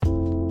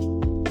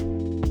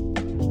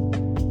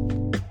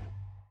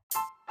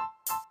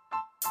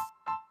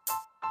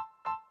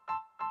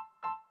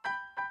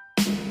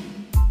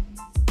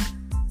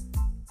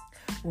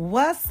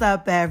What's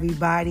up,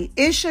 everybody?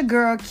 It's your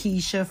girl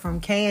Keisha from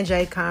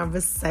K&J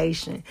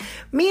Conversation.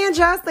 Me and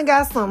Justin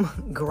got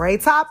some great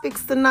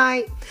topics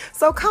tonight,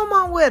 so come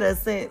on with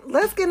us and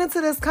let's get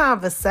into this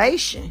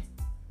conversation.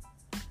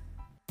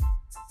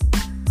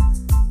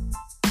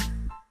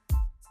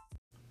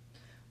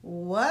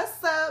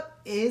 What's up?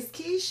 It's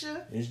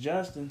Keisha. It's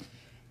Justin.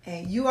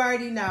 And you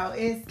already know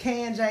it's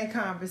K&J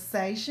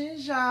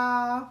Conversations,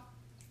 y'all.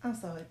 I'm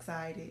so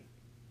excited.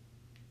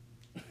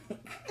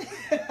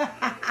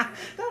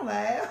 Don't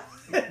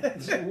laugh.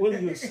 What are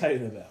you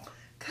excited about?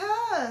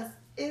 Cause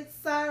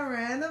it's our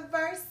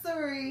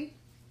anniversary.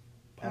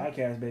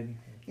 Podcast, baby.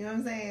 You know what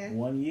I'm saying?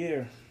 1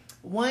 year.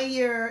 1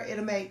 year,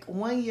 it'll make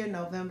 1 year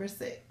November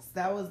 6th.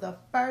 That was the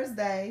first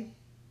day,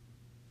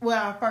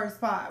 our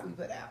first pod we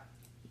put out.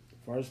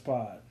 First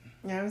pod.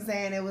 You know what I'm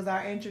saying? It was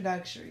our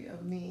introductory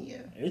of me and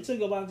you. It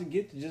took a lot to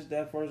get to just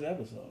that first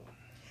episode.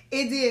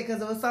 It did,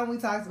 because it was something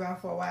we talked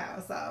about for a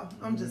while. So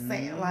I'm just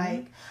saying,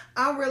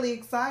 I'm really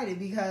excited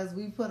because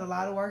we put a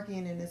lot of work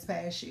in this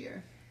past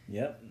year.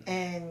 Yep.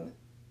 And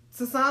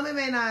to some, it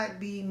may not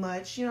be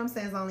much. You know what I'm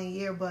saying? It's only a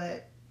year.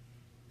 But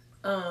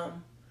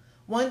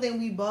one thing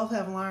we both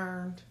have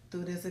learned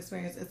through this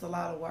experience, it's a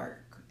lot of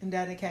work and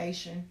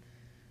dedication.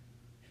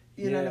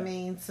 You know what I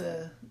mean?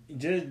 I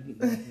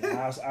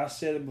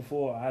said it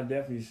before. I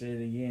definitely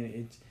said it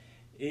again.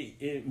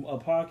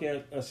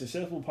 A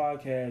successful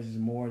podcast is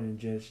more than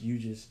just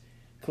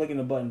clicking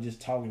the button, just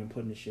talking and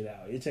putting the shit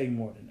out. It takes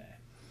more than that.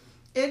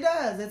 It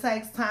does. It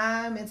takes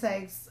time. It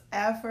takes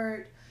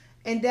effort.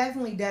 And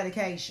definitely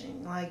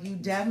dedication. Like, you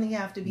definitely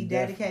have to be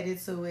dedicated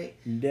to it.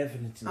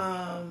 Definitely.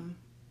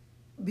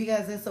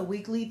 Because it's a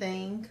weekly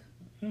thing.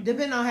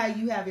 Depending on how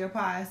you have your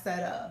pod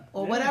set up.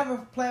 Or whatever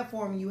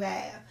platform you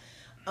have.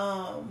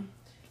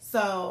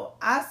 So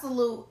I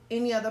salute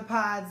any other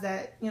pods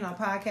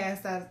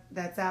podcasts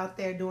that's out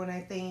there doing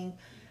their thing.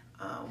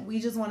 We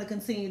just want to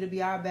continue to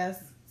be our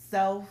best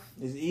self.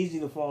 It's easy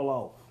to fall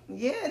off.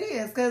 Yeah, it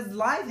is, because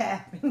life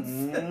happens.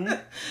 Mm-hmm.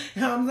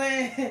 You know what I'm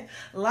saying?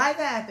 Life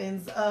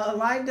happens.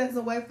 Life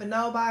doesn't wait for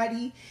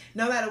nobody.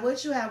 No matter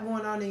what you have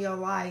going on in your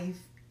life,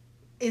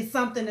 it's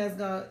something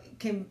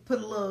can put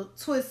a little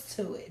twist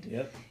to it.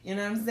 Yep. You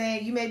know what I'm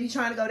saying? You may be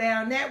trying to go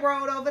down that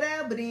road over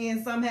there, but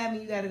then something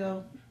happens, you got to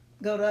go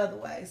the other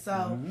way.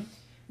 So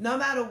no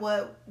matter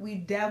what, we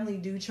definitely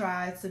do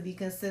try to be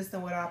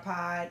consistent with our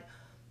pod.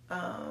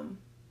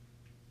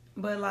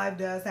 But life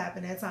does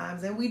happen at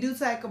times. And we do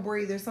take a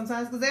breather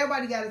sometimes, because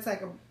everybody got to take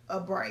a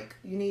break.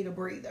 You need a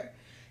breather.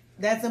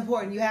 That's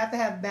important. You have to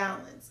have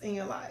balance in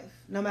your life,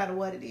 no matter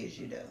what it is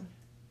you do.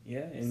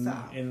 Yeah.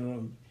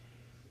 And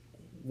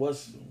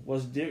what's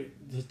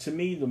to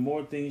me, the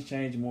more things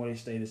change, the more they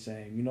stay the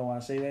same. You know why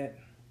I say that?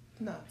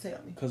 No, tell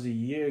me. Because a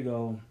year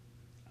ago,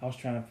 I was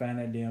trying to find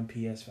that damn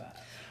PS5.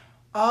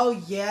 Oh,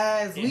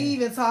 yes. We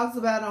even talked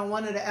about it on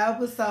one of the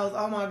episodes.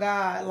 Oh, my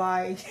God.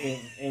 Like.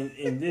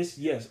 and this,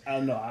 yes,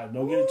 I know. I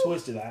don't get it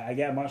twisted. I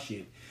got my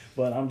shit.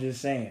 But I'm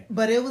just saying.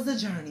 But it was a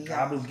journey, y'all.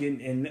 I was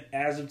getting, and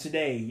as of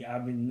today,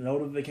 I've been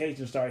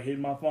notifications start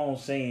hitting my phone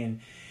saying,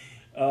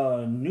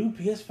 new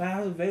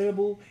PS5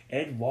 available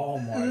at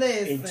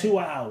Walmart in 2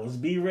 hours.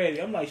 Be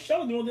ready. I'm like,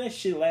 show doing that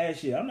shit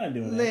last year. I'm not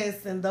doing that.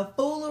 Listen, the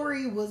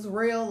foolery was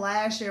real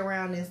last year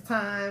around this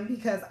time,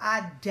 because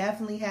I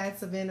definitely had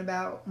to vent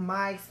about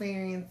my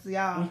experience,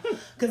 y'all.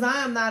 Because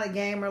I am not a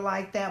gamer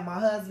like that. My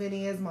husband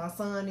is, my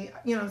son is,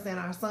 you know what I'm saying,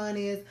 our son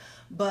is.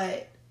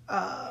 But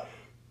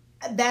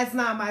that's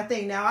not my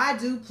thing. Now, I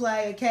do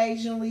play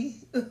occasionally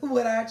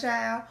with our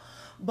child,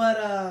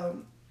 but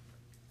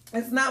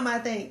it's not my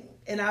thing.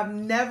 And I've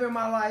never in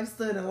my life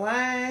stood in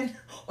line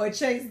or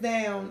chased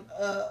down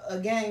a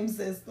game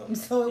system.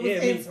 So it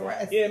was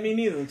interesting. Me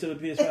neither, until the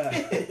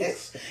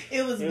PS5.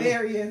 It was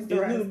very interesting.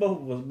 It was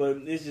both of us, but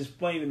it's just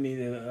funny to me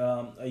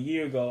that a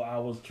year ago I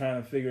was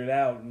trying to figure it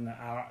out, and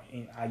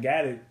I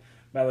got it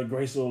by the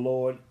grace of the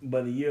Lord.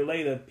 But a year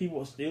later,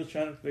 people are still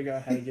trying to figure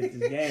out how to get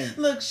this game.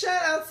 Look,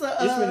 shout out to...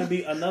 it's going to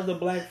be another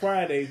Black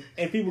Friday,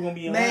 and people going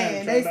to be in line.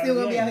 Man, they still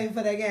going to be out here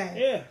for that game.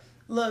 Yeah.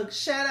 Look,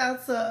 shout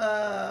out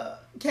to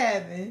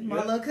Kevin, my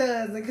little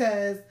cousin,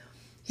 because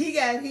he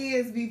got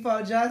his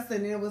before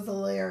Justin. It was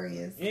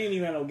hilarious. He ain't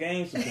even had no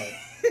games to play.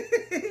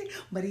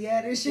 But he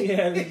had his shit. He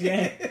had his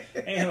game.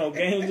 Ain't had no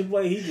games to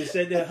play. He just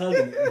sat there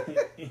hugging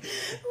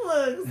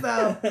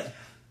it.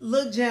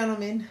 Look,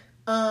 gentlemen,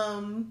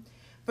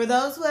 for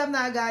those who have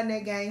not gotten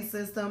that game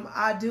system,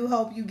 I do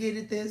hope you get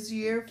it this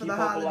year for the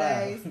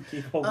holidays.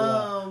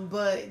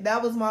 But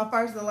that was my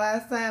first and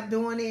last time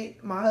doing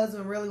it. My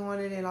husband really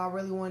wanted it, and I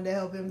really wanted to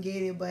help him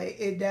get it, but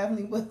it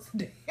definitely was a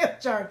damn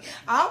journey.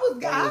 What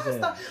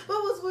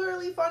was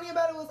really funny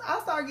about it was I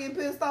started getting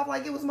pissed off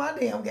like it was my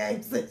damn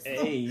game system.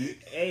 Hey,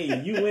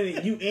 you in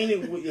it. You in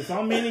it. If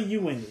I'm in it,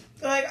 you in it.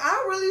 Like,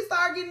 I really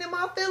started getting in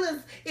my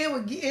feelings.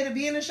 It'd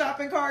be in the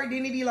shopping cart, then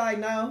it'd be like,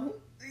 no.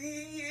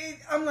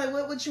 I'm like,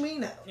 what you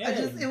mean now? Yeah.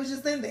 It was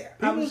just in there.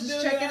 People I was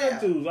just checking it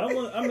out.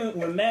 I mean,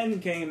 when Madden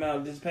came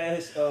out this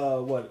past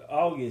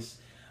August,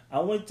 I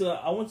went to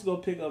go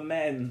pick up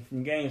Madden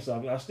from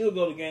GameStop. I still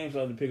go to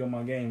GameStop to pick up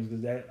my games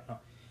because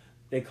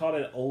They call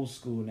it old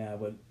school now,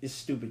 but it's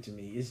stupid to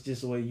me. It's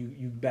just the way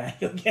you buy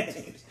your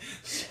games.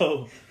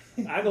 So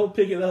I go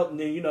pick it up, and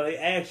then they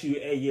ask you,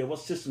 "Hey, yeah, what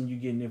system you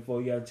getting it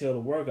for?" You gotta tell the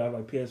worker,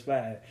 like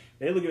PS5.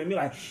 They looking at me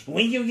like,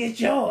 "When you get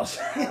yours?"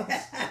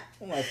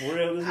 I'm like, "For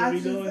real, this is what we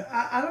doing?"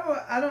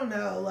 I don't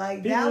know.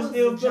 Like people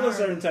still feel a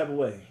certain type of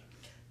way.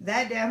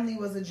 That definitely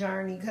was a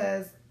journey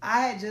because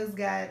I had just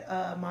got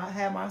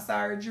had my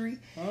surgery,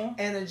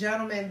 and the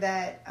gentleman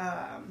that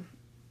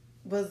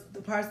was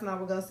the person I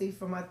would go see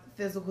for my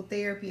physical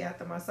therapy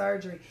after my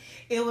surgery.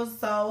 It was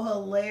so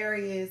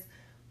hilarious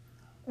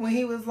when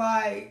he was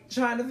like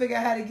trying to figure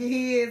out how to get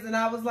his, and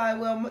I was like,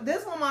 "Well,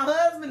 this one my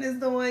husband is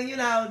doing, give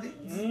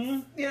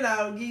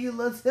you a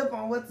little tip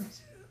on what to do."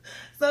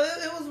 So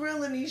it was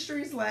real in these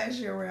streets last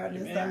year around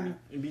this time.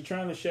 Be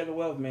trying to share the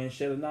wealth, man,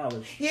 share the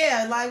knowledge.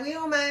 Yeah, like we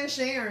don't mind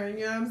sharing,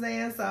 you know what I'm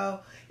saying?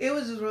 So it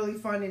was just really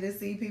funny to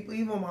see people,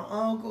 even my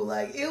uncle,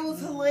 like it was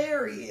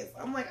hilarious.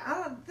 I'm like,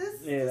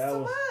 this is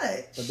too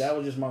much. But that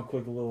was just my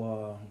quick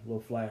little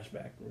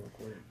flashback real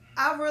quick.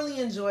 I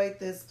really enjoyed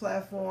this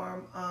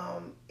platform.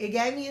 It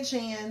gave me a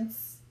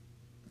chance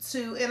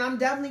to, and I'm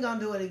definitely going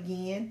to do it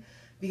again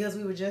because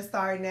we were just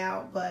starting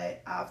out,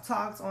 but I've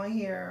talked on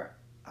here,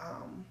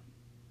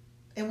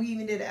 and we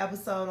even did an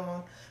episode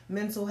on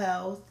mental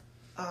health.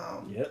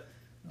 Yep.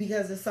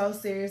 Because it's so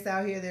serious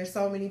out here. There's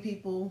so many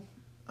people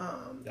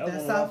that was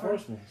one of our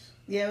first ones.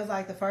 Yeah, it was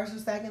like the first or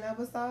second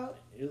episode.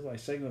 It was like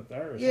second or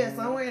third. Yeah,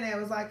 somewhere in there.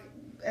 It was like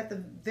at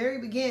the very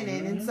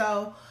beginning. And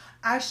so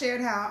I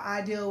shared how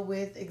I deal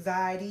with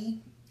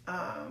anxiety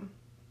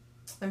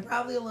and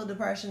probably a little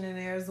depression in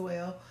there as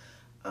well.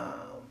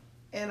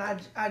 And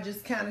I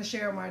just kind of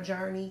share my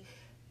journey.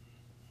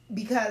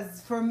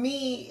 Because for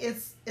me,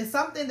 it's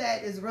something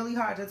that is really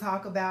hard to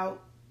talk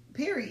about,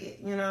 period.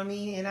 You know what I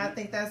mean? And I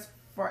think that's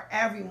for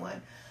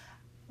everyone.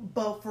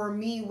 But for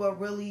me, what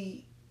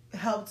really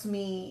helped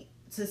me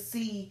to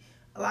see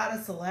a lot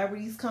of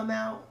celebrities come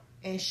out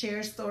and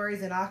share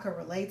stories, and I could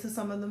relate to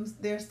some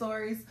of their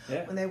stories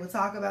when they would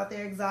talk about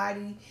their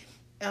anxiety.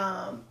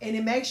 And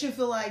it makes you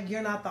feel like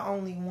you're not the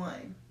only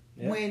one.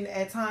 Yeah. When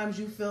at times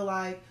you feel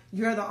like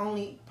you're the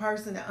only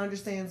person that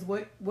understands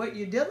what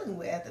you're dealing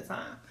with at the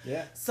time.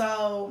 Yeah.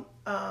 So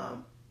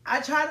I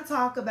try to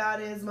talk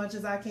about it as much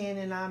as I can,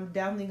 and I'm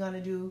definitely going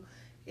to do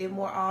it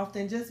more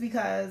often just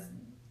because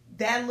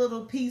that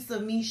little piece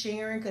of me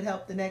sharing could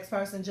help the next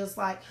person. Just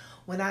like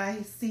when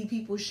I see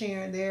people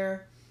sharing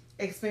their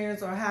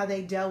experience or how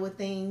they dealt with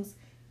things,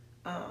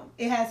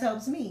 it has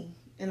helped me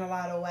in a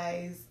lot of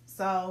ways.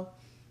 So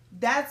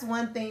that's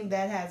one thing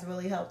that has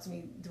really helped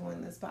me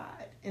doing this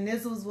pod. And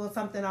this was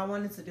something I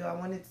wanted to do. I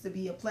wanted it to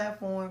be a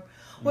platform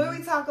where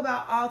we talk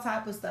about all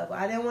type of stuff.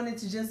 I didn't want it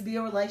to just be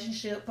a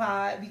relationship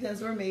pod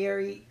because we're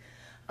married.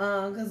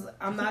 Because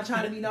I'm not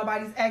trying to be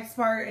nobody's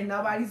expert in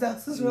nobody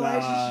else's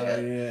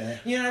relationship. Yeah.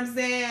 You know what I'm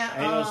saying?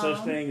 Ain't no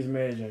such thing as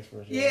marriage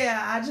experts.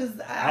 Yeah, I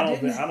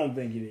don't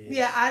think it is.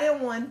 Yeah, I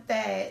didn't want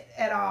that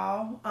at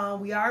all.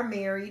 We are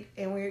married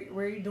and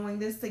we're doing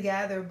this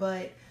together,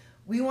 but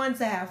we wanted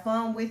to have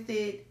fun with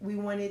it. We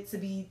wanted to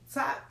be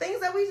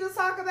things that we just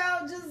talk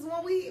about just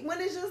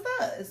when it's just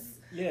us.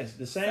 Yes,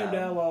 the same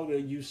dialogue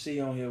that you see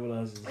on here with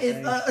us is the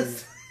same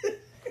us.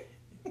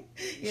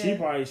 Yeah. She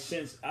probably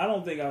I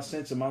don't think I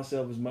censor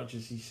myself as much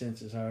as she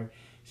censors her.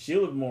 She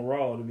look more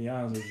raw, to be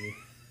honest with you.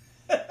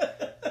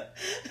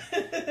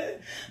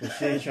 But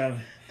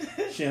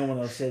she don't want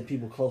to upset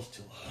people close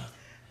to her.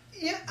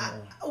 Yeah,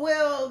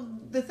 well,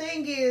 the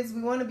thing is,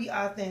 we want to be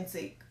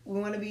authentic. We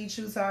want to be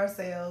true to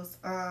ourselves,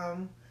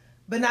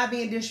 but not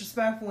being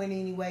disrespectful in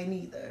any way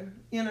neither.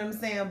 You know what I'm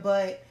saying?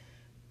 But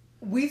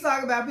we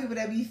talk about people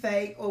that be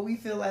fake or we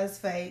feel as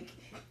fake.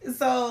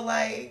 So,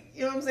 like,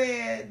 you know what I'm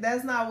saying?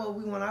 That's not what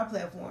we want our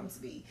platform to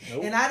be.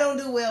 Nope. And I don't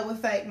do well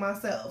with fake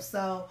myself.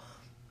 So,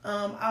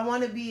 I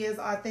want to be as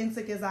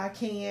authentic as I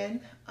can.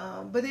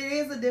 But it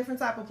is a different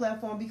type of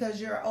platform because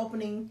you're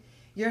opening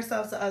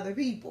yourself to other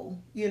people,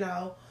 you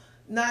know.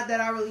 Not that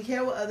I really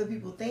care what other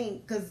people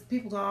think, because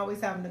people can always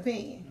have an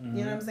opinion. Mm-hmm.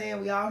 You know what I'm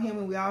saying? We all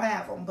human, we all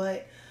have them.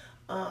 But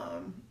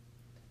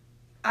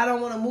I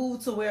don't want to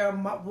move to where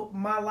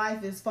my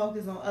life is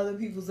focused on other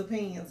people's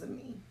opinions of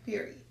me,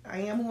 period.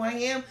 I am who I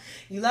am.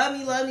 You love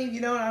me. If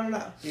you don't, I don't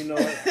know. You know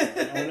what?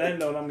 On that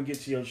note, I'm going to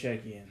get to your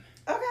check-in.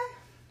 Okay.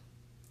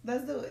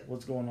 Let's do it.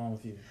 What's going on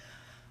with you?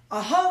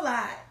 A whole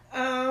lot.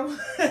 I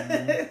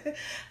got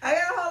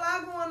a whole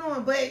lot going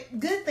on, but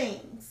good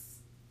things.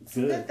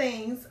 Some good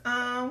things.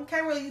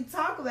 Can't really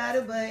talk about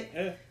it, but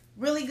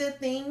really good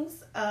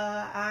things.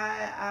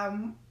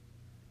 I'm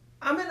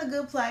in a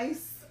good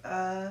place.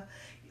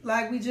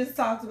 Like we just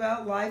talked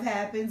about, life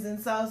happens,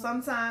 and so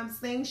sometimes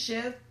things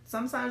shift.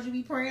 Sometimes you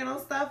be praying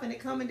on stuff and it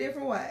come in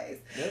different ways.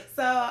 Yep.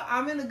 So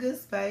I'm in a good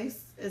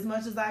space as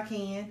much as I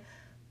can.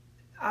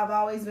 I've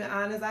always been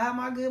honest. I have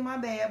my good, my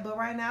bad, but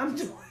right now I'm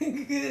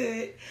doing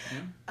good.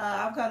 Mm-hmm.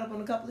 I've caught up on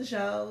a couple of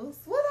shows.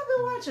 What I've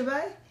been watching,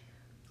 babe?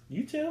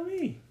 You tell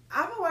me.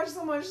 I've been watching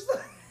so much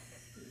stuff.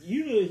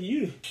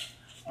 You.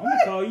 I'm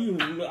gonna call you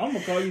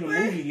the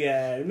movie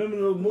guy. Remember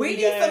the movie We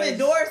need some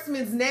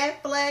endorsements.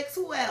 Netflix.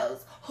 Who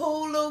else?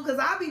 Hulu, because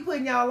I be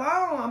putting y'all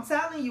on. I'm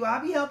telling you, I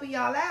be helping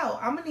y'all out.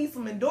 I'm going to need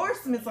some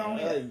endorsements on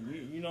here.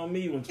 You know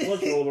me, when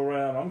sports roll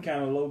around, I'm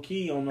kind of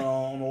low-key on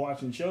the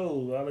watching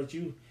shows. I'll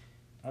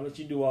let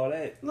you do all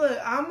that. Look,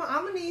 I'm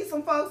going to need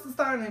some folks to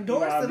start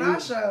endorsing our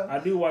show. I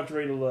do watch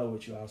Ready to Love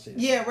with you, I'll say that.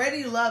 Yeah,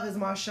 Ready to Love is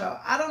my show.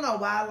 I don't know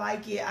why I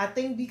like it. I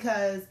think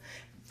because,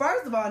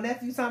 first of all,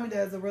 Nephew Tommy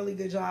does a really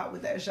good job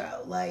with that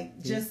show.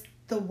 Like, just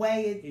the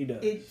way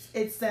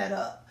it's set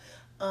up.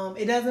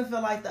 It doesn't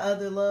feel like the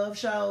other Love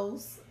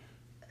shows.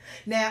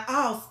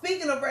 Now,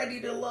 speaking of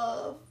Ready to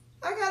Love,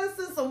 I gotta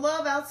send some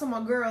love out to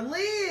my girl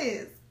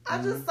Liz.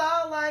 I just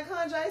saw like her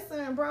and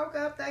Jason broke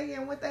up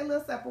and went their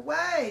little separate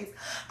ways.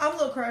 I'm a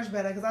little crushed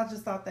by that because I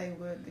just thought they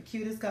were the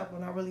cutest couple,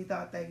 and I really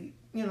thought they,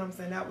 you know what I'm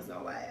saying, that was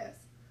gonna last.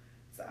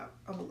 So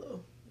I'm a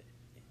little.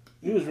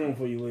 You was rooting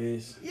for you,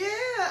 Liz. Yeah,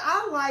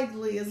 I like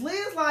Liz.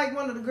 Liz like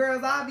one of the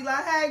girls I'd be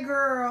like, hey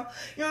girl.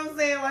 You know what I'm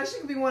saying? Like she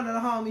could be one of the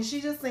homies.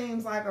 She just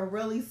seems like a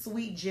really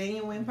sweet,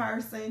 genuine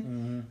person.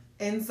 Mm-hmm.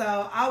 And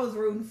so I was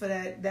rooting for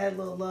that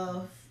little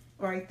love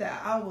right there.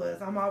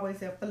 I'm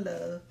always here for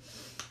love.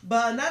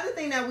 But another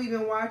thing that we've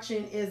been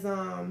watching is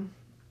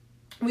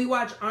we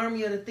watched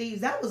Army of the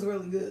Thieves. That was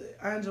really good.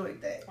 I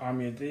enjoyed that.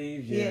 Army of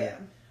Thieves? Yeah.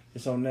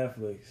 It's on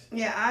Netflix.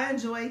 Yeah, I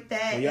enjoyed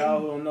that. For y'all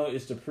who don't know,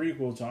 it's the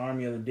prequel to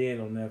Army of the Dead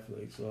on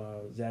Netflix.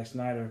 Zack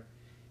Snyder,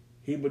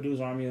 he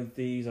produced Army of the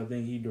Thieves. I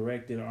think he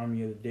directed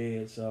Army of the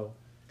Dead. So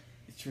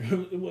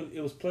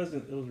it was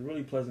pleasant. It was a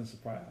really pleasant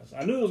surprise.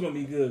 I knew it was gonna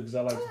be good because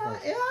I liked the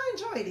first. Yeah, I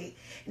enjoyed it.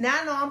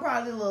 Now I know I'm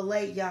probably a little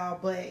late, y'all,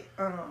 but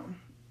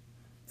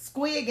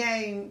Squid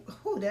Game,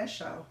 that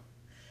show.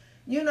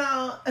 You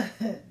know,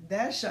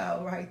 that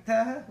show right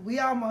there, we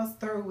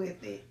almost through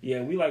with it.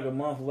 Yeah, we like a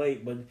month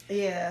late, but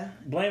yeah,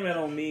 blame it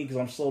on me because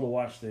I'm slow to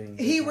watch things.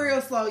 He real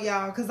slow,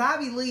 y'all, because I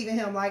be leaving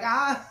him. Like,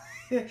 I'll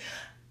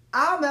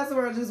mess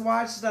around and just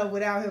watch stuff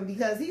without him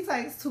because he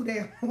takes too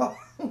damn long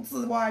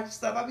to watch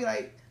stuff. I'll be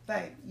like,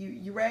 babe,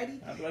 you ready?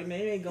 I'll be like,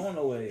 man, it ain't going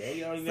nowhere.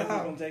 You already know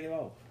who's going to take it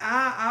off.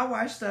 I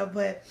watch stuff,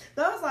 but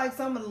those like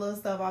some of the little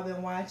stuff I've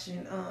been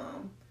watching.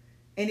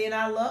 And then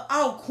I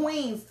love,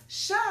 Queens.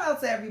 Shout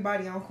out to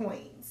everybody on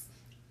Queens.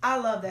 I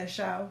love that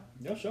show.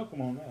 Your show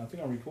come on now. I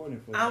think I'm recording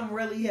it for you. I'm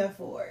really here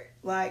for it.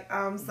 Like,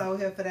 I'm so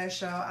here for that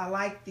show. I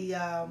like the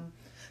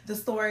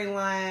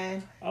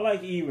storyline. I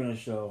like Eve in the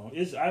show.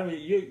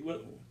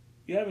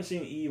 You haven't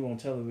seen Eve on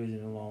television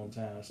in a long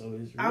time, so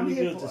it's really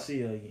good to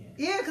see her again.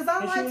 Yeah, because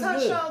I liked her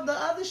show, the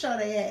other show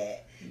they had.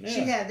 Yeah. She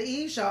had the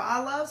Eve show.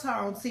 I loved her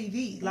on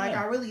TV. Like,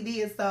 I really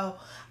did. So,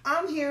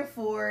 I'm here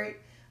for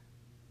it.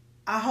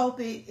 I hope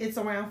it's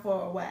around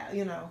for a while,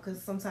 you know,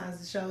 because sometimes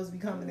the shows be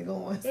coming and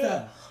going. Yeah.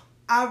 So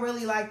I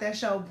really like that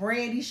show.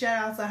 Brandy,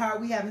 shout out to her.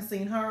 We haven't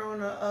seen her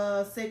on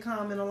a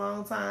sitcom in a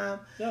long time.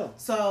 No.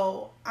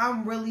 So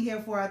I'm really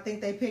here for it. I think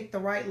they picked the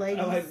right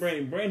ladies. I like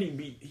Brandy.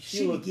 Brandy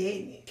she be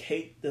getting it.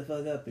 Caked the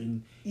fuck up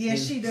and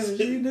she does.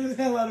 She does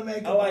a lot of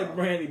makeup. I like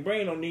Brandy.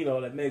 Brandy don't need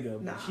all that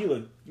makeup. Nah.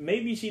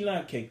 Maybe she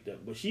not caked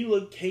up, but she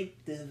look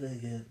caked the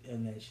fuck up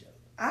in that show.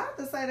 I have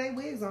to say, they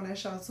wigs on that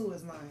show, too,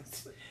 is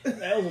nice.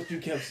 That was what you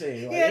kept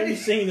saying. Like, every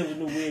scene there was a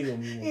new wig on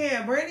me.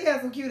 Yeah, Brandy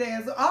has some cute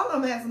ass. All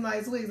of them had some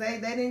nice wigs.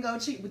 They didn't go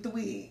cheap with the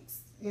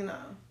wigs, you know.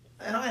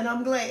 And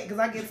I'm glad, because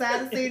I get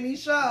tired of seeing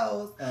these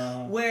shows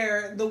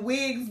where the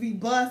wigs be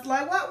bust.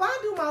 Like, why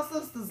do my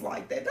sisters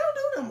like that? Don't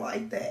do them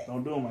like that.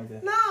 Don't do them like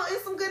that. No,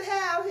 it's some good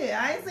hair out here.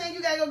 I ain't saying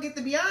you gotta go get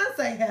the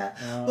Beyonce hair,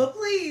 but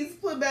please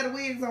put better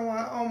wigs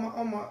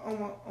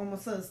on my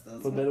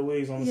sisters. Put better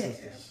wigs on the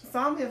sisters. So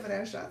I'm here for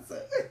that shot,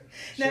 sir.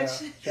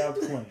 Shout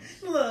out to Queens.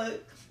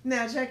 Look,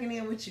 now checking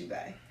in with you,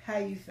 babe. How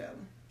you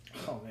feeling?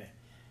 Oh man.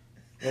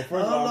 Well,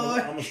 first of all,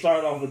 I'm gonna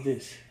start off with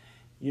this.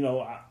 You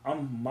know,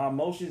 my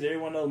emotions.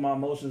 Everyone knows my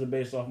emotions are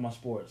based off my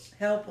sports.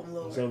 Help them,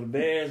 Lord. So the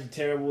Bears are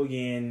terrible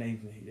again.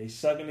 They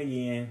sucking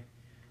again.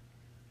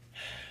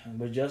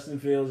 But Justin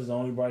Fields is the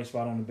only bright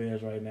spot on the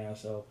Bears right now.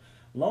 So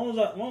as long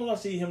as I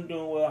see him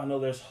doing well, I know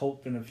there's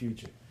hope in the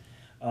future.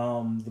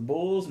 The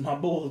Bulls, my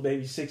Bulls,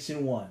 baby,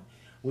 6-1.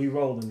 We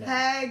rolling now.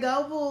 Hey,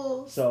 go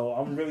Bulls! So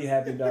I'm really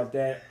happy about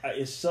that.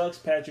 It sucks.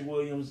 Patrick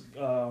Williams,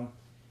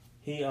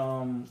 he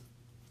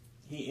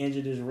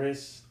injured his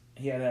wrist.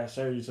 He had to have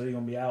surgery, so he's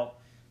gonna be out.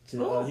 He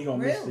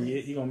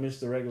gonna miss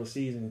the regular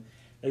season.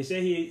 They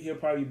say he'll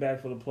probably be back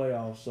for the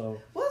playoffs.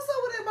 So what's up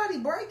with everybody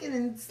breaking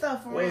and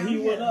stuff around? Well,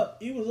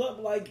 he was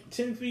up like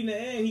 10 feet in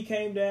the air, and he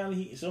came down.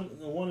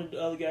 One of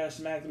the other guys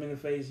smacked him in the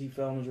face. He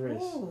fell on his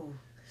wrist. Ooh.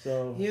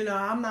 So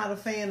I'm not a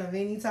fan of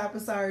any type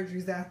of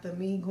surgeries after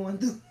me going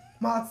through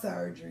my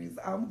surgeries.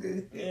 I'm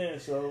good. Yeah,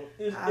 so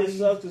it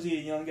sucks because he's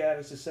a young guy.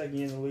 It's his second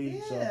year in the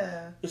league.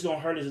 Yeah. So it's gonna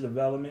hurt his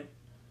development,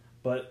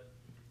 but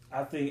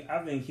I think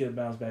he'll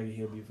bounce back and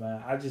he'll be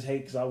fine. I just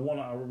hate because I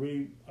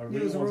really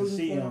want to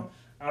see him.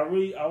 I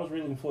was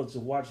really looking forward to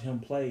watch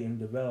him play and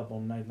develop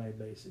on a night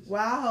basis.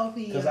 Well, I hope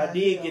he. Because I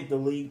did get the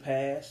league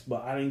pass,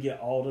 but I didn't get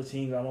all the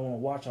teams. I don't want to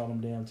watch all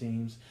them damn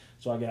teams,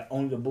 so I got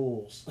only the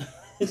Bulls.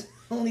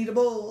 Only the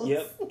Bulls.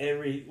 Yep.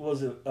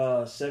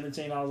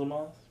 $17 a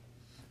month.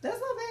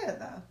 That's not bad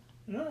though.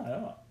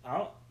 No,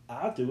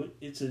 I'll do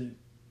it.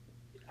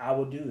 I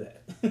would do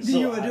that. So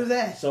you would do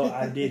that. So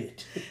I did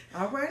it.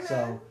 All right.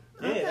 So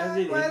yeah,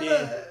 okay. that's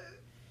it.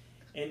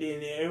 And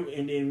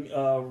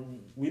then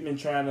we've been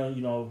trying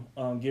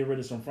to get rid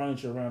of some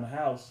furniture around the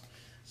house.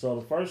 So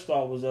the first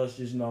thought was us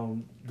just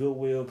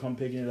Goodwill come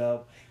picking it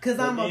up. Because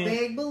I'm a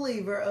big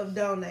believer of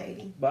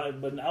donating.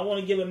 But I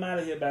want to get them out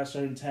of here by a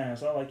certain time.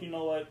 So I'm like, you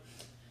know what?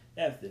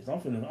 F this. I'm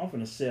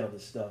finna sell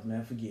this stuff,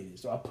 man. Forget it.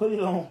 So I put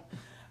it on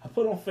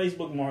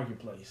Facebook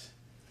Marketplace.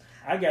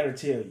 I gotta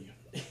tell you.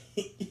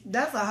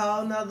 That's a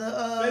whole nother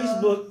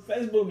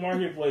Facebook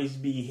Marketplace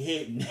be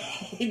hitting.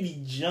 It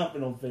be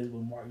jumping on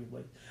Facebook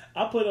Marketplace.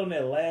 I put on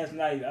there last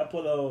night. I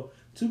put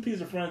 2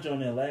 pieces of furniture on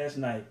there last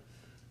night.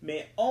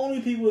 Man,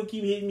 only people that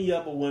keep hitting me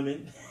up are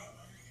women.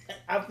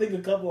 I think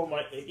a couple of them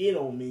are hit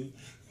on me.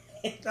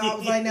 I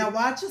was like, now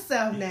watch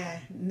yourself now.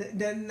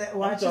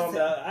 Watch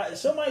yourself.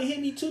 Somebody hit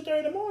me 2:30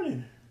 in the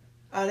morning.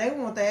 Oh, they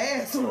want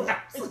their ass whooped.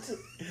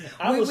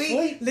 I was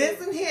asleep.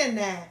 Listen here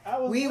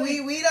now. We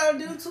don't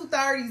do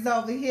 2:30s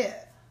over here.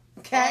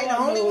 Okay? The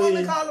only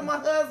woman calling my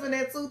husband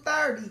at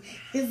 2:30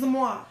 is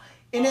moi.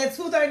 And at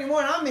 2:30 in the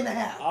morning, I'm in the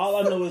house. All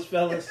I know is,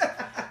 fellas,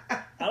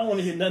 I don't want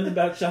to hear nothing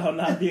about y'all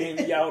not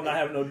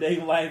having no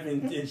dating life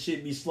and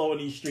shit be slow in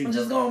these streets. I'm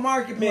just going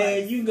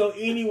Marketplace. Man, you can go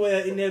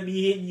anywhere and they'll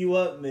be hitting you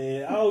up,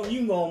 man. Oh, you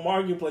can go on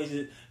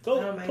Marketplaces.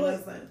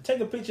 Take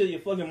a picture of your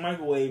fucking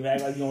microwave and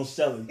act like you're going to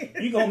sell it.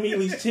 You're going to meet at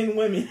least 10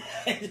 women.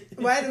 Wait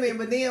a minute,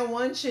 but then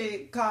one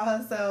chick called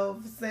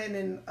herself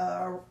sending,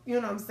 you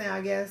know what I'm saying,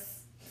 I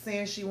guess,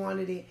 saying she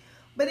wanted it.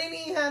 But it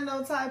didn't have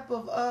no type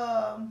of,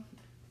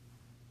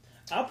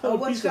 I put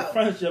a piece of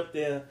furniture up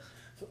there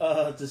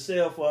to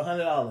sell for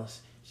 $100.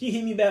 She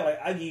hit me back like,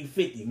 I give you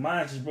 50.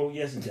 Mine just broke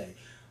yesterday.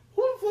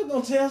 Who the fuck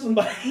gonna tell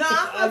somebody? No,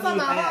 I'm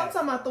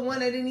talking about the one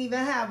that didn't even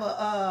have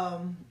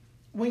a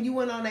when you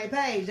went on their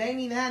page, they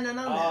didn't even have nothing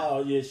on there.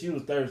 Oh yeah, she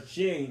was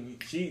thirsty.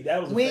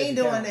 That was. We ain't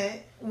doing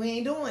that. We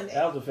ain't doing that.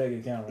 That was a fake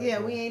account. Right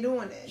there. We ain't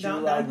doing that. She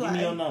was like, give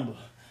me your number.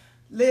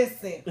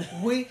 Listen,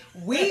 we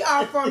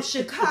are from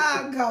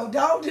Chicago.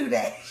 Don't do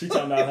that. She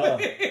talking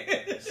about her.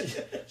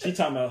 She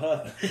talking about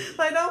her.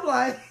 Like don't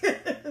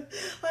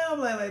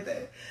play like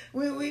that.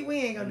 We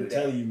ain't gonna do that.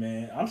 I tell you,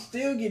 man, I'm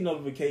still getting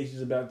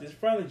notifications about this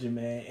furniture,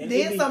 man. And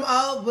then some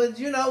old, but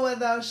you know what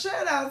though?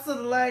 Shout out to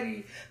the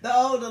lady, the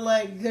older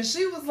lady, because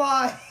she was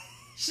like,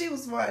 she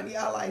was funny.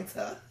 I liked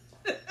her.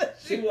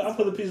 I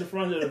put a piece of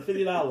furniture at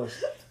 $50.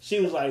 She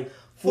was like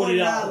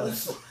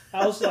 $40.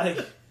 I was like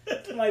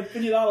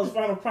 $50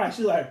 final price.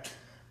 She's like,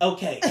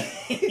 okay.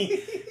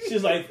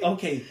 She's like,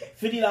 okay,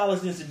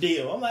 $50 is the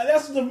deal. I'm like,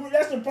 that's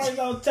the price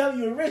I was telling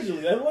you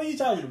originally. Like, what are you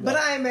talking about? But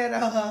I ain't mad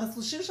at her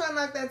hustle. She was trying to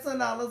knock that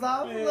 $10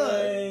 off.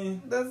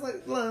 Man.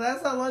 Look,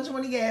 that's her lunch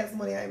money, gas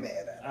money. I ain't mad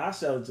at her. I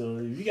sell it to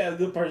her. If you got a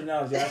good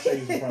personality, I'll sell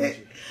you some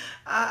furniture.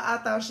 I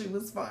thought she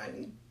was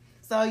funny.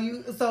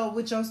 So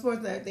with your sports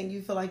and everything,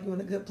 you feel like you're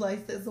in a good place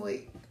this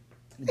week?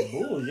 The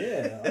Bulls,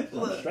 yeah.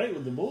 I'm straight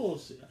with the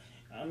Bulls.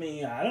 I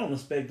mean, I don't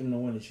expect them to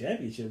win a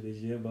championship this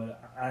year,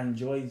 but I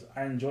enjoy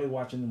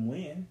watching them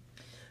win.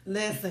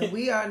 Listen,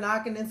 we are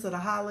knocking into the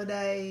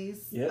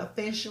holidays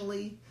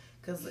officially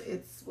because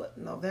it's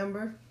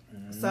November.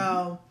 Mm-hmm.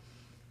 So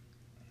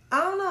I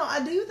don't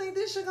know. Do you think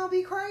this shit gonna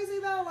be crazy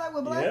though? Like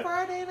with Black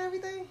Friday and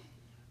everything.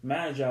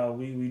 Mind y'all,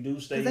 we do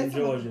stay in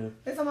Georgia.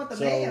 It's about the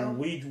mail.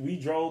 We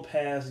drove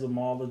past the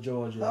Mall of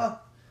Georgia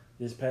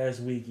this past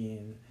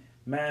weekend.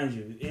 Mind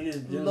you, this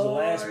was the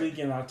last week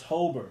in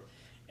October.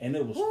 And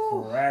it was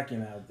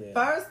cracking out there.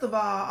 First of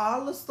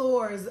all the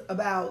stores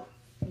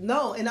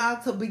in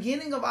October,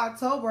 beginning of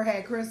October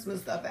had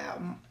Christmas stuff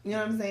out. You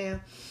know what I'm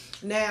saying?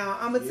 Now,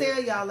 I'm going to tell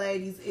y'all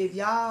ladies, if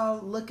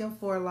y'all looking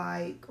for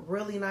like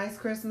really nice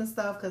Christmas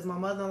stuff, because my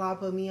mother-in-law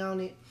put me on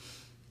it,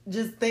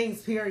 just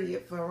things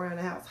period for around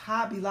the house.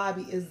 Hobby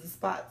Lobby is the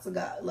spot to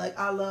go. Like,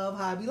 I love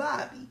Hobby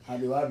Lobby.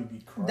 Hobby Lobby be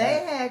cracking.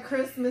 They had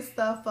Christmas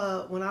stuff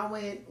up when I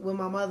went with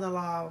my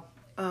mother-in-law,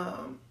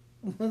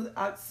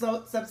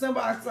 September,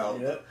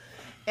 October. Yep.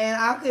 And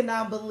I could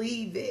not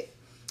believe it.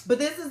 But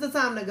this is the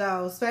time to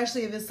go,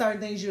 especially if it's certain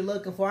things you're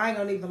looking for. I ain't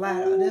gonna even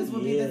lie to you. This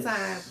would be the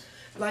time.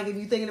 Like if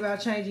you're thinking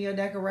about changing your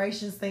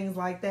decorations, things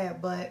like that.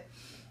 But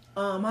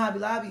Hobby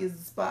Lobby is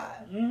the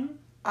spot. Mm-hmm.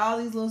 All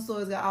these little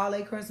stores got all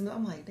their Christmas.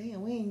 I'm like,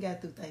 damn, we ain't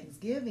got through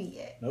Thanksgiving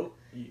yet. Nope.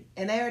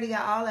 And they already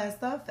got all that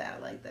stuff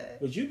out like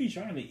that. But you be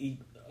trying to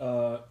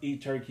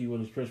eat turkey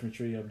with a Christmas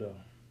tree up though.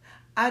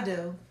 I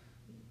do.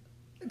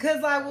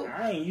 Cause like,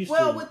 I ain't used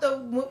to. With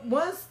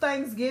once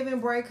Thanksgiving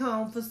break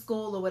home for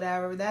school or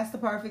whatever, that's the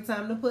perfect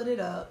time to put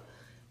it up.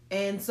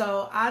 And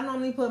so I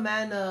normally put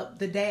mine up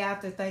the day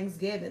after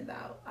Thanksgiving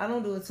though. I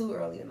don't do it too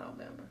early in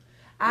November.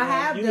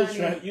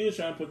 You was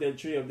trying to put that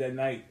tree up that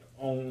night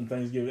on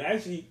Thanksgiving.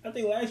 Actually, I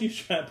think last year you was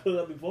trying to put it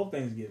up before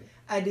Thanksgiving.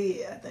 I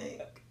did. I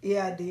think.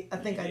 Yeah, I did. I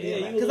think I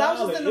did. Because I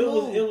was just in the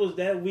mood. It was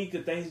that week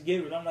of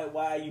Thanksgiving. I'm like,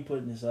 why are you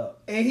putting this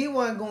up? And he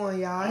wasn't going,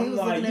 y'all. He was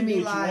looking at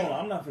me like,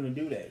 I'm not gonna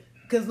do that.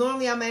 Because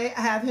normally I may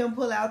have him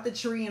pull out the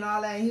tree and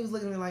all that, and he was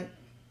looking at me like,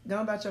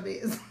 go about your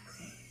business.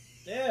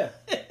 Yeah.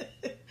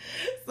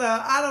 So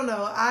I don't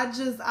know.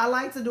 I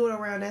like to do it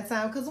around that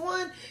time because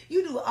one,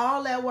 you do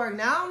all that work.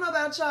 Now I don't know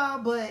about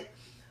y'all, but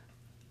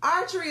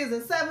our tree is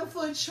a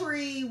 7-foot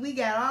tree. We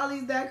got all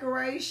these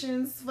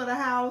decorations for the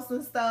house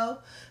and stuff.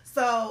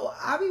 So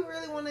I be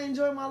really want to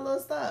enjoy my little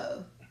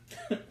stuff.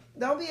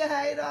 Don't be a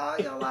hater all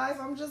your life.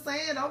 I'm just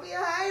saying, don't be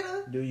a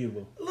hater. Do you,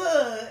 boo?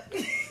 Look.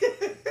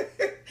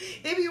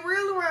 It be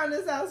real around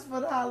this house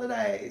for the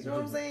holidays. You know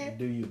what I'm saying?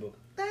 Do you, boo?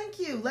 Thank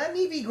you. Let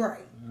me be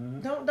great.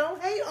 Mm-hmm.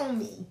 Don't hate on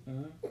me.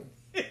 Mm-hmm.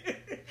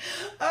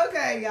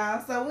 Okay,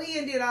 y'all. So we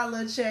ended our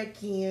little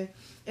check-in.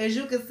 As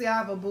you can see, I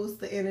have a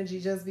boost of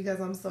energy just because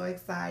I'm so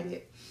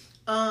excited.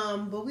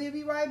 But we'll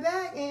be right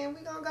back, and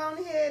we're going to go on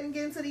ahead and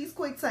get into these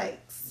quick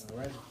takes. All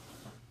right.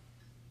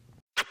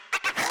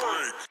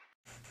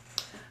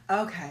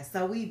 Okay,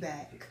 so we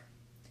back.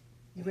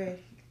 You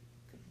ready?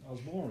 I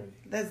was born ready.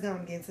 Let's go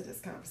and get into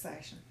this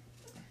conversation.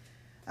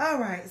 All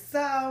right,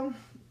 so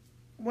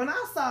when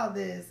I saw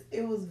this,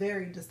 it was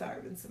very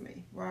disturbing to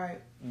me, right?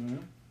 Mm-hmm.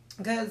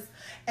 Because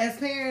as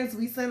parents,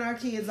 we send our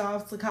kids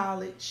off to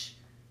college.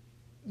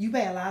 You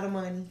pay a lot of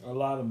money. A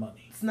lot of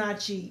money. It's not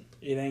cheap.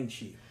 It ain't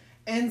cheap.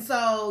 And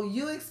so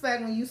you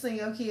expect when you send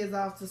your kids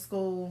off to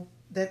school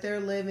that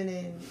they're living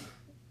in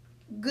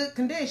good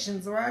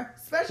conditions, right?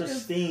 Especially,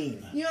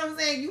 pristine. You know what I'm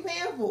saying? You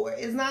paying for it.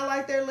 It's not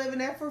like they're living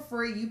there for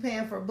free. You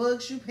paying for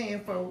books. You paying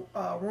for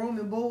room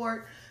and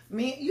board. You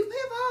pay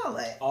for all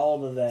that.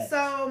 All of that.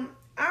 So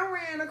I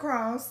ran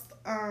across.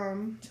 Tell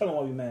them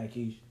why you mad,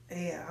 Keish.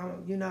 Yeah,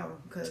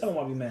 cause tell them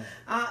why you mad.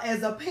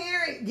 As a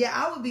parent, yeah,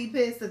 I would be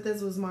pissed if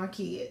this was my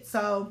kid.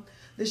 So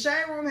the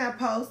Shade Room had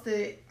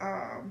posted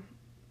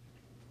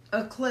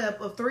a clip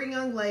of 3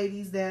 young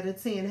ladies that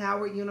attend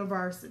Howard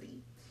University.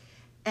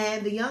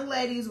 And the young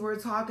ladies were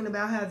talking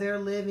about how they're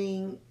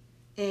living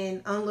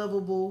in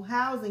unlivable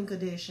housing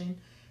condition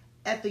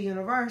at the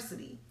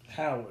university.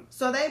 Howard.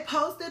 So they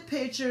posted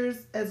pictures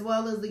as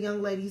well as the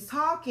young ladies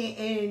talking,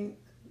 and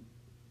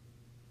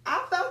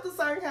I felt a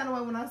certain kind of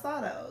way when I saw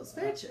those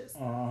pictures.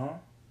 Uh-huh.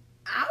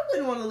 I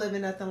wouldn't want to live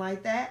in nothing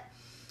like that.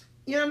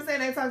 You know what I'm saying?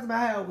 They talked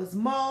about how it was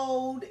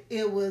mold.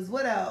 It was,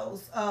 what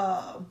else? It was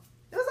all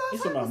you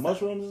talking about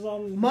mushrooms or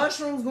something?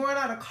 Mushrooms growing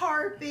out of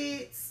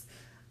carpets.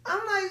 I'm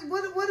like,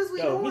 what is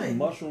we doing?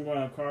 Mushroom growing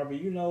out of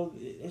carpet,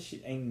 that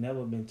shit ain't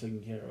never been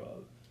taken care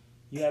of.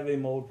 You have a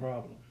mold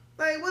problem.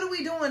 Like, what are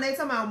we doing? They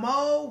talking about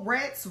mold,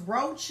 rats,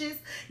 roaches.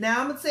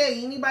 Now, I'm going to tell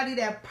you, anybody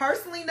that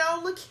personally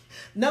know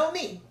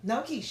me,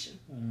 know Keisha.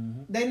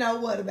 Mm-hmm. They know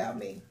what about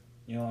me.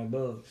 You don't like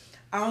bugs.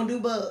 I don't do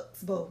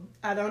bugs, boo.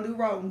 I don't do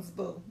rodents,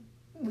 boo.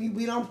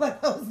 We don't play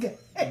those games.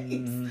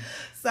 Mm-hmm.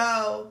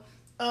 So,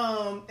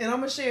 and I'm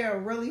going to share a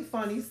really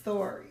funny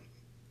story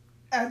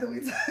after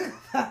we talk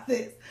about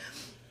this.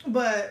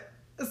 But,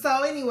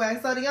 so anyway,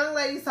 so the young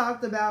ladies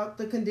talked about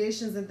the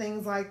conditions and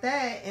things like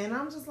that, and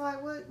I'm just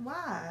like, what?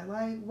 Why?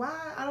 Like,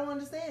 why? I don't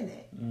understand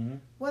that. Mm-hmm.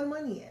 Where the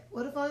money at?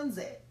 Where the funds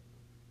at?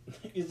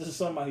 It's just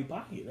somebody's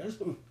pocket. That's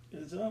what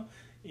it's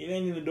it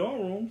ain't in the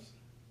dorm rooms.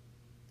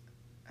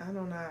 I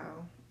don't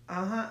know.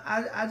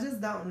 I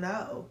just don't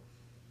know.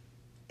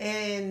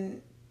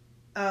 And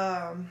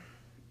I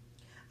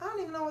don't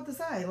even know what to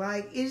say.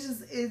 Like,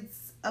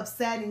 it's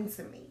upsetting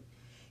to me.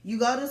 You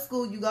go to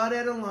school, you go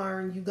there to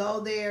learn, you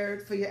go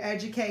there for your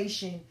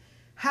education.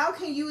 How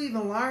can you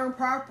even learn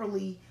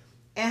properly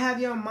and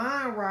have your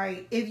mind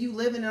right if you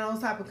live in those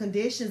type of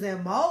conditions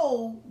and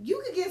mold?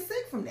 You could get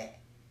sick from that.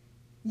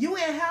 You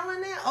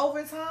inhaling that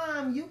over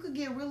time, you could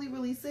get really,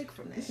 really sick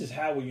from that. This is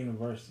Howard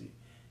University.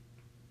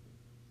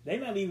 They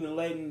not even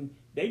letting.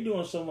 They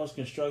doing so much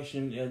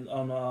construction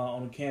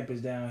on the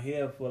campus down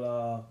here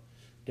for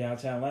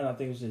downtown Atlanta. I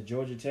think it was at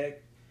Georgia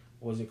Tech.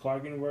 Was it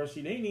Clark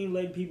University? They ain't even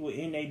letting people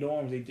in their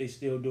dorms. They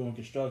still doing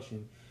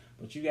construction.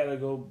 But you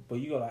go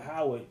to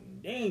Howard,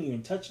 they ain't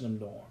even touching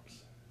them dorms.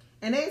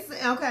 And they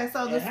say, okay,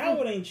 so and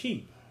Howard ain't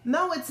cheap.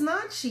 No, it's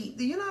not cheap.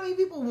 Do you know how many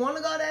people want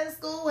to go to that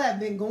school, have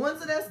been going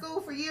to that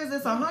school for years?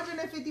 It's a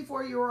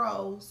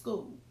 154-year-old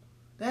school.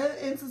 That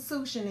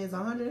institution is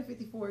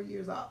 154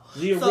 years old.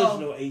 The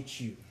original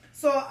HU.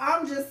 So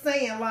I'm just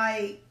saying,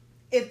 like,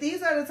 if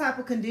these are the type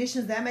of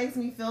conditions, that makes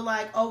me feel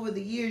like over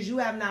the years you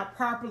have not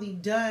properly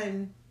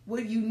done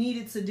what you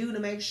needed to do to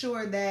make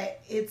sure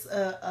that it's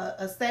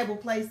a stable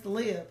place to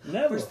live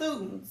for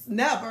students.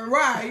 Never,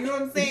 right? You know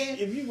what I'm saying?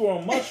 If you grow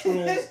on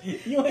mushrooms,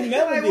 you ain't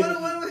never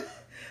like,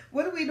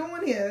 what are we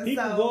doing here?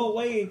 People go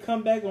away and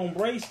come back on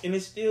brace and it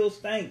still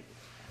stank.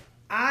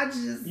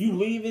 You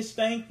leave it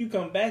stank, you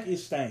come back it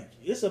stank.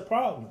 It's a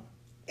problem.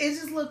 It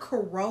just look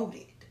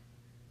corroded.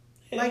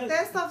 Like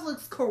that stuff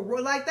looks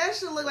corroded. Like that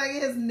should look like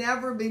it has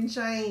never been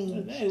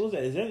changed. Hey, what's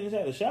that? Is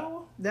that a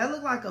shower? That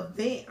looked like a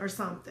vent or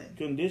something.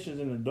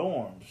 Conditions in the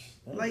dorms.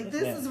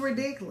 This is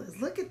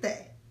ridiculous. Look at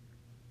that.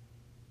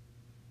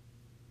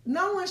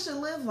 No one should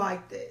live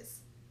like this.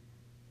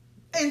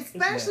 And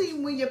especially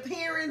when your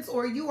parents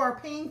or you are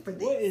paying for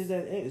this. What is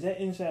that? Is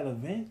that inside a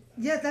vent?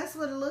 Yeah, that's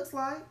what it looks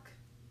like.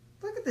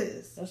 Look at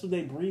this. That's what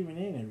they breathing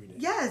in every day.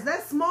 Yes,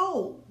 that's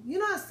mold. You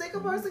know how sick a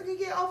person can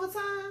get over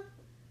time?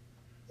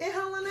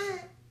 Inhaling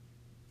that.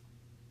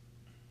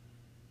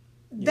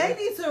 They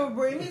need to,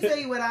 let me tell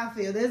you what I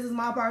feel. This is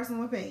my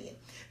personal opinion.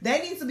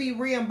 They need to be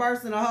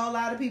reimbursing a whole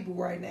lot of people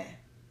right now.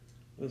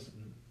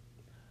 Listen,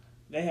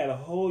 they had a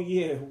whole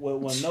year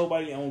when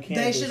nobody on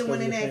campus. They should have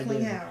went in there and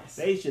cleaned house.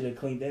 They should have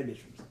cleaned that bitch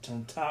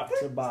from top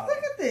to bottom.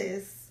 Look at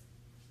this.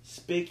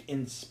 Spick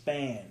and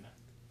span.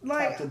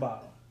 Like, top to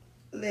bottom.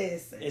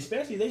 Listen.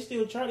 Especially, they were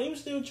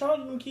still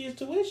charging them kids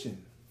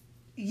tuition.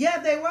 Yeah,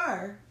 they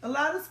were. A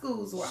lot of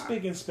schools were.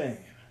 Spick and span.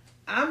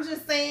 I'm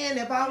just saying,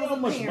 if I was how a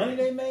much parent, money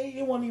they made?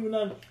 It wasn't even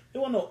none. It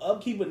wasn't no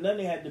upkeep, but nothing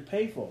they had to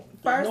pay for.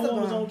 First no of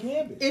one was all, on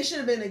campus. It should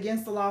have been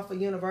against the law for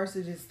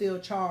universities to still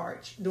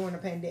charge during the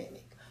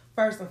pandemic.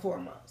 First and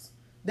foremost,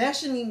 that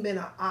shouldn't even been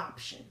an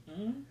option.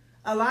 Mm-hmm.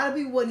 A lot of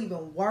people wasn't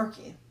even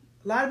working.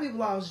 A lot of people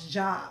lost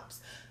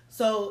jobs.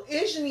 So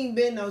it shouldn't even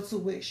been no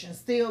tuition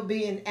still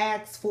being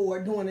asked for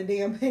during the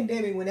damn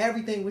pandemic when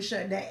everything was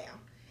shut down.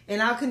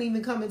 And I couldn't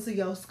even come into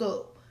your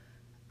school.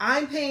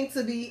 I'm paying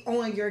to be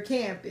on your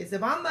campus.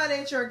 If I'm not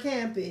at your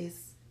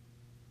campus,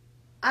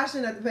 I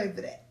shouldn't have to pay for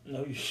that.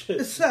 No, you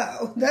shouldn't.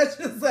 So that's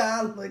just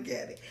how I look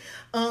at it.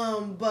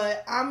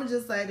 But I'm gonna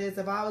just say this: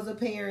 if I was a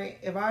parent,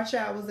 if our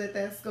child was at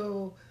that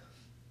school,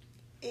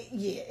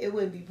 it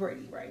wouldn't be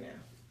pretty right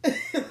now.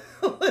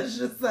 Let's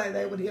just say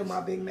they would hear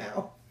my big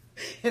mouth,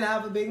 and I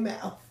have a big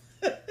mouth.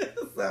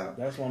 So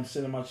that's why I'm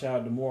sending my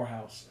child to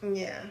Morehouse.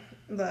 Yeah,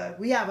 look,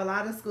 we have a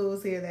lot of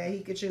schools here that he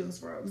could choose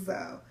from.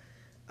 So.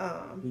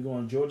 We're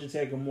going Georgia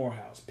Tech or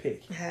Morehouse.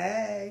 Pick.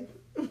 Hey.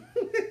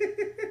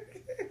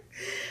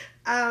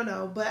 I don't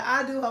know, but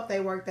I do hope they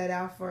work that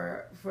out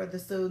for the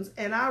students.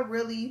 And I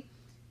really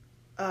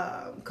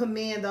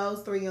commend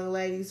those 3 young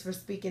ladies for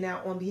speaking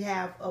out on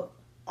behalf of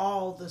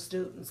all the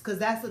students. Because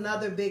that's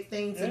another big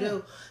thing to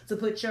do, to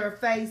put your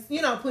face,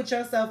 put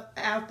yourself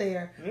out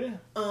there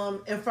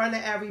in front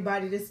of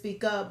everybody to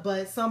speak up.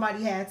 But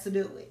somebody had to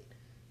do it,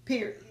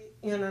 period.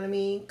 You know what I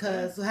mean?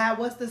 Because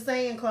what's the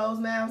saying?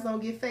 Closed mouths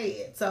don't get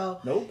fed.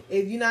 So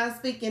if you're not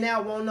speaking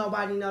out, won't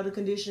nobody know the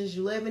conditions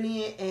you're living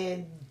in,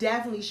 and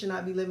definitely should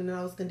not be living in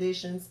those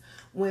conditions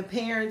when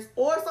parents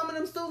or some of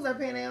them students are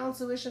paying their own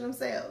tuition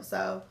themselves.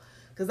 So,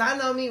 because I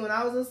know me, when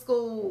I was in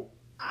school,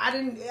 I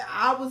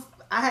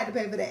had to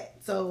pay for that.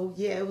 So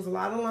yeah, it was a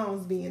lot of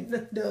loans being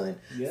done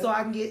so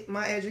I can get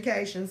my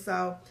education.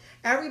 So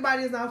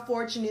everybody is not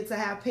fortunate to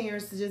have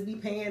parents to just be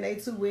paying their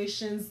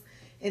tuitions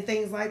and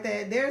things like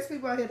that. There's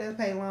people out here that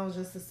pay loans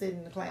just to sit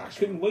in the classroom. I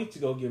couldn't wait to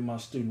go get my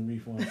student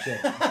refund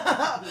check.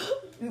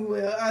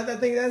 Well, I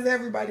think that's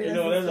everybody.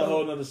 That's a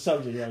whole other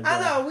subject right there.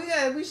 I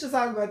know, we should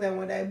talk about that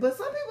one day. But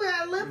some people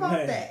gotta live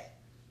off that.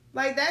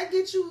 Like, that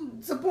gets you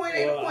to point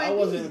A to point B. I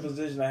wasn't in a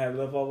position I had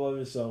left off of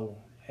it, so,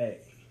 hey.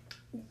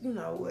 You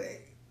know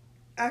what?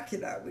 I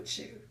cannot with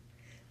you.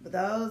 But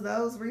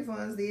those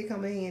refunds did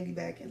come in handy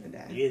back in the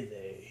day. Did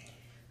they?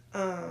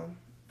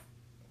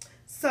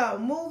 So,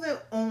 moving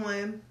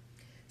on.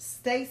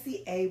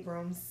 Stacey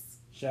Abrams.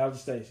 Shout out to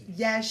Stacey.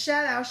 Yeah,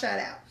 shout out.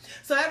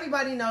 So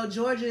everybody know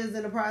Georgia is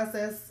in the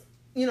process,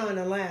 in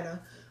Atlanta,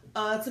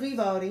 to be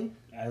voting.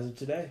 As of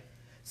today.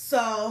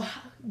 So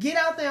get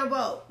out there and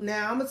vote.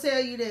 Now I'm gonna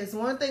tell you this.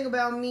 One thing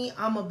about me,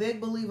 I'm a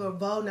big believer of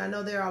voting. I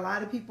know there are a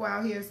lot of people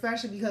out here,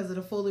 especially because of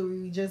the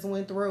foolery we just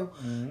went through,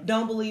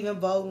 don't believe in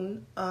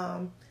voting.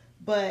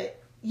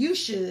 But you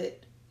should.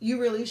 You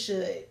really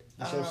should.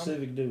 It's your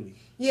civic duty.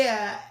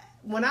 Yeah.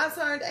 When I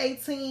turned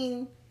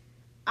 18,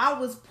 I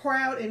was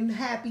proud and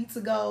happy to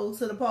go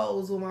to the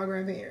polls with my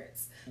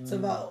grandparents to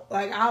vote.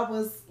 Like, I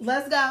was,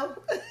 let's go.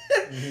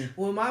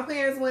 When my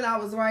parents went, I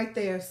was right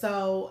there.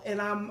 So, and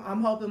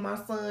I'm hoping my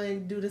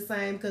son do the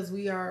same, because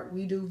we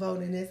do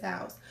vote in this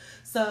house.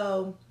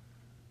 So,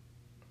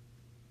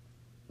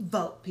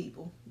 vote,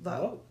 people.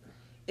 Vote.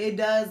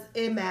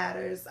 It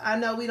matters. I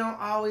know we don't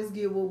always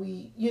get what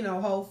we,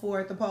 hold for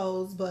at the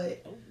polls,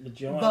 but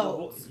you don't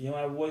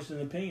have a voice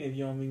and opinion if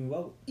you don't even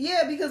vote.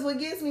 Yeah, because what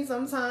gets me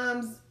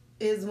sometimes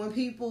is when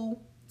people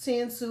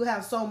tend to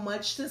have so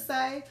much to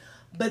say,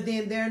 but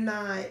then they're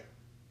not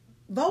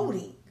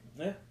voting.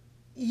 Yeah.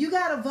 You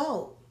gotta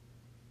vote.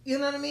 You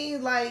know what I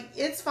mean? Like,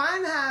 it's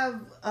fine to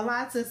have a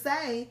lot to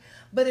say,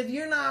 but if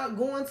you're not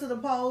going to the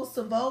polls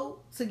to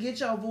vote, to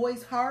get your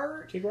voice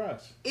heard, kick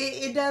rocks.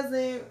 It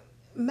doesn't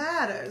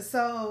matter.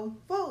 So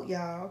vote,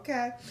 y'all,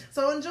 okay?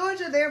 So in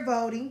Georgia, they're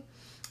voting,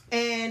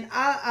 and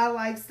I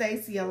like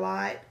Stacey a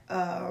lot,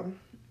 because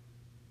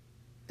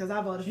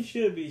I voted. She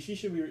should be.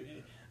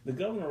 The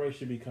governor race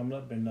should be coming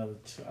up in another,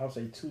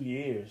 2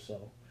 years.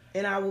 So,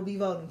 and I will be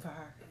voting for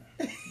her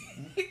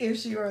if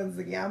she runs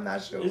again. I'm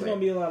not sure. There's gonna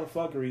be a lot of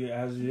fuckery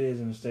as it is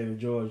in the state of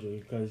Georgia,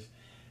 because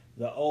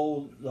the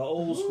old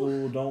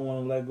school don't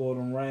want to let go of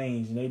them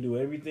reins, and they do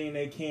everything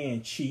they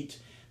can, cheat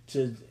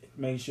to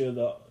make sure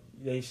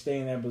they stay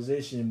in that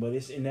position. But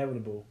it's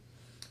inevitable.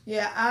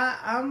 Yeah,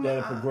 I'm that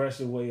a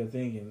progressive way of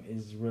thinking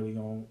is really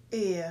gonna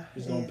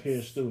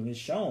pierce through, and it's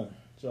shown.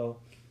 So.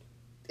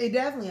 It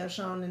definitely has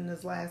shown in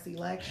this last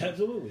election.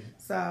 Absolutely.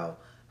 So,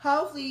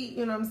 hopefully,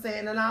 you know what I'm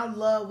saying? And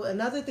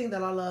another thing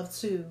that I love,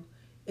 too,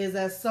 is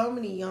that so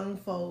many young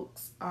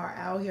folks are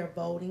out here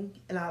voting,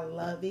 and I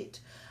love it.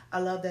 I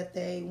love that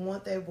they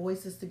want their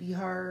voices to be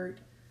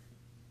heard.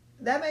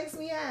 that makes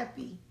me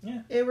happy.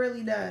 Yeah. It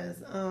really does.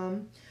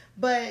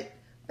 But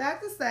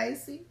back to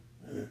Stacey.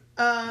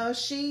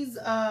 She's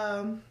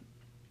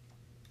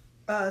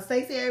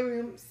Stacey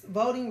Abrams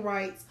Voting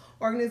Rights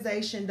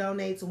Organization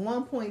donates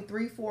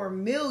 $1.34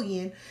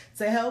 million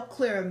to help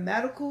clear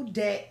medical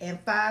debt in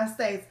 5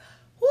 states.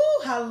 Woo,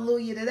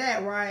 hallelujah to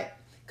that, right?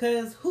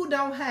 Because who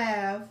don't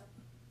have...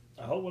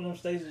 I hope one of them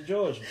states is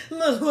Georgia.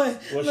 Look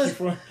what she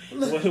from?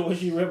 What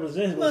she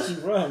represents? What she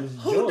from? Is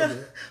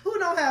Georgia. Who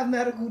don't have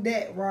medical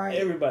debt, right?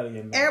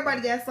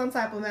 Everybody got some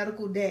type of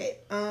medical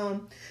debt.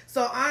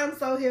 So I'm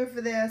so here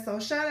for that.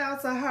 So shout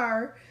out to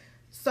her.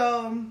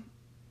 So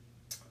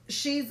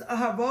she's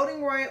her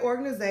voting right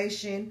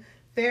organization,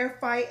 Fair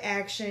Fight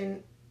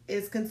Action,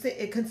 it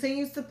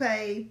continues to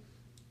pay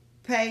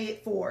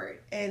it forward.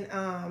 And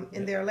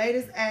in their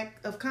latest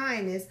act of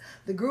kindness,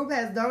 the group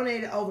has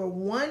donated over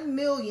 $1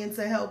 million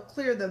to help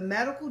clear the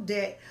medical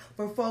debt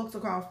for folks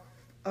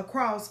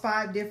across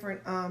 5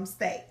 different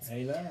states.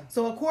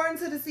 So according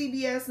to the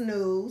CBS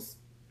News,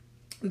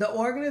 the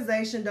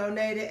organization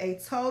donated a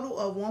total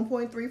of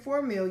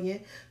 $1.34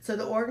 million to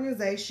the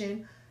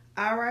organization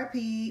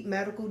RIP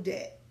Medical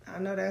Debt. I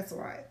know that's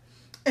right.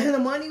 And the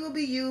money will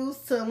be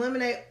used to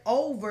eliminate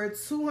over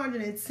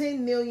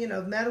 $210 million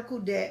of medical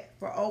debt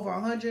for over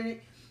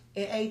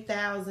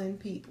 108,000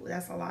 people.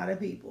 That's a lot of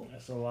people.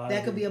 That's a lot.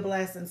 That could be a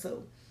blessing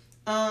too.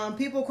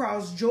 People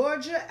across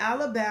Georgia,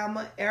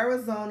 Alabama,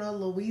 Arizona,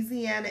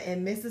 Louisiana,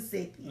 and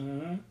Mississippi.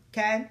 Mm-hmm.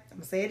 Okay? I'm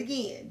going to say it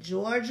again.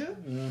 Georgia,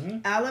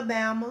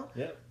 Alabama,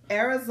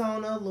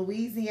 Arizona,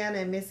 Louisiana,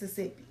 and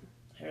Mississippi.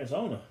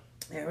 Arizona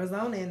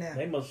in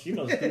there. She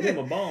must give him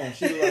a bone.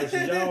 She was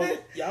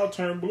like, y'all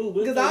turn blue.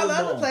 Because all the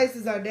other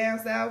places are down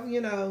south,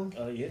 you know.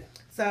 Yeah.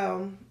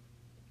 So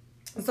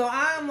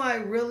I'm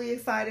like really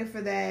excited for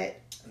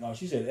that. No,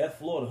 she said F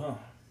Florida, huh?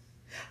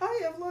 Oh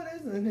yeah, Florida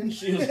isn't.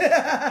 She was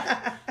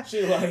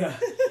like,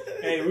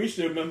 hey, we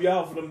should remember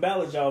y'all for them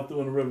ballots y'all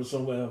threw in the river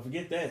somewhere.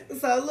 Forget that.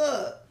 So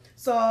look,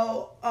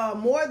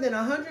 more than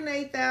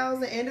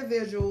 108,000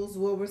 individuals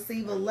will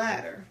receive a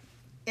letter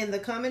in the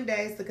coming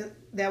days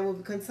that will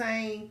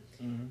contain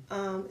in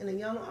a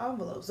yellow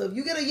envelope. So if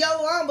you get a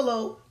yellow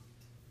envelope,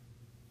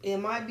 it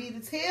might be to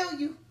tell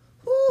you,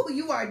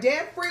 you are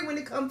debt free when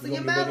it comes to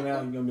your medical.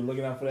 You're gonna be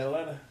looking out for that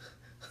letter.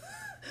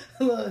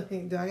 Look,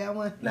 do I got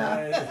one? No.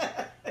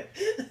 I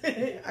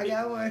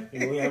got one.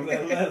 We have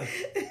that letter.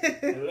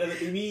 Let it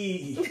be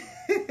me.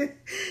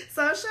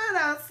 So shout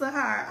out to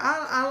her.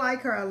 I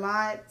like her a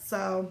lot.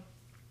 So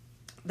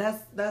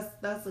that's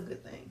a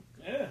good thing.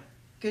 Yeah.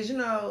 Because you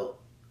know,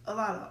 a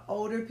lot of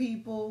older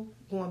people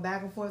going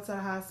back and forth to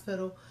the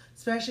hospital,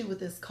 especially with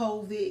this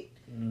COVID.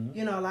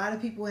 You know, a lot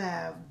of people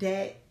have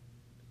debt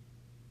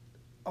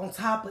on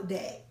top of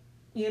debt.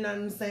 You know what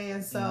I'm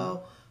saying?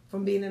 So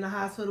from being in the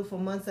hospital for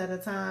months at a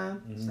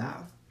time. So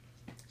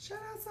shout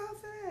out to her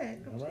for that.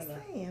 I'm just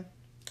saying.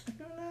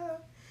 You know.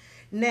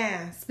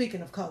 Now,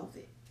 speaking of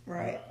COVID,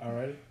 right? All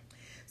right.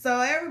 So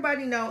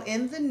everybody know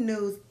in the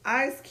news,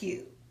 Ice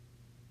Cube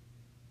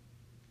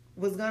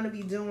was going to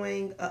be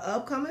doing an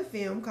upcoming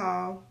film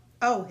called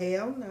Oh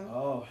Hell No.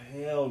 Oh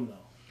Hell No.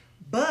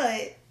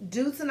 But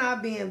due to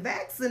not being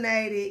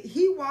vaccinated,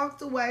 he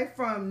walked away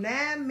from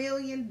 $9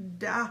 million.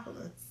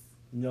 You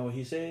know what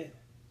he said?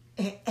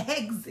 And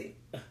exit.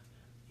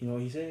 You know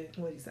what he said?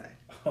 What'd he say?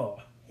 Oh,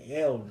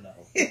 hell no.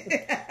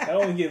 I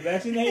don't get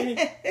vaccinated?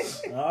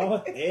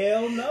 Oh,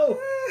 hell no.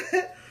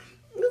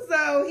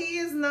 So he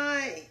is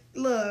not,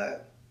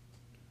 look,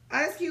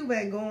 Ice Cube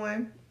ain't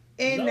going.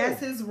 And that's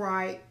his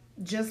right.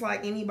 Just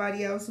like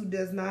anybody else who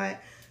does not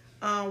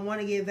want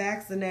to get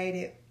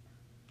vaccinated.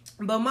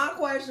 But my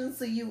question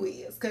to you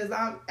is, because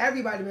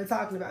everybody been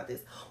talking about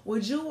this,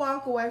 would you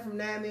walk away from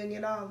 $9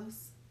 million?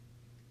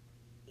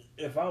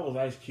 If I was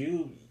Ice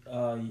Cube,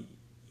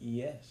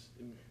 yes.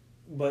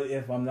 But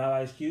if I'm not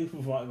Ice Cube,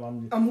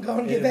 I'm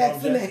going to get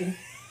vaccinated.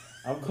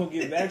 I'm going to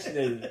get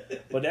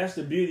vaccinated. But that's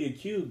the beauty of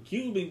Cube.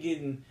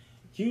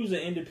 Cube's an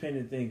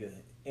independent thinker.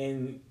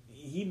 And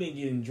he been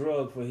getting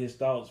drugged for his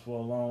thoughts for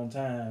a long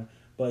time.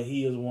 But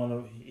he is one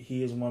of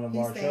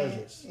our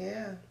treasures.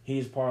 Yeah. He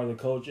is part of the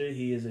culture.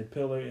 He is a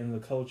pillar in the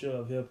culture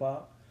of hip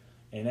hop.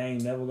 And that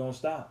ain't never going to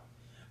stop.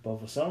 But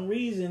for some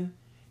reason,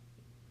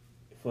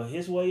 for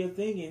his way of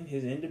thinking,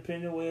 his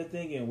independent way of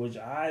thinking, which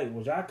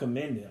I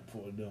commend him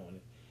for doing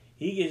it,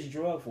 he gets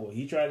drugged for it.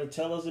 He tried to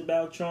tell us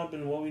about Trump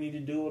and what we need to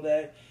do with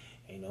that.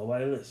 Ain't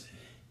nobody listen.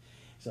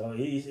 So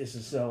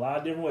it's a lot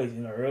of different ways.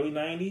 In the early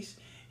 90s,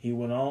 he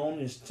went on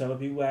and telling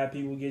people how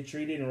people get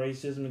treated and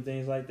racism and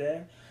things like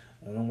that.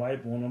 And nobody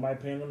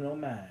paying him no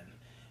mind.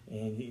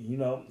 And,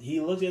 he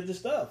looked at the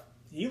stuff.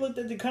 He looked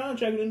at the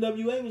contract with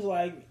NWA, was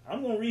like,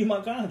 I'm going to read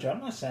my contract.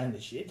 I'm not signing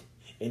this shit.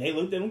 And they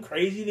looked at him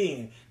crazy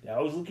then. They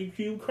always look at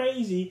Cube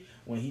crazy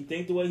when he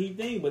think the way he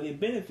think, but it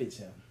benefits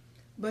him.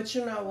 But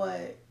you know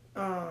what?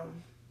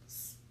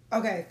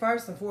 Okay,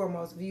 first and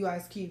foremost, if you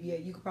Ice Cube,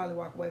 you could probably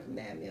walk away from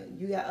 $9 million.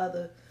 You got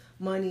other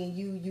money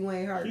and you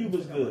ain't hurting. Cube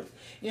was good.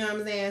 You know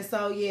what I'm saying?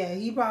 So yeah,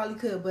 he probably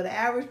could. But an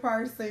average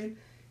person,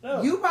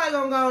 No. You probably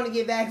gonna go on and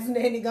get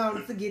vaccinated and go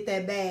on to get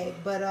that bag.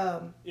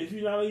 But if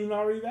you're not even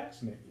already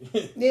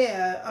vaccinated.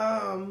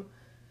 Yeah.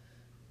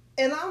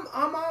 And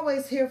I'm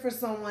always here for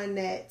someone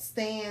that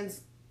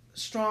stands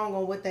strong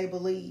on what they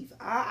believe.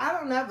 I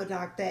don't ever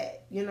knock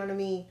that. You know what I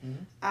mean?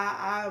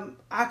 Mm-hmm.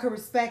 I can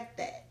respect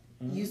that.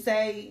 Mm-hmm. You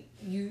say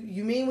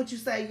you mean what you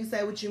say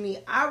what you mean.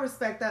 I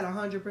respect that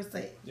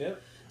 100%.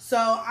 Yep. So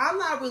I'm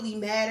not really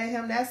mad at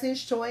him. That's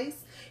his choice.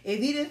 If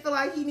he didn't feel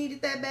like he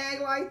needed that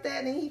bag like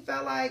that, and he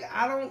felt like you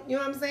know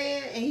what I'm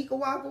saying, and he could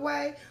walk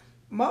away,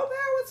 more power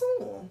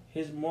to him.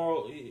 His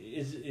moral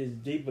is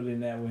deeper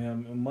than that with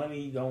him.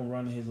 Money don't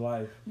run his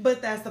life.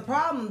 But that's the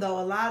problem, though.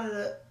 A lot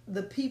of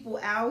the people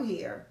out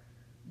here,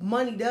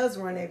 money does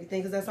run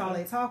everything because that's all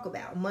they talk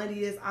about.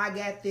 Money is, I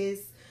got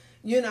this,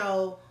 you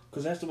know.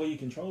 Because that's the way you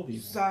control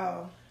people.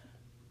 So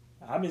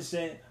I've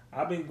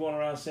been going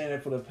around saying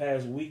that for the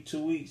past week,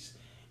 2 weeks.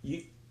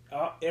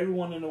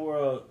 Everyone in the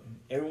world,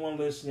 everyone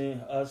listening,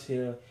 us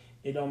here,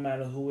 it don't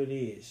matter who it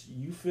is.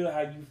 You feel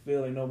how you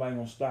feel, and nobody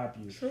gonna stop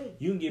you. True.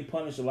 You can get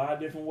punished a lot of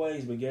different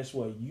ways, but guess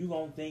what? You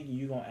gonna think and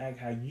you gonna act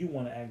how you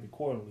want to act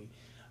accordingly.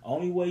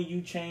 Only way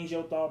you change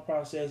your thought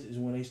process is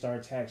when they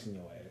start taxing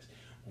your ass.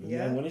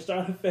 When it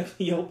start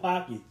affecting your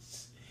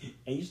pockets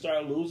and you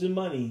start losing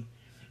money,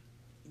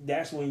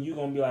 that's when you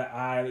gonna be like,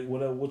 all right,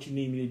 what you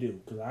need me to do?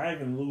 Because I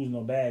ain't gonna lose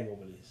no bag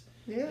over this.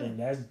 Yeah. And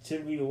that's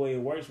typically the way it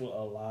works with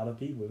a lot of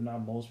people, if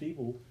not most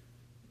people.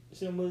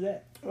 Simple as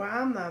that. Well,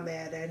 I'm not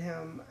mad at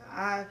him.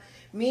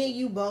 Me and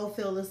you both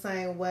feel the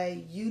same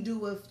way. You do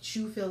what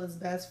you feel is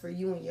best for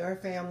you and your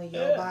family,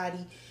 your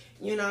body.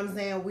 You know what I'm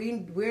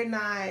saying? We're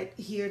not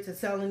here to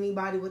tell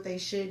anybody what they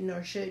shouldn't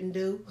or shouldn't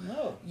do.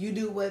 No. You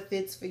do what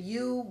fits for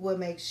you, what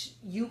makes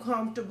you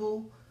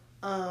comfortable.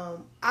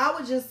 I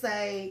would just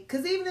say,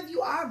 because even if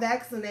you are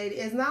vaccinated,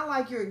 it's not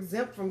like you're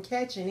exempt from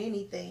catching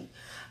anything.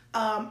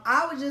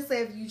 I would just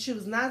say if you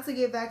choose not to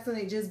get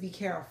vaccinated, just be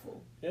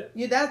careful.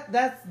 Yep.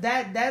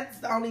 That's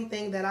the only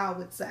thing that I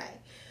would say.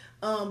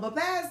 But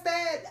past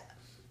that,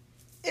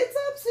 it's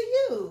up to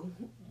you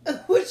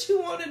what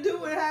you want to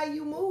do and how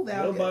you move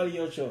out Your here. body,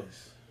 your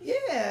choice.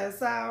 Yeah,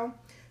 so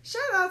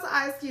shout out to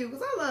Ice Cube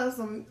because I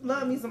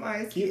love me some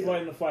Ice Cube. Keep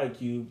fighting the fight,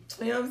 Cube.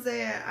 You know what I'm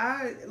saying?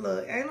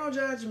 Ain't no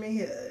judgment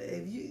here.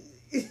 If you,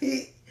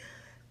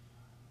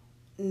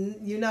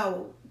 you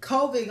know,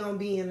 COVID gonna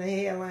be in the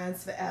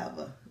headlines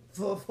forever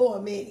for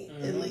a minute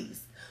at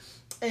least,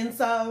 and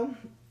so.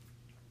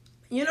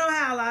 You know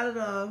how a lot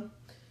of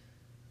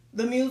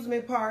the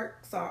amusement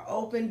parks are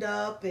opened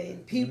up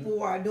and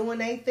people are doing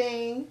their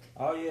thing?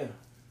 Oh, yeah.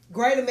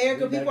 Great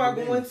America, people are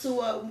going to,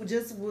 what?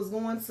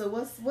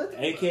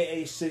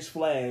 AKA Six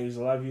Flags.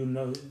 A lot of you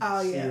know.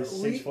 Oh, yeah.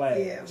 Six Flags.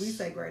 Yeah, we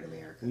say Great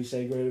America. We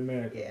say Great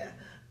America. Yeah.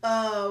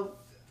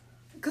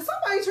 Because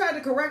somebody tried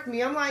to correct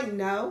me. I'm like,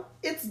 no,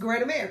 it's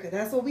Great America.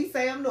 That's what we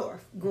say up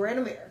north. Great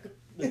America.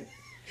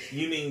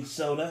 You mean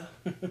soda?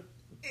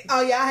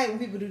 Oh, yeah, I hate when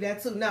people do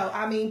that, too. No,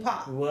 I mean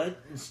pop. What?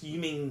 You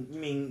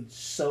mean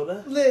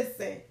soda?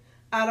 Listen,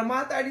 out of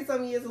my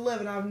 30-something years of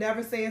living, I've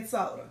never said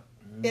soda.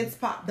 It's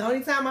pop. The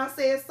only time I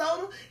said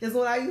soda is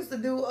when I used to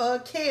do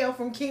Kale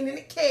from Keenan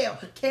and Kel.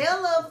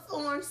 Kel loves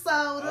orange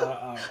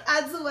soda.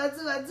 I do.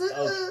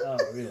 Oh,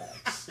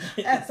 relax.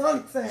 That's the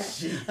only time.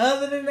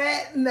 Other than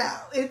that, no,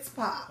 it's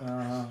pop.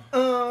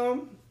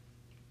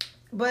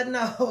 But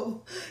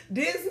no,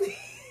 Disney,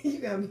 you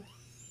got me.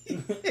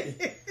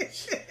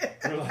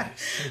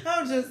 Relax.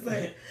 I'm just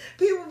saying,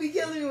 people be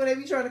killing me when they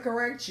be trying to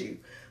correct you.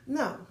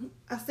 No,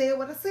 I said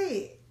what I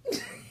said.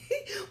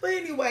 But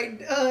anyway,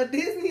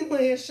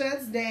 Disneyland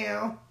shuts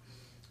down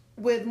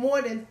with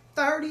more than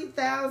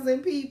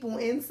 30,000 people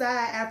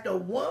inside after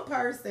one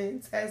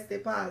person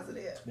tested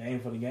positive. They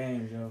ain't for the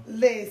games, yo.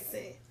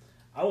 Listen.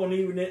 I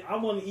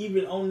wasn't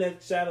even on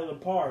that side of the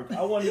park.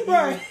 I wasn't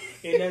even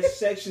in that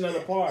section of the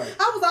park.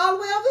 I was all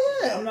the way over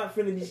here. I'm not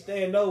finna be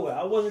staying nowhere.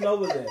 I wasn't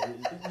over there.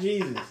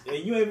 Jesus.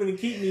 And you ain't gonna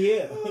keep me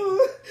here.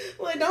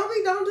 Well,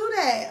 don't do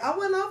that. I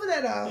wasn't over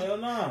there though. Hell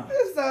nah.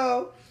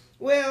 So,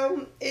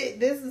 well,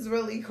 this is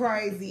really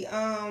crazy.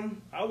 I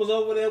was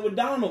over there with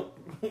Donald.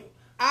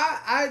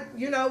 I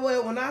you know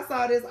what, when I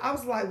saw this, I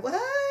was like, what?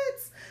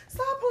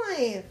 Stop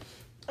playing.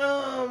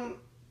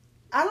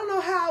 I don't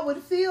know how I would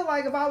feel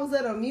like if I was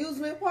at an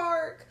amusement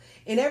park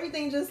and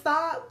everything just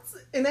stopped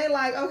and they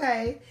like,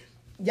 okay,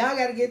 y'all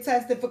got to get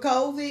tested for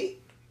COVID.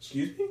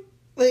 Excuse me?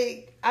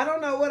 Like, I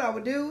don't know what I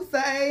would do,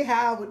 say,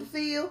 how I would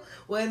feel.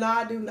 Well, no,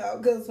 I do know.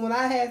 Because when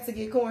I had to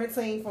get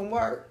quarantined from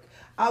work,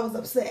 I was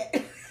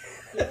upset.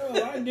 Yo,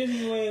 I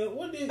Disneyland.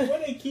 Where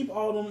they keep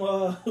all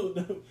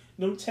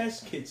them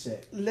test kits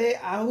at?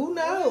 Who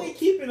knows? Where they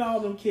keeping all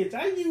them kits?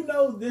 How you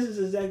know this is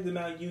exactly the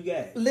amount you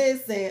got?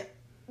 Listen.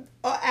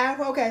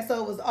 Okay,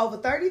 so it was over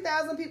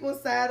 30,000 people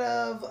inside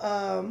of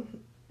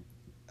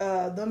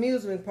the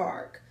amusement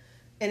park.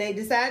 And they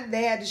decided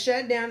they had to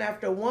shut down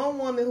after one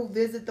woman who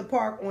visited the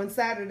park on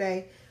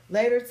Saturday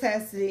later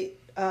tested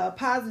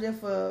positive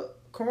for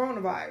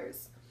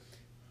coronavirus.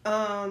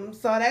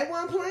 So they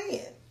weren't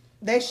playing.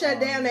 They shut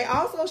down. They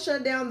also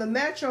shut down the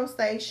metro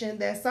station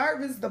that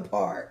serviced the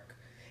park.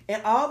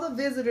 and all the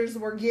visitors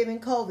were given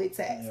COVID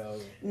tests. Yeah.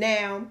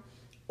 Now,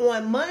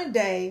 on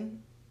Monday,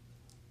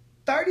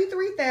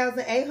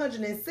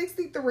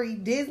 33,863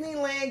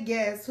 Disneyland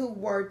guests who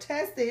were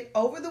tested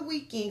over the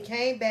weekend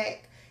came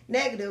back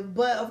negative.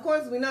 But of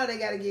course, we know they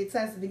got to get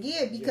tested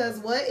again because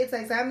what? It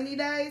takes how many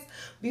days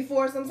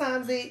before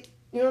sometimes it,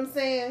 you know what I'm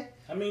saying?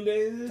 How many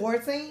days is it?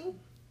 14.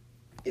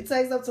 It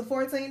takes up to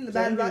 14. So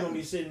you're going to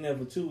be sitting there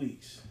for 2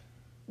 weeks.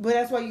 But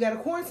that's why you got to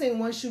quarantine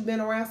once you've been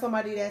around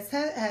somebody that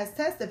has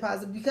tested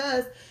positive,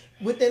 because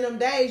within them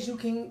days you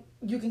can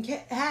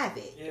have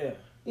it. Yeah.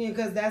 You know,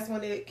 because that's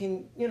when it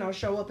can,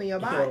 show up in your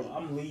body. Yo,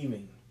 I'm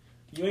leaving.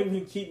 You ain't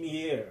even keep me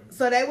here.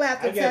 So they will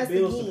have to test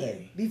bills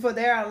again before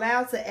they're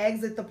allowed to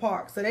exit the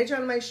park. So they're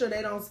trying to make sure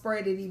they don't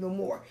spread it even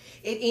more.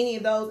 If any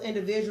of those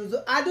individuals,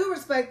 I do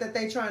respect that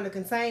they're trying to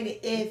contain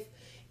it if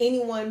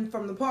anyone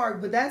from the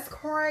park, but that's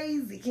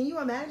crazy. Can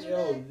you imagine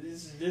that?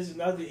 This is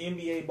not the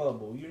NBA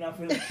bubble. You're not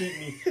gonna keep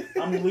me.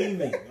 I'm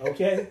leaving.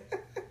 Okay.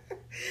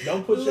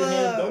 Don't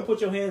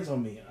put your hands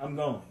on me. I'm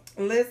going.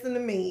 Listen to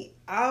me.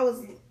 I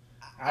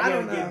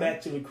gotta get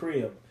back to the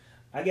crib.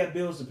 I got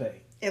bills to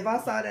pay. If I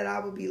saw that, I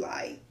would be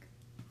like,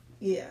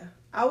 yeah.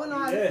 I wouldn't know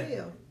how to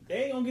feel.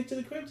 They ain't gonna get to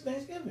the crib to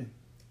Thanksgiving.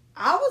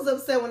 I was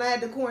upset when I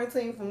had to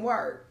quarantine from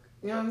work.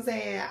 You know what I'm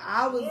saying?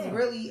 I was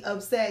really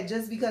upset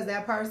just because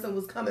that person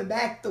was coming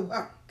back to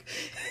work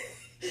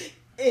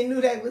and knew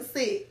they was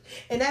sick.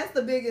 And that's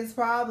the biggest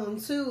problem,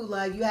 too.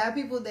 Like, you have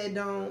people that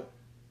don't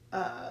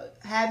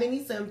have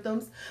any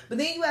symptoms, but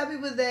then you have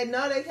people that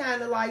know they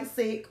kind of like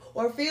sick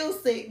or feel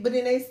sick, but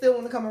then they still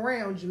want to come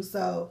around you.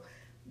 So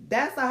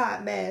that's a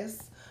hot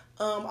mess.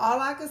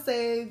 All I can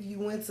say, if you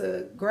went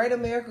to Great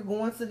America,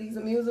 going to these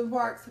amusement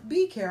parks,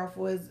 be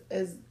careful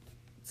as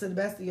to the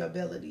best of your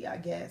ability, I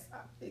guess.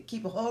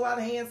 Keep a whole lot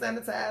of hand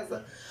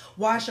sanitizer.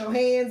 Wash your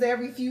hands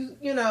every few,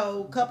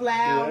 couple of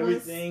hours. Do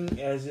everything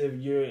as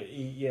if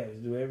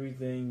do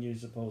everything you're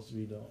supposed to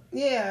be doing.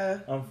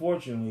 Yeah.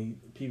 Unfortunately,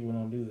 people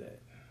don't do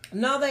that.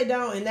 No, they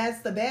don't, and that's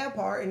the bad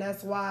part, and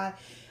that's why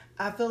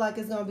I feel like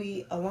it's going to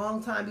be a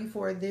long time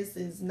before this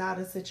is not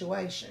a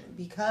situation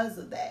because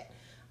of that.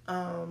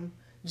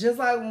 Just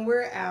like when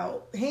we're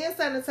out, hand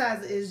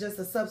sanitizer is just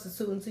a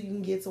substitute until you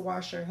can get to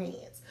wash your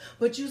hands.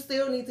 But you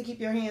still need to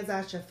keep your hands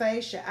out your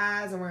face, your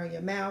eyes, around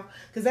your mouth,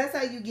 because that's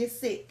how you get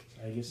sick.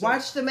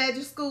 Watch the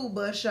Magic School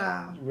Bus,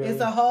 y'all. Really?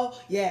 It's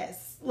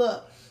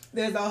look,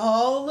 there's a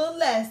whole little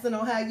lesson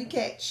on how you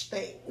catch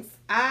things.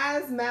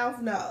 Eyes,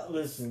 mouth, nose.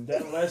 Listen,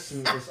 that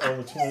lesson is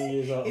over 20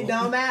 years old. It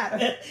don't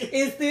matter.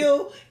 It's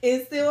still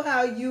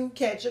how you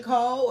catch a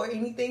cold or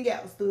anything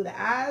else, through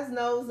the eyes,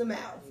 nose, and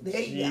mouth.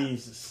 There you go.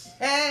 Jesus.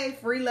 Hey,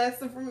 free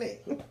lesson from me.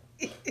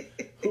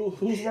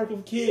 Who's working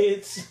with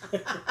kids?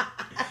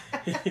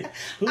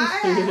 Who's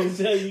going to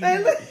tell you?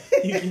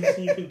 You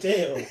can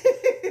tell.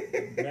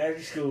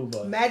 Magic School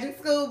Bus. Magic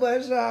School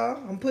Bus, y'all.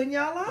 I'm putting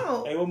y'all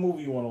on. Hey, what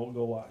movie you want to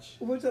go watch?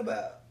 What's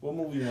about? What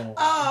movie you want to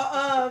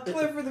watch?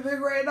 Clifford the Big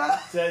Red Dog.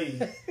 Tell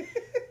you.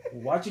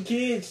 Watch your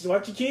kids.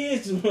 Watch your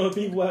kids,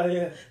 people out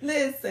here.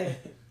 Listen.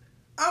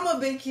 I'm a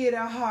big kid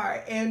at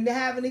heart, and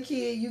having a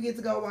kid, you get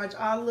to go watch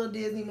all the little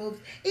Disney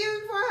movies. Even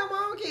before I had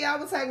my own kid, I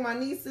would take my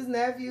nieces,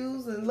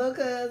 nephews, and little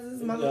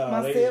cousins, my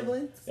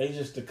siblings. They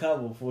just a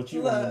couple for what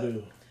you want to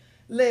do.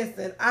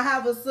 Listen, I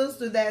have a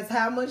sister that's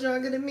how much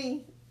younger than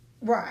me?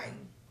 Right.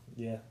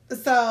 Yeah.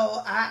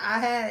 So I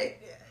had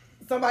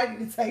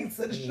somebody to take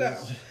to the show.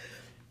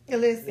 And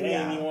listen, they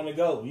didn't even want to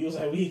go. You was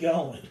like, where you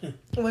going?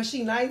 Well,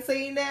 she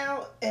 19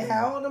 now, and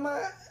how old am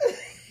I?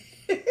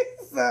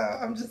 So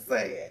I'm just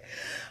saying.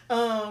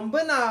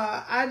 But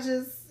nah, I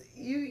just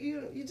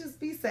you just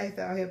be safe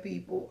out here,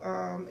 people.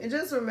 And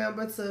just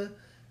remember to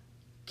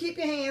keep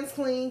your hands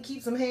clean,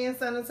 keep some hand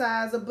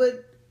sanitizer.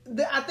 But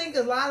I think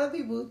a lot of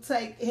people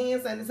take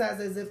hand sanitizer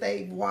as if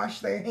they wash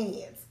their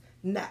hands.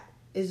 No,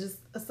 it's just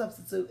a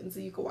substitute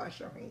until you can wash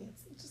your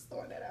hands. Just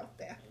throwing that out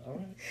there. All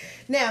right.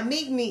 Now,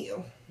 Meek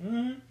Mill.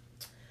 Mm-hmm.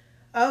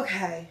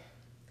 Okay.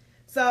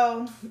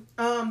 So,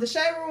 the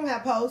Shade Room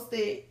had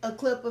posted a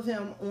clip of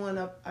him on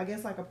a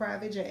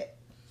private jet.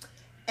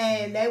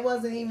 And they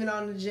wasn't even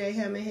on the jet,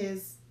 him and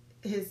his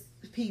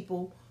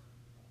people.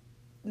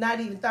 Not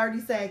even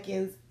 30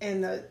 seconds.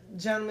 And the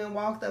gentleman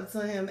walked up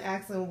to him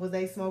asking, was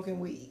they smoking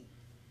weed?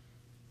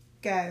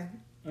 Okay.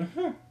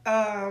 Mm-hmm.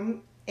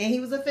 And he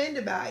was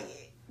offended by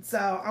it.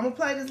 So, I'm going to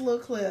play this little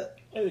clip.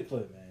 Play the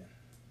clip, man.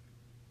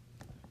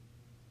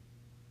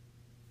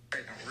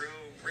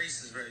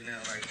 Racist right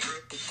now, like real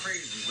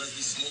crazy. Let's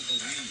be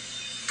smoking weed.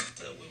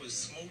 We was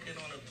smoking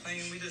on a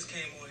plane. We just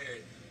came on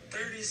here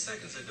 30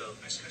 seconds ago.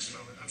 I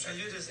smell it. I'm sorry.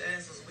 And you just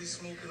asked us, we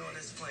smoking on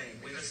this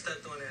plane. We just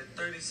stepped on here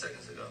 30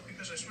 seconds ago.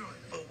 Because I smell it.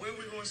 But where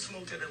we going to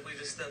smoke that if we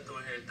just stepped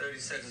on here 30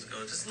 seconds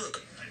ago? Just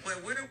look. Where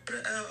would a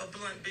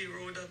blunt be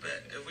rolled up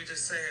at if we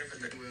just say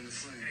everything? We're on the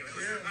plane. Anyway,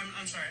 Yeah.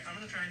 I'm sorry. I'm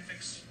going to try and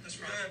fix this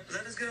problem.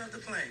 Let us get out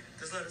the plane.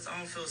 Just let us. I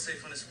don't feel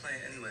safe on this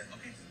plane anyway.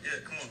 Okay. Yeah,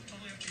 come on.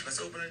 Totally up to you.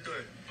 Let's open the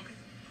door. Okay.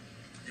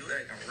 You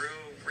acting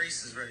real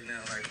racist right now,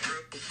 like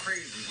real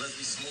crazy. Let's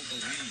be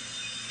smoking weed.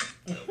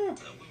 We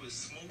was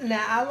smoking.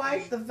 Now I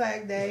like the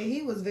fact that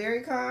he was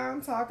very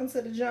calm talking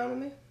to the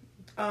gentleman.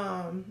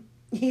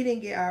 He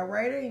didn't get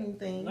irate or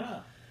anything.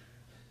 Nah,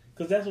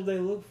 because that's what they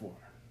look for.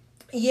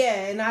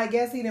 Yeah, and I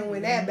guess he didn't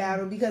win that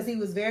battle because he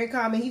was very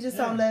calm and he just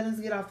told him, let us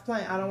get off the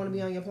plane. I don't want to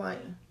be on your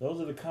plane.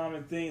 Those are the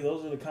common things.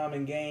 Those are the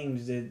common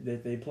games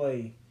that they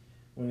play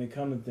when it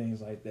comes to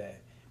things like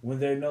that. When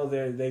they know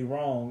they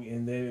wrong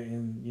and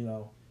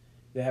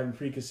they're having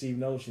preconceived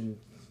notions.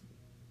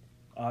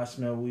 Oh, I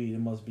smell weed. It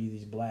must be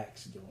these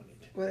blacks doing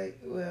it.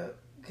 Well,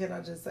 can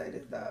I just say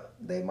this though?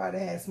 They might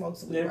have had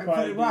smokes They right,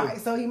 probably right.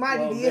 did. So he might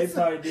have They did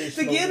probably did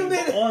to get him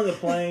in on the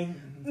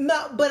plane.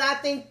 No, but I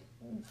think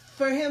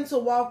for him to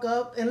walk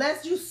up,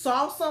 unless you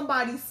saw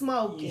somebody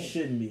smoking, You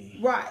shouldn't be.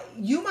 Right.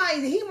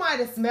 He might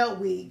have smelled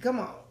weed. Come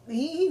on.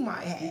 He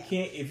might have. You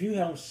can't if you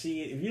don't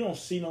see it. If you don't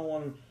see no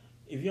one.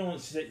 If you don't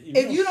see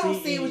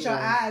it with your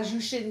eyes, you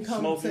shouldn't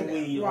come to smoking them.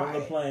 weed Right. on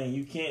the plane.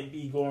 You can't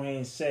be going ahead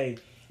and say,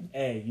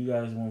 "Hey, you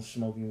guys want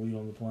smoking weed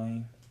on the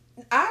plane?"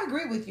 I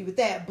agree with you with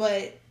that,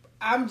 but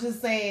I'm just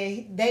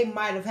saying they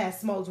might have had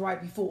smokes right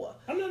before.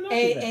 I'm not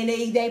knocking that.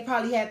 And they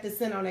probably had to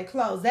scent on their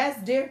clothes.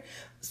 That's different.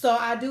 So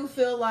I do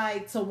feel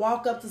like to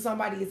walk up to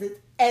somebody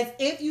as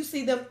if you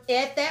see them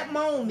at that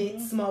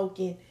moment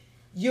smoking,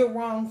 you're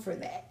wrong for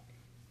that.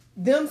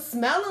 Them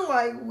smelling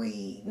like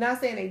weed,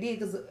 not saying they did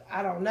because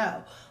I don't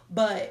know,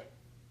 but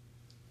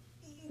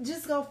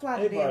just go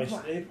fly the damn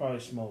plane. They probably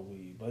smoked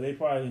weed, but they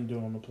probably didn't do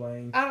it on the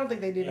plane. I don't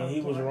think they did. And on he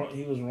the was plane. wrong.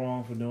 He was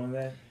wrong for doing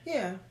that.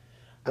 Yeah.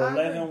 But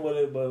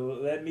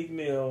let Meek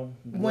Mill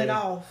went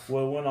off.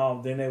 Well, went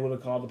off. Then they would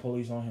have called the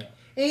police on him.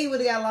 And he would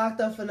have got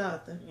locked up for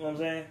nothing. You know what I'm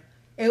saying?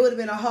 It would have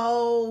been a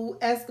whole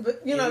escapade.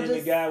 And then just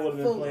the guy would have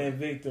been fooling. playing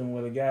victim,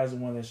 where the guy's the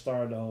one that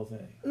started the whole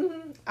thing.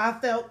 Mm-hmm. I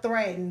felt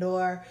threatened,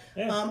 or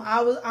Yeah.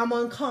 I'm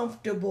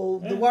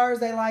uncomfortable. Yeah. The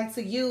words they like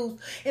to use,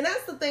 and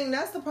that's the thing.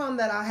 That's the problem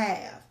that I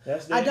have.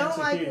 That's their I don't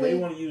insecurity. like They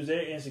when, want to use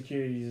their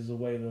insecurities as a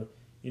way to,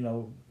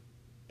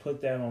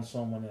 put that on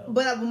someone else.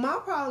 But my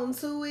problem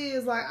too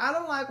is like I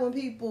don't like when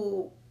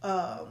people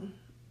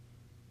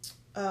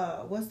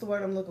what's the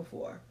word I'm looking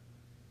for?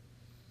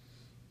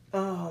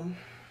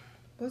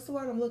 What's the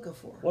word I'm looking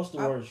for? What's the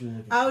word you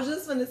looking for? I was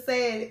just gonna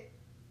say it,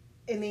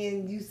 and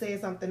then you said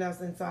something else,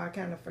 and so I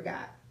kind of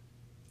forgot.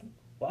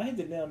 Well, I hit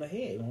the nail on the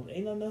head.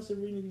 Ain't nothing else that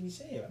really need to be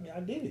said. I mean, I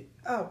did it.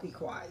 Oh, be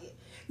quiet.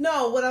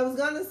 No, what I was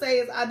gonna say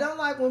is I don't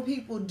like when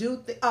people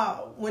do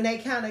when they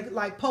kind of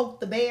like poke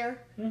the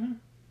bear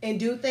and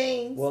do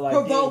things,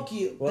 provoke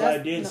you. Well, I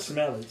did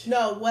smell it.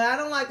 No, what I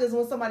don't like is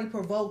when somebody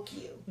provoke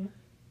you,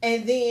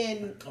 and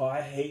then I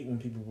hate when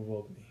people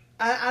provoke me.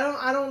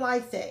 I don't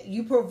like that.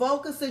 You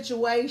provoke a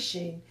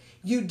situation,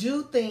 you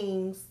do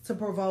things to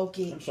provoke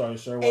it. I'm sorry,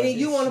 sir. And then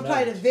you want to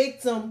play the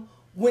victim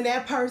when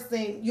that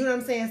person, you know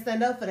what I'm saying,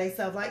 stand up for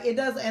themselves. Like it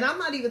does, and I'm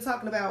not even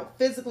talking about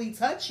physically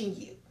touching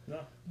you,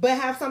 but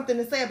have something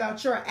to say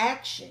about your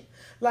action.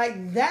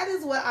 Like that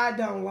is what I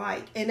don't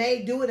like. And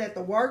they do it at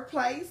the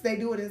workplace. They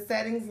do it in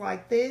settings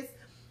like this.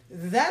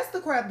 That's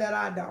the crap that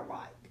I don't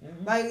like.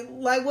 Mm-hmm.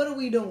 Like what are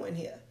we doing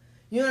here?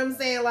 You know what I'm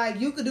saying? Like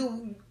you could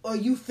do, or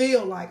you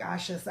feel like I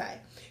should say.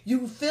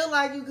 You feel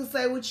like you can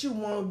say what you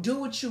want, do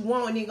what you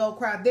want, and then go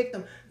cry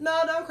victim.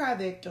 No, don't cry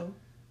victim.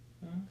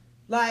 Mm-hmm.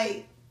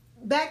 Like,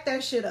 back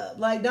that shit up.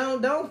 Like,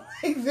 don't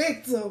play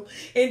victim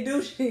and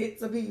do shit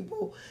to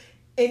people,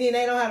 and then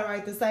they don't have the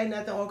right to say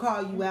nothing or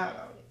call you out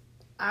on it.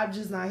 I'm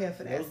just not here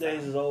for that. Those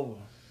days is over.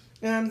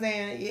 You know what I'm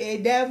saying?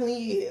 It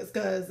definitely is,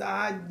 because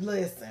I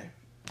listen.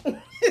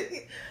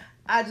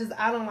 I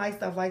don't like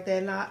stuff like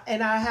that,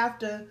 and I have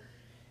to.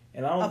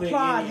 And I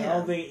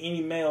don't think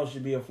any male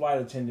should be a flight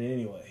attendant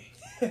anyway.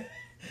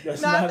 That's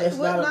not a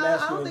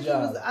masculine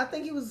job. I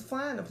think he was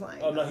flying the plane.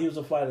 Oh no, he was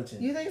a flight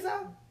attendant. You think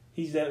so?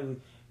 He's definitely.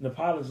 The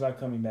pilot's not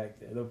coming back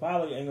there. The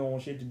pilot ain't gonna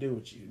want shit to do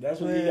with you. That's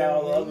what he got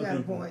all the other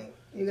people.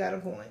 You got a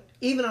point.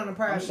 Even on the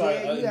private, I'm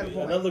sorry, you got a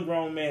point. Another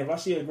grown man. If I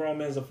see a grown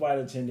man as a flight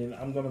attendant,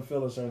 I'm gonna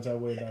feel a certain type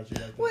of way about you.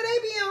 Like that. Well, they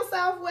be on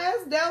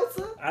Southwest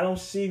Delta. I don't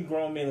see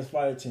grown men as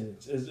flight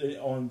attendants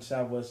on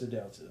Southwest or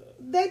Delta.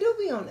 They do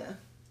be on there.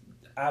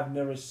 I've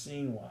never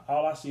seen one.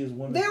 All I see is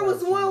women. There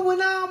was one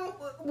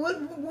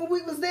when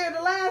we was there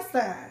the last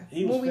time.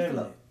 He was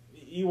feminine.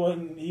 He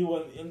wasn't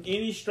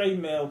any straight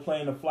male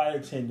playing a flight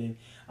attendant.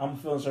 I'm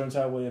feeling a certain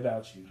type of way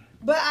about you.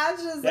 But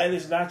that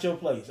is not your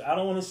place. I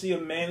don't want to see a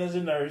man as a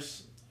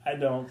nurse. I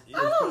don't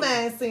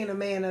mind seeing a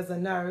man as a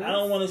nurse. I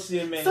don't want to see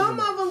a man. Some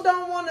of them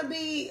don't want to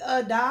be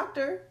a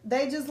doctor.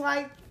 They just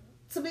like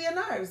to be a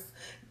nurse.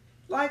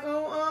 Like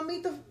on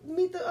Meet the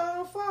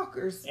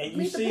Fockers. And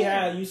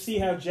you see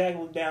how Jack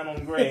looked down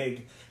on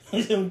Greg.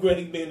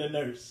 Greg being a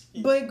nurse.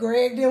 But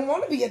Greg didn't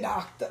want to be a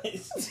doctor.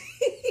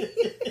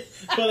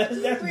 Well,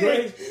 that's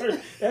Greg's.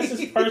 That's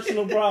his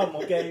personal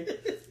problem. Okay.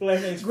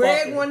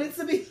 Greg wanted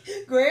to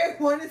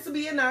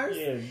be a nurse.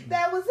 Yeah.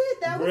 That was it.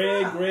 That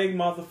was Greg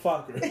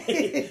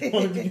motherfucker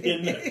wanted to be a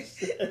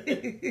nurse.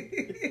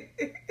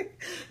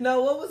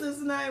 No, what was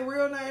his name?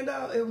 Real name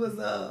though? It was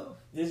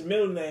His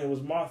middle name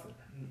was Martha.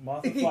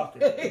 Martha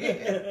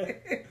Fucker.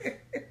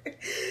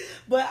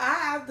 But I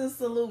have to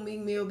salute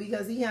Meek Mill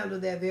because he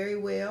handled that very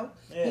well.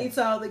 Yeah. He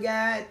told the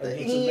guy at the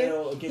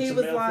end,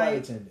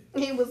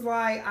 he was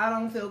like, I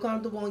don't feel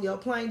comfortable on your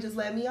plane, just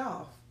let me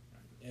off.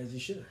 As he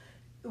should.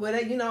 Well,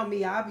 you know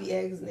me, I'll be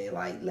exiting.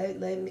 Like, let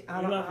me.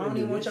 I don't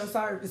even want your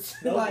service.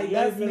 No, like,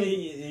 that's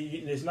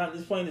me. It's not.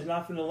 This plane is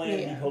not from the land.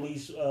 Yeah. Be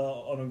police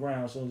on the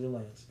ground as soon as it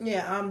lands.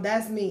 Yeah,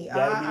 that's me.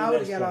 I would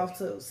have got off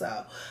too.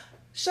 So,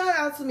 shout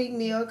out to Meek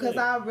Mill because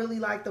I really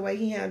like the way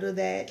he handled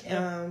that.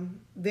 Yeah.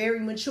 Very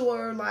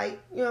mature, like,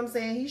 you know what I'm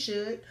saying. He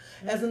should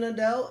as an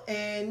adult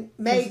and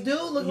made dude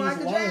look like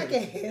a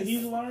jackass.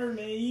 He's learned,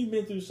 man. He's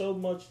been through so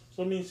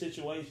many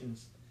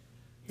situations.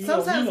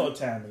 Sometimes, you know what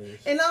time it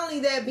is. And not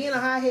only that, being a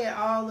hothead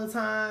all the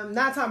time,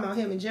 not talking about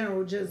him in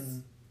general, just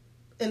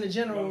in the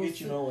general. It don't get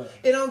you nowhere.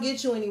 It don't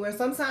get you anywhere.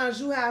 Sometimes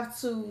you have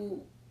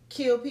to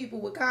kill people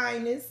with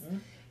kindness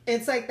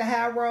and take the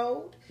high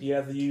road. You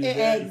have to use and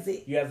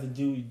exit. You have to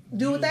do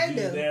what they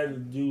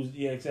do.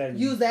 Yeah, exactly.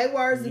 Use their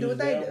words and do what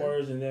they do. Use their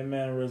words and their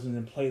mannerisms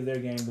and play their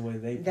game the way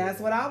they play. That's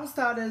what I was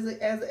taught as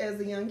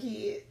a young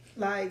kid.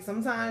 Like,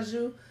 sometimes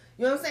you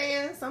know what I'm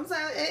saying?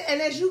 Sometimes,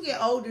 and as you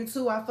get older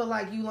too, I feel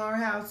like you learn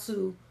how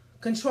to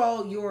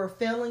control your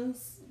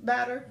feelings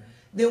better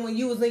than when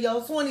you was in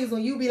your 20s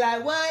when you be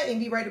like, what? And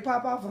be ready to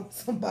pop off on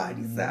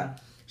somebody. So,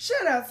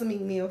 shout out to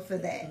Meek Mill for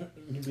that.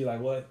 You be like,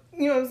 what?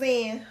 You know what I'm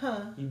saying?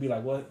 Huh? You be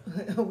like, what?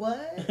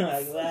 What?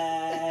 Like,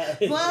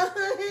 what? What?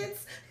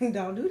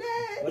 Don't do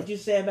that. What you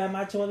say about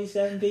my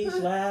 27 piece?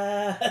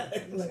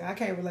 What? Look, I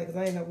can't relate because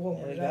I ain't never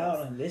worn one of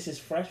those. This is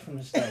fresh from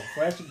the stove.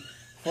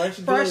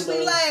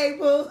 Freshly laid,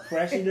 boo.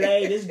 Freshly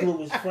laid. This glue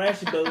was fresh,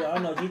 boo. I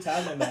don't know what you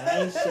talking about.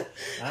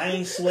 I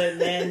ain't sweating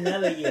that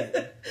none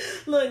yet.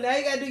 Look, now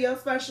you gotta do your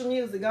special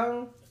music.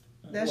 Go.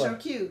 That's what? Your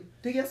cue.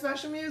 Do your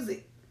special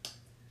music.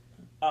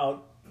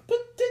 Oh.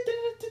 What?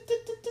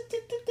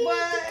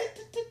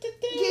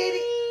 Get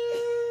it?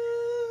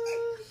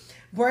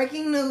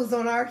 Breaking news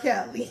on R.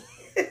 Kelly.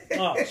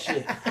 Oh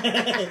shit.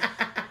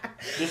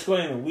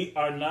 Disclaimer, we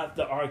are not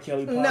the R.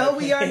 Kelly podcast. No,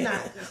 we are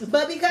not.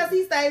 But because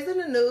he stays in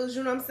the news,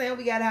 you know what I'm saying,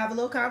 we got to have a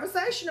little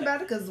conversation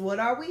about it, because what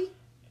are we?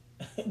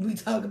 We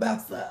talk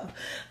about stuff.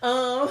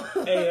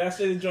 Hey, I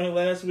said the joint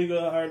last week,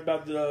 I heard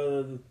about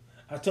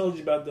I told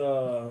you about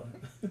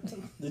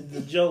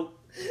the joke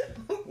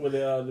with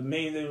the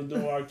meme they was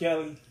doing with R.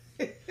 Kelly.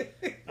 I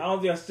don't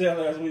think I said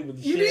it last week, but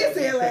you did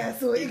say it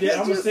last week.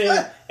 Yeah, I'm gonna say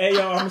it. Hey,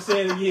 yo, I'm gonna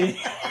say it again.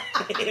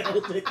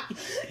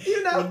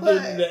 You know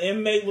what? The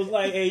inmate was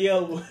like, "Hey,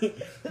 yo,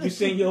 you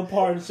sing your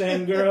part, the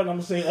same girl, and I'm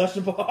gonna sing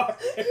Usher part."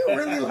 You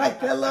really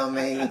like that little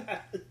meme.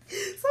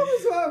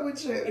 Something's wrong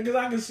with you. Because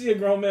I can see a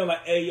grown man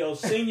like, "Hey, yo,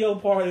 sing your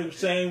part, the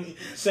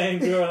same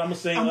girl, and I'm gonna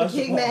sing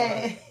Usher part."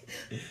 Mad.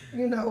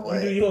 You know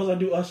what? You do yours, I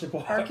do Usher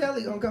part. R.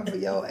 Kelly gonna come for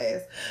your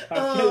ass.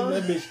 R. Kelly,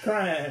 that bitch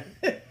crying.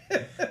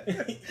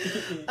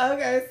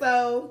 Okay,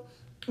 so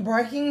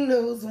breaking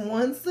news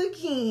once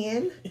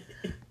again.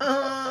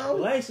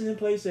 License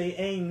plate say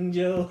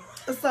Angel.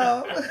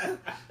 So,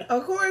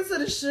 according to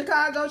the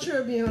Chicago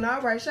Tribune, all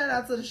right, shout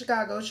out to the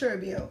Chicago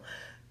Tribune.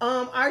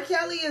 R.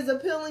 Kelly is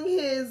appealing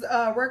his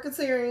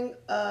racketeering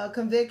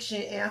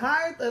conviction and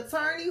hired the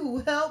attorney who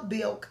helped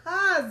Bill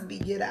Cosby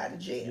get out of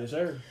jail. Yes,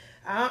 sir.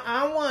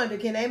 I wonder,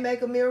 can they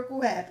make a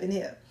miracle happen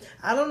here?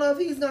 I don't know if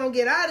he's gonna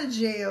get out of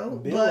jail,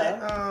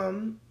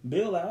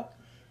 Bill out.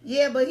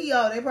 Yeah, but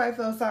they probably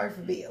feel sorry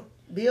for Bill.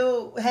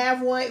 Bill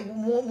have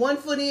one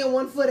foot in,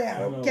 1 foot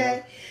out.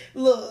 Okay,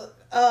 look,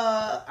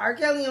 R.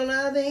 Kelly on the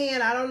other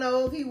hand, I don't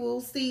know if he will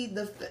see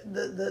the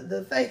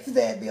face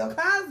that Bill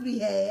Cosby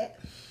had,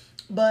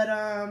 but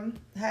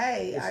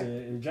hey,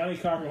 if Johnny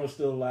Carson was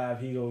still alive,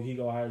 he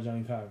go hire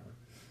Johnny Carson.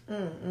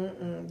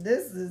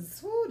 This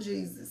is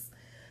Jesus.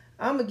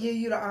 I'm gonna give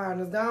you the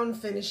honors. Go on and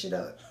finish it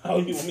up. Oh,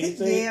 you want me to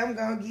say? Yeah, I'm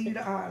gonna give you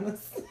the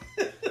honors.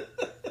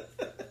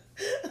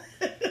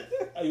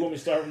 You want me to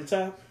start from the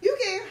top? You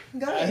can.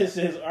 Go ahead. It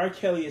says R.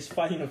 Kelly is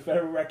fighting a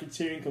federal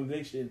racketeering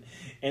conviction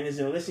and is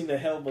enlisting the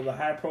help of a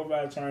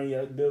high-profile attorney.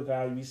 Bill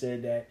Cosby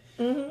said that.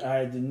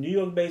 The New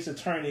York-based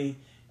attorney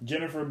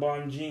Jennifer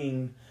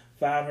Bonjean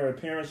filed her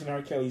appearance in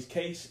R. Kelly's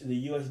case in the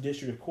U.S.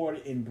 District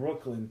Court in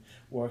Brooklyn,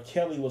 where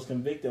Kelly was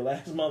convicted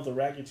last month of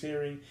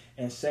racketeering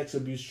and sex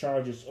abuse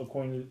charges,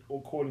 according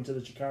to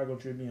the Chicago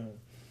Tribune.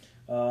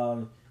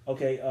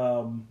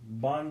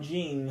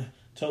 Bonjean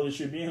told the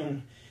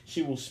Tribune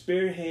she will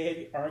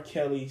spearhead R.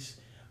 Kelly's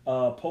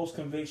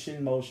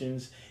post-conviction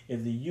motions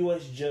if the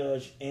U.S.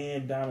 judge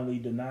Ann Donnelly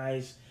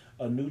denies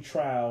a new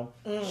trial.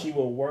 She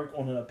will work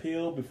on an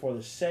appeal before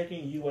the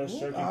Second U.S.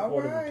 Circuit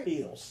Court of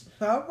Appeals.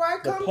 All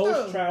right, the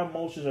post-trial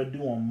motions are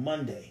due on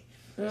Monday.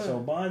 So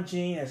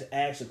Bonjean has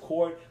asked the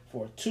court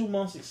for a 2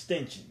 months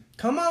extension.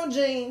 Come on,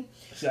 Jean.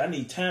 See, I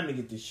need time to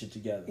get this shit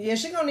together. Yeah,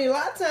 she gonna need a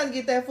lot of time to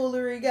get that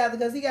foolery together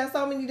because he got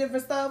so many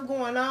different stuff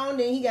going on.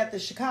 Then he got the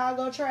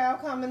Chicago trial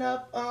coming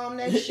up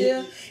next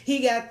year. He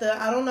got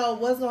I don't know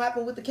what's gonna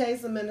happen with the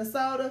case in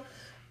Minnesota.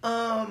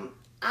 I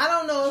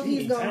don't know if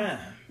he's gonna. Time.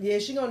 Yeah,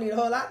 she gonna need a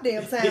whole lot of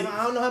damn time.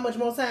 I don't know how much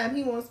more time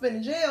he want to spend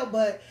in jail,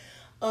 but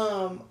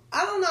I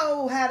don't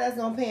know how that's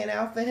gonna pan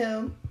out for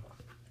him.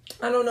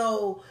 I don't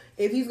know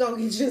if he's gonna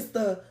get just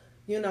the,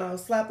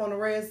 slap on the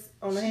wrist,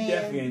 on the hand. She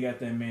definitely ain't got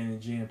that man in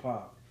Gen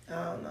Pop. I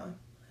don't know.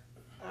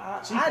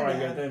 She probably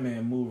got that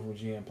man moving from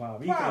Gen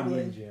Pop. He can't be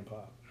in Gen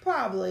Pop.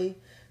 Probably.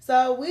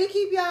 So we'll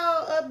keep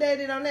y'all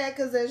updated on that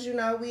because, as you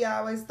know, we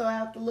always throw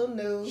out the little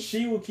news.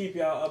 She will keep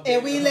y'all updated.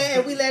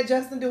 And we let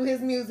Justin do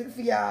his music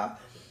for y'all.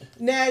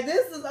 Now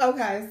this is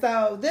okay.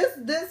 So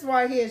this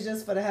right here is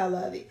just for the hell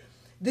of it.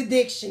 The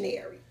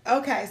dictionary.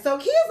 Okay, so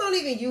kids don't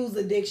even use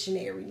the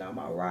dictionary no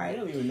more, right? They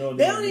don't even know.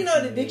 They don't even know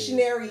what the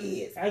dictionary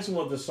is. Ask them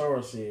what the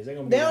thesaurus is. They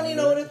don't even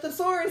know what a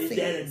thesaurus is. Is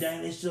that a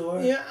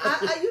dinosaur? Yeah,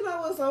 you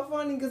know what's so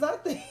funny? Because I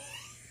think.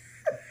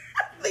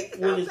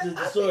 What is the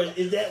thesaurus?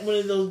 Is that one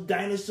of those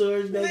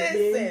dinosaurs back then?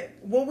 Listen,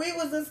 when we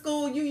was in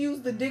school, you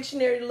used the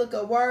dictionary to look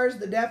at words,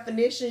 the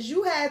definitions.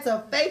 You had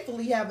to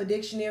faithfully have a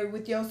dictionary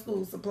with your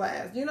school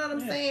supplies. You know what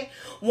I'm saying?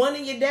 One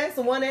in your desk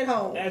and one at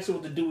home. Ask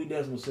what the Dewey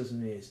Decimal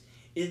System is.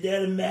 Is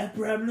that a math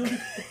problem?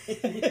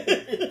 Wait.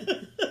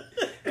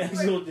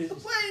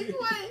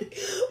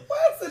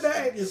 What's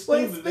today?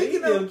 Wait,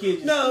 speaking of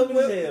kids,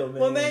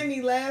 what made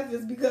me laugh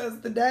is because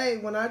today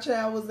when our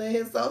child was in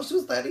his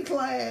social study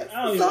class,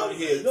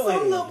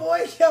 some little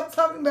boy kept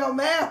talking about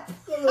math.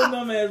 Some little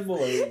dumbass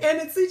boy.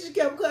 And the teacher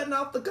kept cutting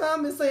off the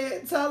comments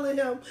telling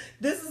him,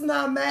 "This is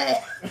not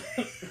math."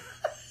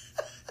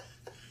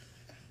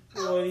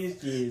 Boy, these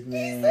kids,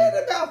 man. He said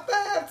it about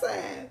 5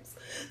 times.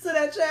 So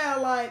that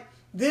child like,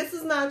 this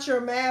is not your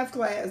math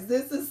class.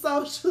 This is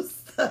social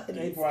studies.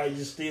 They probably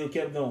just still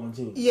kept going,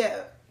 too.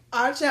 Yeah.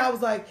 Our child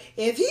was like,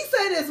 if he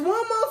say this one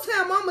more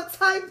time, I'm going to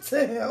type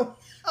to him.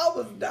 I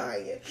was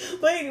dying.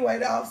 But anyway,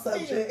 the off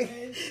subject.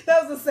 Yeah,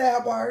 that was a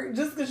sad part.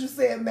 Just because you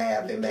said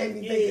math, it made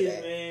me think of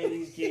that.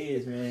 These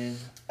kids, man.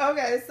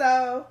 Okay,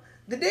 so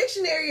the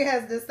dictionary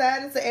has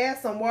decided to add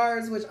some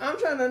words, which I'm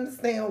trying to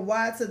understand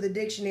why to the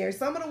dictionary.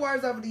 Some of the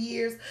words over the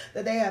years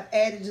that they have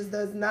added just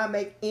does not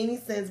make any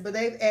sense, but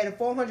they've added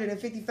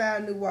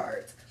 455 new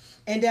words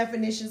and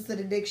definitions to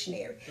the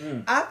dictionary.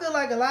 I feel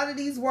like a lot of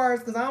these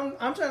words, because I'm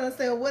trying to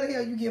understand what the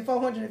hell you get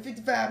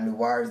 455 new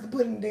words to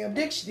put in the damn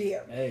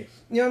dictionary. Hey.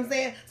 You know what I'm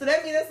saying? So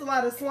that means that's a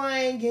lot of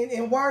slang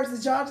and words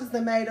that y'all just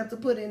have made up to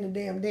put in the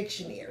damn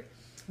dictionary.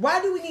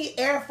 Why do we need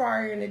air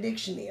fryer in the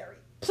dictionary?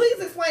 Please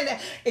explain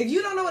that. If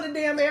you don't know what a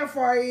damn air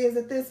fryer is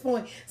at this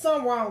point,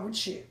 something wrong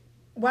with you.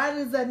 Why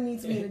does that need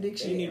to be in the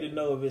dictionary? You need to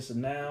know if it's a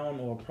noun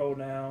or a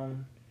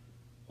pronoun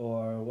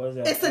or what is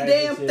that? It's a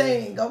damn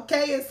thing,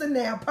 okay? It's a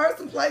noun.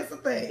 Person, place, a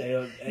thing.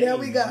 There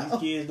we go. These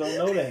kids don't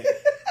know that.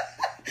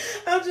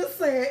 I'm just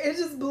saying, it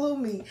just blew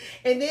me.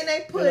 And then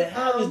they put...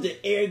 how is the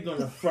air going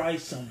to fry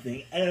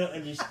something? I don't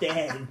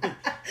understand.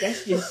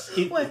 That's just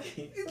stupid.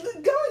 Wait,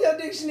 go in your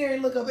dictionary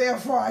and look up air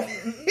fryer.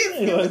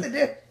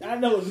 I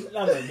know.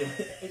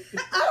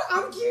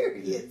 I'm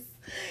curious.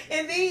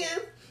 And then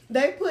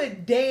they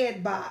put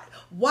dead bod.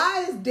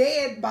 Why is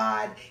dead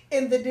bod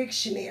in the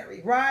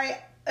dictionary, right?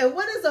 And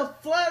what is a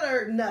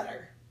flutter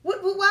nutter? Why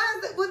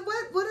is it?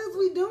 What is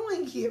we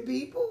doing here,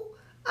 people?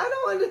 I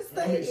don't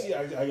understand. See,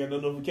 I got no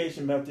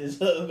notification about this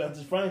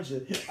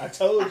furniture. I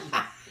told you.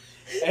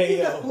 Hey,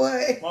 you know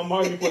what? My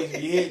marketplace be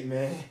hit,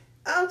 man.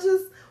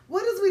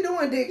 What is we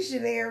doing,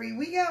 dictionary?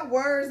 We got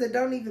words that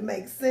don't even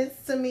make sense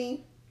to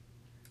me.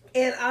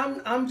 And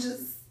and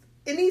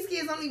these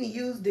kids don't even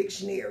use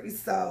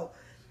dictionaries, so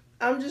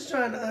I'm just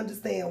trying to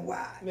understand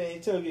why.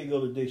 Man, tell me to go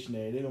to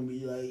dictionary. They're going to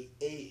be like,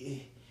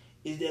 hey,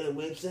 is that a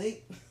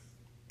website?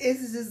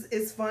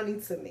 It's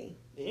funny to me.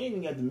 They ain't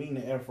even got the meaning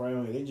of air fryer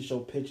on it. They just show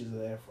pictures of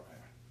the air fryer.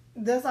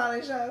 That's all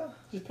they show?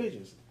 Just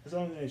pictures. That's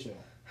all they show.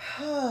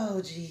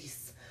 Oh,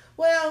 jeez.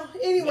 Well,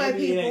 anyway,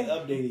 maybe people. It ain't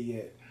updated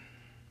yet.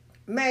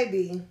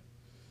 Maybe.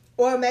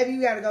 Or maybe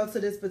you got to go to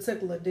this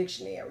particular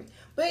dictionary.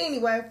 But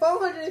anyway,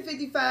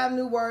 455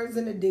 new words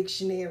in the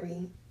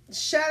dictionary.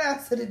 Shout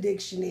out to the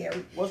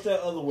dictionary. What's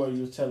that other word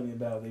you was telling me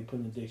about they put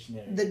in the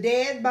dictionary? The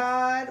dad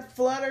bod,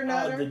 flutter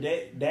nutter.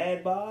 The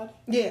dad bod?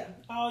 Yeah.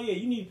 Oh, yeah,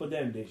 you need to put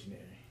that in the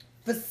dictionary.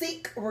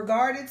 Physique,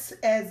 regarded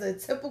as a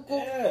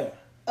typical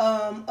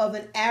of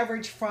an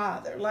average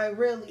father. Like,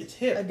 really? It's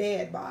hip. A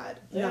dad bod.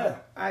 Yeah. No,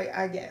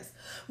 I guess.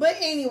 But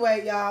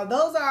anyway, y'all,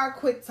 those are our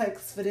quick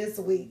takes for this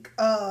week.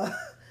 That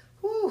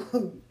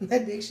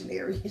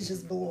dictionary is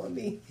just blowing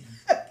me.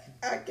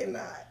 I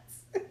cannot.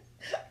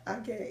 I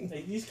can't.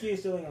 Hey, these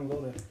kids still ain't gonna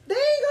go there. They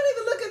ain't gonna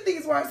even look at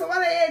these words, so why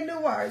they add new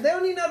words? They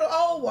don't even know the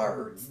old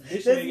words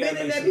that's been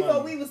in there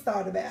before we was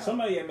thought about.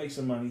 Somebody gotta make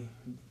some money.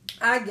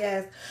 I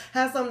guess.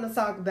 Have something to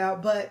talk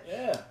about, but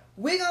yeah.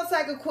 We're gonna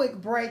take a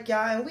quick break,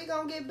 y'all, and we're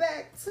gonna get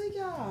back to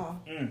y'all.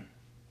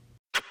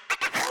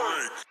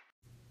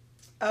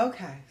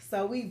 Okay,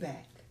 so we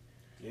back.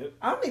 Yep.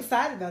 I'm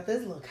excited about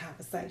this little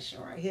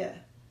conversation right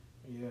here.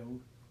 Yeah,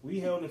 we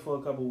held it for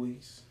a couple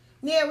weeks.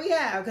 Yeah, we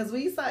have, because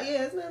we saw,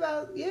 it's been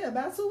about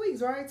 2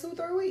 weeks, right?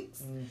 2-3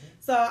 weeks. Mm-hmm.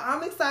 So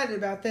I'm excited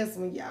about this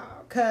one,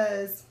 y'all,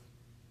 because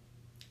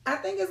I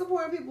think it's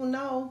important people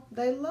know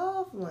they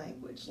love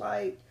language.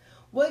 Like,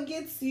 what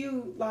gets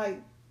you,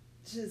 like,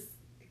 just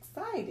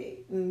excited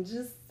and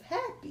just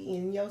happy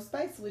in your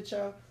space with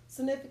your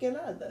significant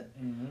other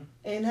Mm-hmm.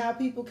 and how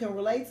people can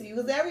relate to you,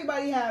 because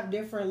everybody have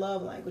different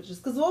love languages.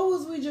 Because what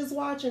was we just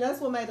watching? That's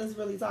what made us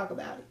really talk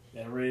about it.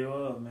 That ready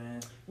love,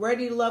 man.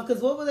 Ready to love.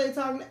 Because what were they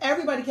talking?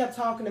 Everybody kept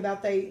talking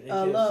about their They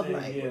kept love saying,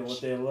 language. Yeah,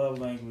 what their love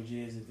language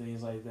is and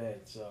things like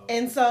that. So.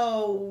 And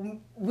so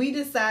we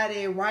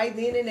decided right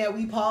then and there,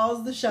 we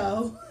paused the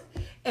show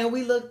and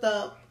we looked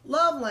up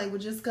love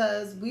languages,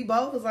 because we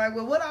both was like,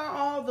 well, what are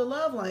all the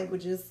love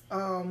languages?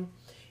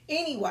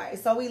 Anyway,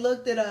 so we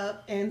looked it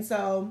up, and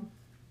so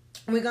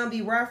we're going to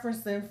be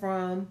referencing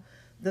from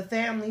the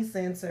Family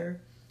Center,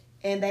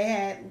 and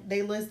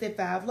they listed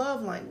 5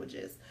 love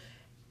languages.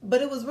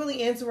 But it was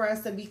really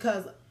interesting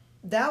because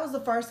that was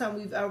the first time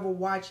we've ever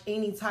watched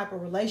any type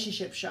of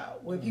relationship show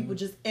where people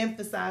just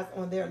emphasize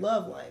on their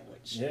love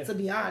language, to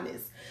be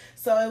honest.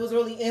 So it was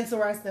really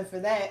interesting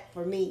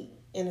for me,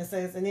 in a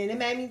sense. And then it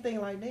made me think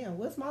like, damn,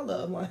 what's my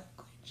love language?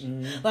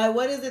 Mm-hmm. Like,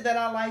 what is it that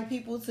I like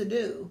people to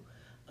do?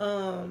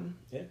 Or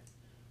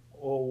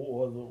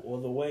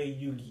the way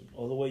you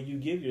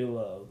give your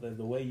love,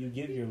 the way you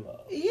give your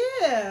love.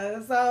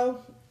 Yeah.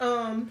 So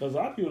because a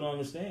lot of people don't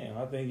understand.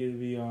 I think it'd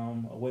be a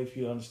way for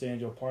you to understand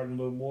your partner a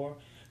little more.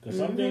 Because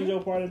some things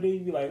your partner do,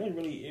 you be like, that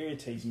really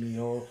irritates me,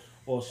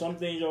 or some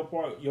things your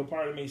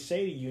partner may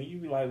say to you, and you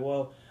be like,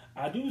 well,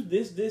 I do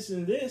this,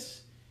 and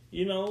this.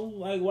 You know,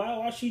 like,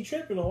 why she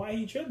tripping or why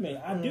he tripping?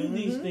 I do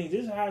these things.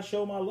 This is how I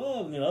show my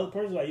love. And the other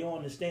person's like, you don't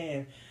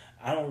understand.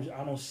 I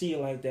don't see it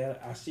like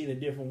that. I see it a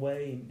different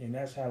way, and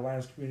that's how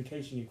lines of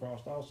communication get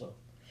crossed also.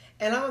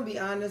 And I'm going to be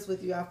honest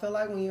with you. I feel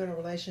like when you're in a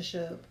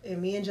relationship,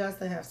 and me and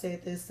Justin have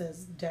said this since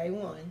day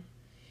one,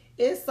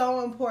 it's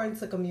so important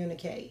to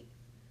communicate.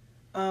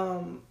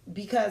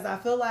 Because I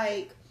feel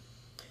like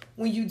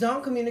when you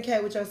don't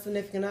communicate with your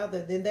significant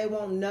other, then they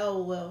won't know,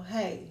 well,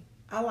 hey,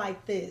 I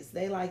like this.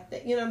 They like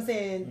that. You know what I'm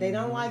saying? They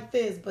don't like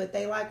this, but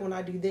they like when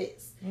I do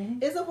this.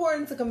 It's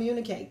important to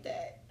communicate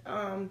that.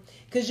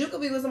 Because you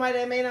could be with somebody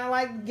that may not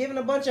like giving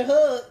a bunch of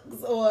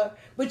hugs,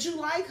 but you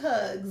like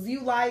hugs.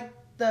 You like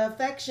the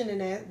affection in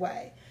that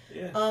way.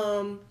 Yeah.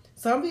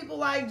 Some people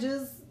like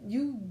just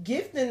you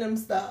gifting them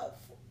stuff,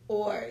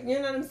 or you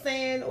know what I'm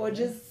saying, or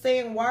just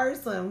saying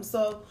words to them.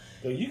 So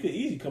you could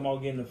easily come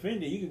out getting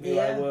offended. You could be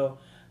like, well,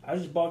 I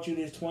just bought you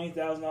this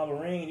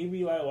 $20,000 ring. You'd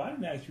be like, well, I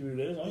didn't ask you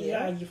this. Only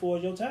I asked you for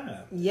your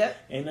time. Yep.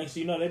 And next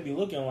thing you know, they'd be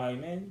looking like,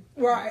 man.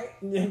 Right.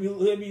 They'd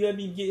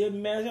be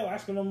mad as hell.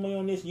 Asking them money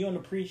on this. You don't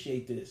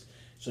appreciate this.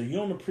 So you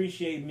don't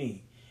appreciate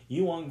me.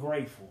 You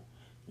ungrateful.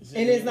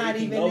 And it's not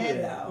even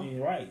that, though.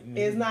 You're right.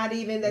 It's not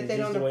even that they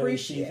don't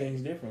appreciate. They see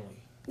things differently.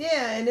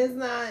 Yeah, and it's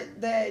not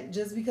that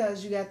just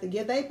because you got the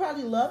gift. They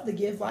probably love the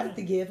gift, like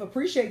the gift,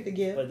 appreciate the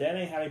gift. But that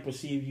ain't how they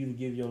perceive you to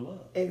give your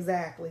love.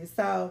 Exactly.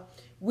 So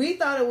we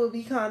thought it would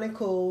be kind of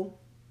cool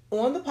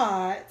on the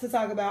pod to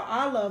talk about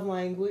our love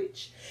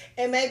language.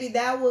 And maybe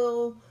that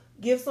will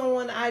give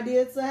someone an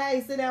idea to,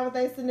 hey, sit down with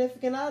their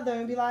significant other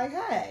and be like,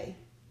 hey,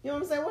 you know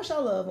what I'm saying? What's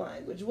your love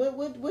language?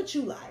 What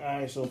you like? All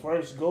right, so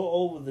first, go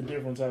over the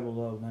different type of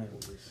love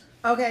languages.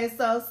 Okay,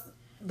 so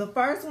the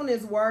first one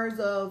is words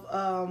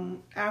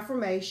of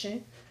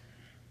affirmation.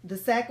 The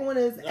second one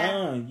is...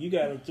 you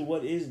got it. So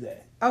what is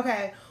that?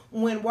 Okay,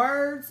 when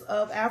words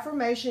of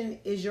affirmation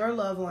is your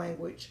love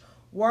language,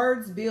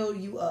 words build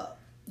you up.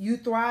 You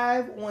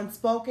thrive on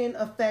spoken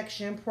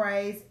affection,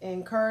 praise,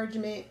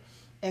 encouragement,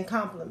 and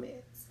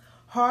compliments.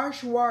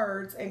 Harsh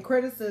words and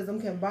criticism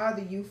can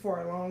bother you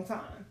for a long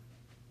time.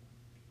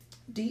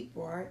 Deep,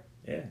 right?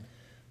 Yeah.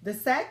 The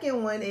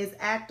second one is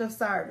act of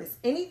service.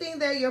 Anything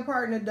that your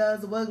partner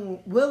does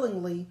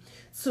willingly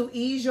to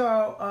ease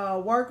your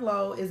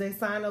workload is a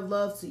sign of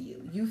love to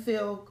you. You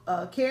feel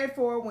cared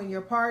for when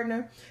your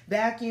partner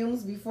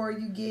vacuums before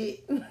you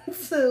get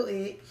to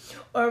it,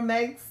 or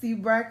makes you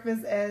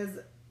breakfast as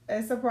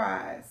a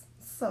surprise.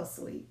 So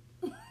sweet.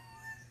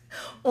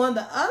 On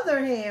the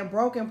other hand,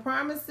 broken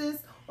promises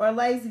or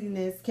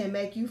laziness can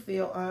make you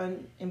feel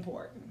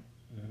unimportant.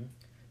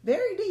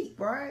 Very deep,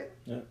 right?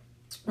 Yeah.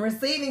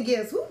 Receiving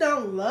gifts. Who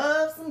don't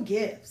love some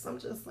gifts? I'm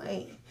just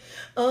saying.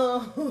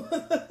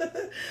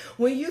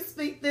 When you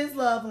speak this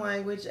love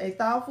language, a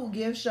thoughtful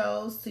gift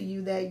shows to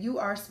you that you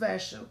are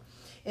special.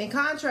 In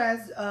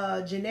contrast,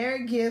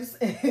 generic gifts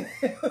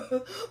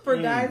for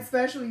God's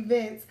special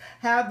events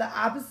have the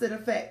opposite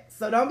effect.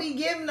 So don't be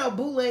giving no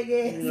bootleg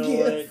ass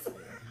gifts.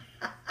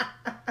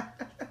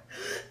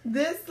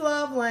 This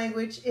love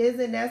language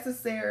isn't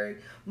necessarily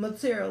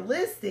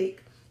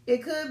materialistic.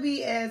 It could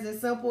be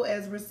as simple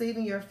as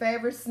receiving your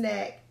favorite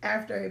snack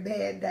after a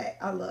bad day.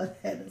 I love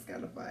that. It's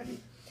kind of funny.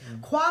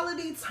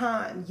 Quality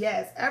time.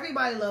 Yes,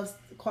 everybody loves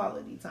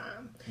quality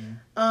time.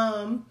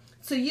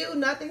 To you,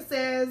 nothing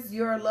says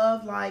your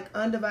love like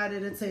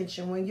undivided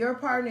attention. When your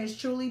partner is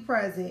truly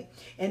present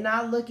and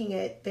not looking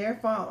at their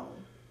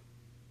phone.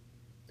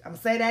 I'm going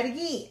to say that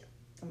again.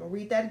 I'm going to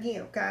read that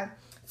again, okay?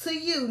 To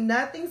you,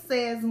 nothing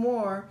says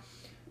more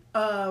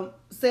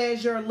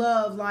says your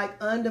love like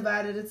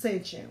undivided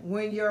attention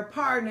when your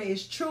partner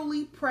is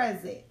truly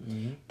present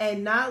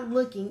and not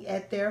looking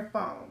at their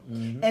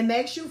phone and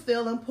makes you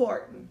feel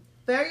important.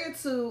 Failure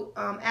to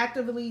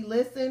actively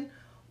listen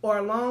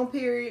or long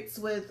periods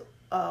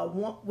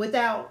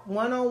without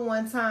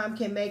one-on-one time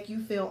can make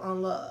you feel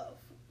unloved.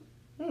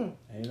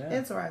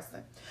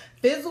 Interesting.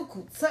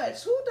 Physical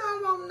touch. Who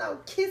don't want no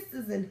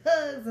kisses and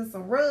hugs and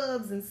some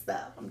rubs and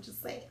stuff? I'm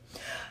just saying.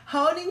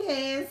 Holding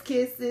hands,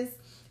 kisses,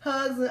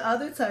 hugs, and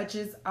other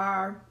touches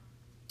are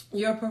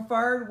your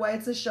preferred way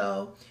to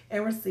show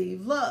and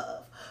receive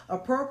love.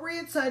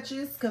 Appropriate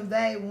touches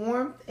convey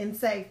warmth and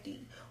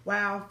safety,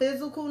 while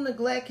physical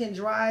neglect can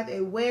drive a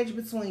wedge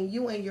between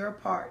you and your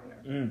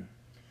partner.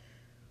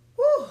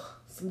 Whew,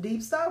 some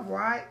deep stuff,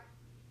 right?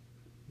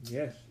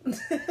 Yes.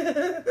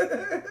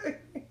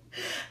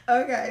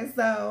 Okay,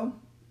 so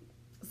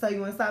you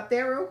want to stop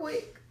there real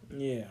quick?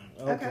 Yeah.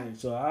 Okay.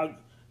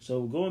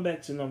 So going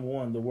back to number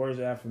one, the words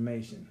of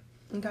affirmation.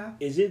 Okay.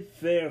 Is it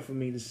fair for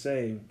me to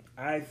say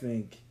I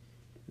think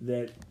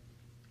that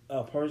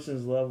a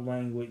person's love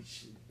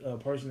language, a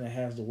person that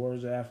has the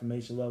words of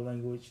affirmation love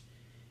language,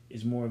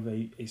 is more of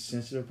a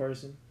sensitive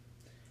person?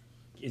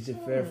 Is it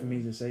fair for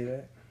me to say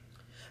that?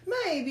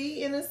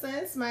 Maybe, in a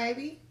sense,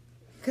 maybe.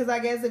 Because I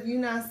guess if you're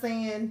not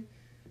saying,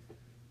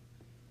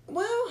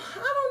 well,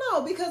 I don't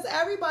know, because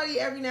everybody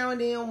every now and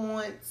then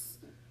wants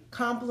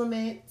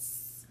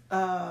compliments.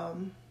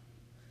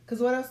 Because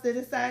what else did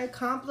it say?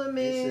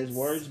 Compliments. It says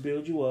words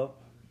build you up.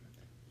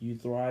 You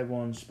thrive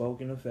on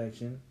spoken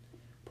affection,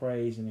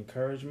 praise, and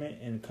encouragement,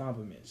 and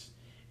compliments.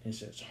 And it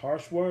says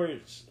harsh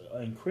words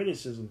and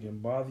criticism can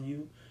bother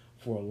you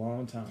for a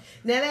long time.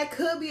 Now that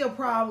could be a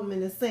problem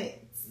in a sense.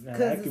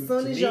 Because as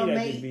soon as your mate,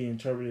 that could be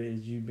interpreted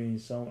as you being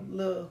someone a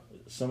little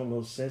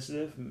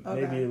sensitive,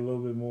 maybe a little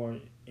bit more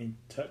in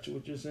touch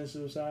with your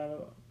sensitive side,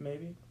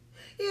 maybe.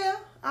 Yeah,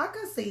 I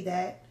could see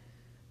that.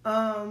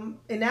 And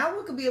that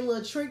one could be a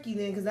little tricky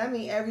then, because that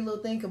means every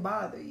little thing could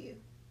bother you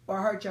or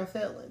hurt your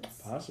feelings.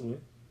 Possibly.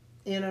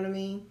 You know what I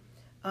mean?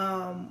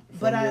 From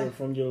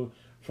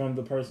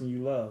the person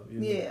you love.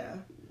 Yeah.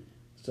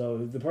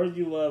 So if the person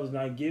you love is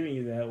not giving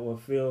you that,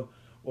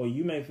 or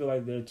you may feel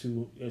like they're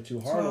too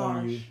hard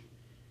on you.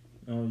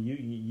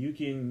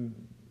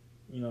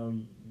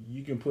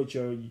 You can put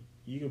your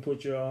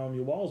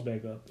walls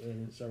back up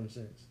in a certain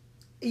sense.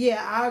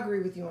 Yeah, I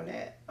agree with you on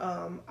that.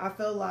 I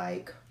feel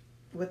like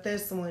with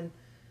this one,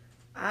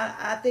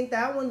 I think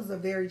that one's a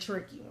very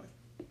tricky one.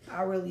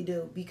 I really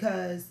do,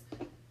 because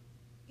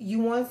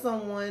you want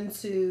someone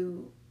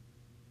to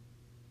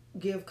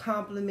give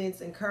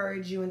compliments,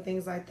 encourage you, and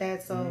things like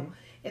that. So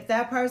if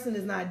that person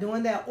is not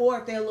doing that, or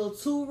if they're a little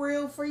too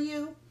real for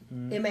you,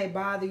 it may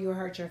bother you or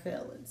hurt your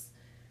feelings.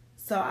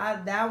 So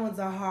that one's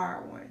a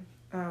hard one,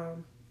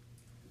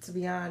 to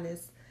be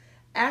honest.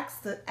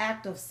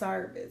 Act of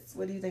service.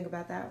 What do you think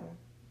about that one?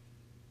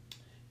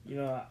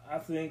 I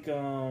think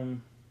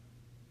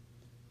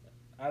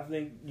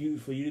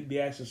for you to be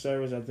acts of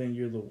service, I think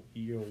you're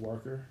a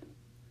worker.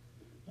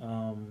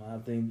 I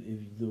think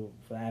if you do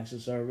for acts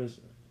of service,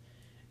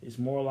 it's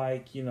more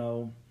like,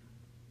 here,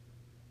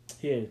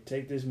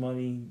 take this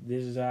money.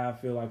 This is how I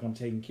feel like I'm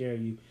taking care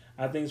of you.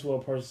 I think it's for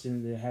a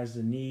person that has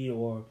the need,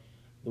 or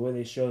the way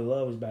they show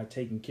love is by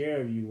taking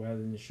care of you rather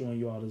than showing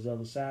you all these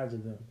other sides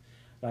of them.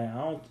 Like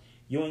I'm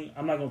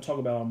not gonna talk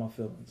about all my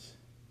feelings,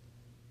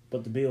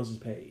 but the bills is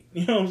paid.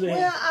 You know what I'm saying?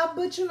 Well,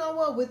 but you know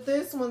what? With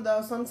this one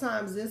though,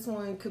 sometimes this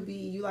one could be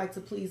you like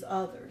to please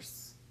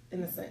others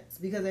in a sense,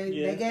 because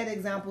they get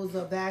examples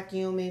of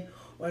vacuuming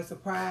or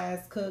surprise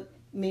cook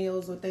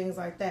meals or things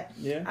like that.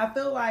 Yeah. I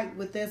feel like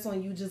with this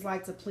one, you just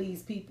like to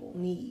please people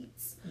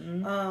needs.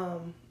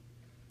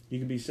 You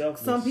can be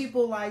selfless. Some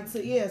people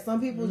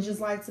just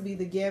like to be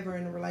the giver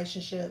in a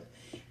relationship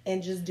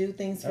and just do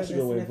things for their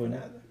significant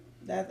other.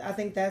 I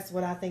think that's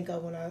what I think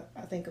of when I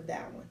think of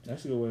that one.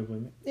 That's a good way of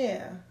putting it.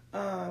 Yeah.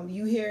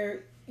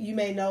 You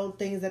may know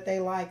things that they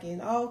like, and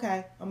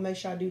okay, I'll make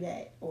sure I do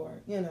that,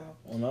 or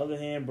On the other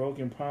hand,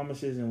 broken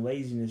promises and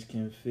laziness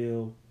can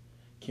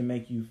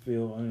make you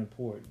feel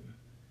unimportant.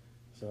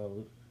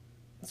 So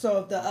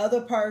if the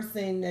other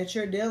person that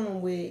you're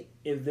dealing with,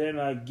 if they're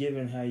not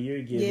giving how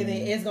you're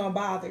giving, it's gonna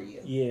bother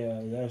you.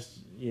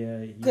 Because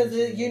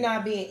you're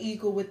not being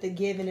equal with the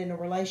giving in a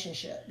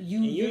relationship.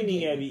 You ain't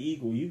even gotta be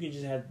equal. You can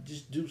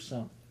just do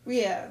something.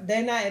 Yeah,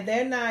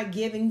 they're not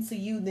giving to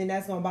you, then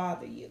that's gonna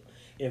bother you.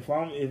 If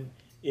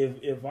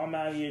I'm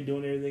out here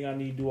doing everything I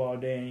need to do all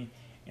day,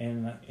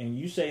 and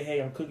you say,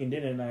 hey, I'm cooking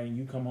dinner tonight, and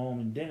you come home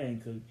and dinner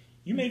ain't cooked,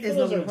 you may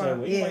feel a certain type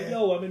of way. You're like,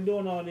 yo, I've been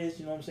doing all this.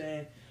 You know what I'm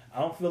saying? I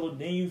don't feel it.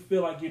 Then you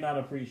feel like you're not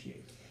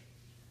appreciated.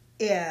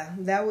 Yeah,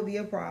 that would be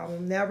a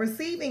problem. Now,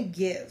 receiving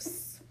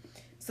gifts.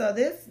 So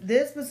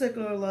this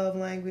particular love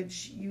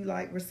language, you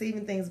like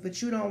receiving things, but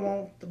you don't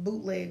want the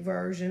bootleg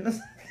version of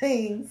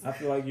things. I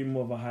feel like you're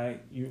more of a high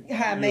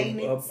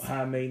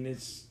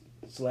maintenance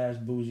 /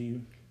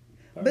 bougie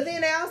person. But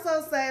then they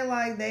also say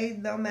like they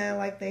don't mind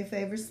like they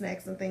favorite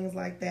snacks and things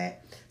like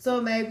that.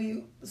 So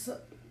maybe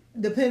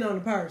depend on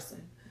the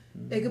person.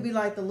 It could be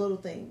like the little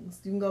things.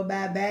 You can go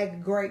buy a bag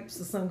of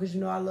grapes or something because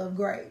I love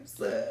grapes.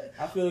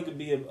 I feel it could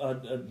be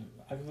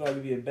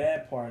a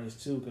bad part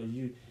is too, because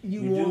you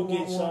do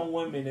get some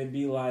women that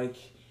be like,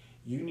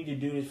 you need to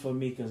do this for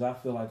me because I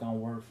feel like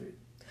I'm worth it.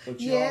 but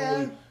you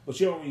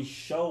don't really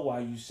show why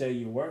you say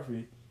you're worth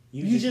it.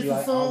 You just be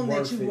like, assume I'm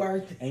that you're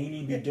worth it. And you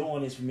need to be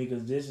doing this for me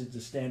because this is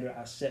the standard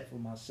I set for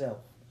myself.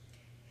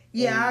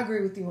 Yeah, and I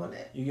agree with you on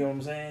that. You get what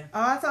I'm saying?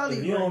 Oh, I totally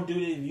agree. If you don't do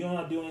this, if you're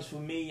not doing this for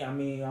me, I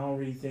mean, I don't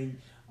really think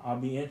I'll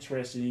be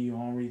interested in you. I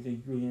don't really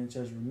think you're really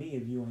interested with me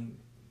if you ain't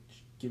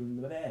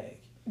giving the bag.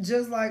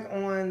 Just like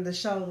on the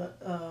show,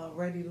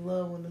 Ready to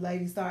Love, when the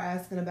lady started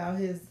asking about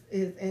his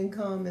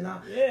income, and I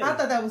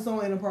thought that was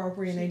so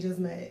inappropriate, and they just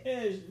met.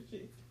 Yeah,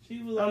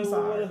 she was like, I'm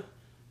sorry.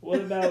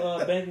 What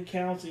about bank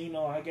accounts? And,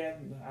 I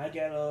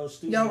got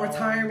student Your loans,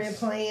 retirement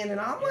plan, and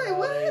I'm like,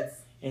 what?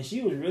 And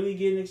she was really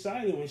getting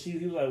excited when he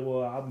was like,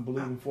 well, I'm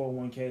believing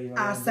 401k. Like,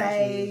 I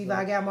save,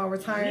 I got my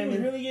retirement. He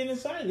was really getting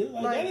excited.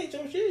 Like, that ain't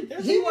your shit.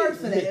 That's he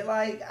worked for that.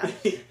 Like,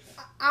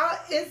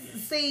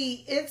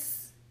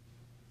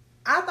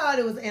 I thought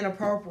it was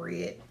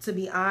inappropriate, to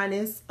be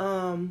honest,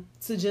 to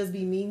just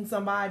be meeting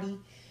somebody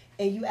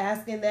and you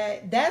asking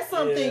that. That's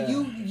something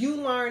you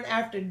learn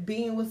after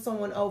being with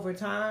someone over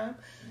time.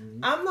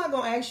 Mm-hmm. I'm not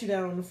going to ask you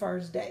that on the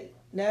first date.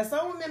 Now,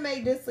 some women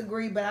may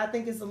disagree, but I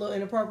think it's a little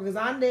inappropriate because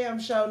I damn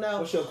sure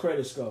know. What's your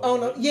credit score? Oh,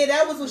 no. Yeah,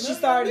 that was what she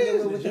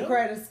started with the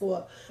credit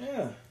score.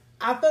 Yeah.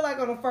 I feel like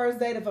on the first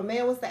date, if a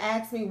man was to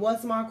ask me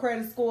what's my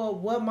credit score,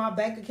 what my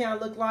bank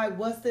account look like,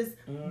 what's this,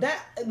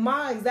 that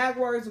my exact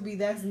words would be,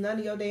 that's none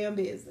of your damn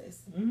business.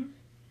 Mm-hmm.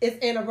 It's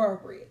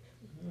inappropriate.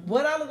 Mm-hmm.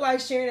 What I look like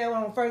sharing that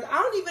on the first, I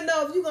don't even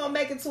know if you're going to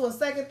make it to a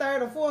second,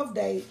 third, or fourth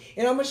date,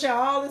 and I'm going to share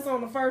all this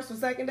on the first or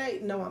second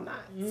date. No, I'm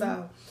not. Mm-hmm.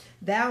 So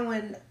that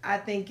one I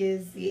think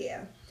is,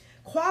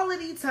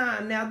 quality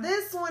time. Now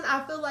this one,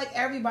 I feel like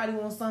everybody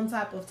wants some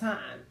type of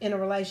time in a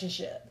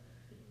relationship.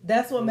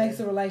 That's what makes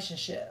a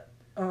relationship.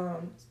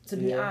 To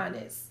be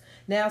honest.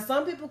 Now,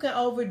 some people can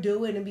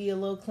overdo it and be a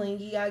little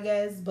clingy, I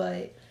guess,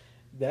 but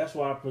that's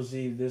why I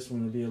perceive this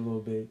one to be a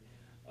little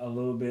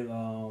bit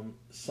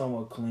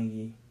somewhat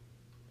clingy.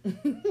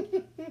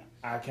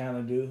 I kind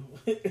of do.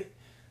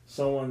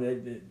 Someone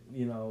that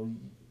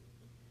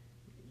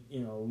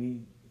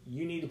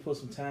you need to put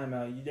some time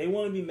out. They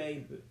want to be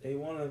made. They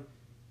want to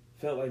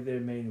felt like they're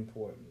made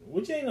important,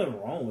 which ain't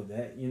nothing wrong with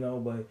that,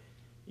 But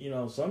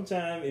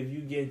sometimes if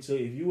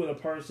you with a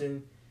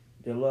person.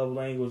 Their love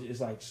language is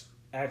like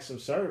acts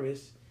of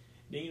service.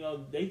 Then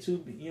they too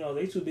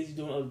busy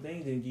doing other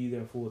things and give you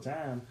their full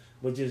time.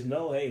 But just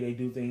know, hey, they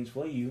do things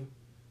for you,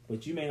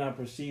 but you may not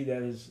perceive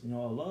that as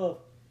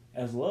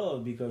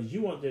love because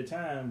you want their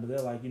time. But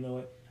they're like, you know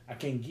what? I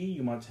can't give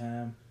you my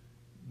time,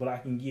 but I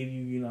can give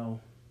you,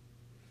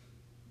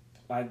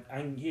 like I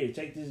can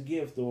take this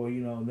gift or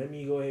let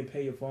me go ahead and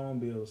pay your phone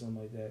bill or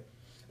something like that.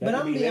 But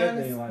I'm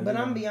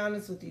gonna be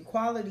honest with you.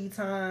 Quality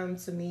time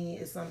to me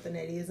is something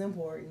that is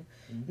important,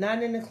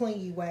 not in a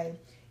clingy way.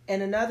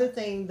 And another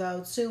thing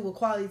though too, with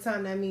quality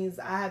time, that means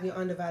I have your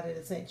undivided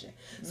attention.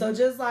 So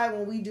just like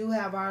when we do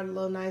have our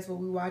little nights where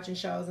we watching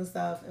shows and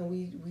stuff, and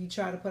we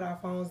try to put our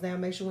phones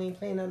down, make sure we ain't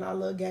playing on our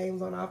little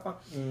games on our phone.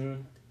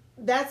 Mm-hmm.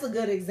 That's a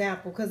good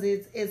example because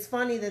it's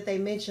funny that they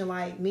mention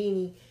like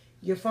meaning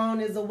your phone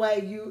is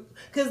away.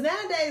 Because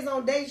nowadays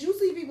on dates you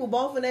see people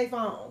both in their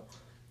phone.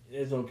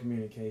 There's no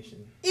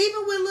communication.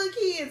 Even with little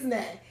kids now.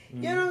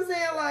 Mm-hmm. You know what I'm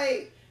saying?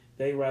 Like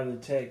they rather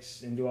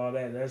text and do all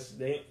that.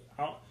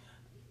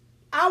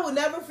 I will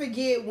never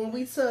forget when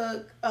we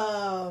took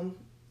and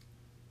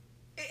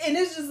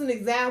it's just an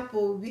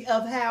example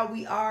of how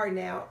we are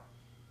now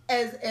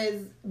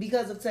as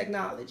because of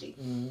technology.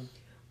 Mm-hmm.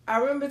 I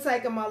remember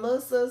taking my little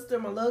sister,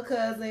 my little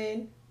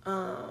cousin,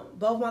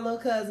 both my little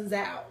cousins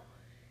out.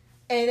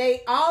 And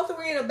they all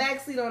three in the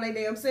backseat on their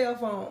damn cell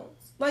phones.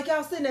 Like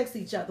y'all sit next to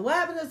each other. What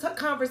happened to this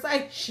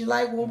conversation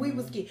like when we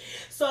was kids?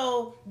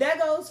 So that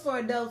goes for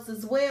adults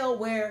as well,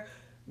 where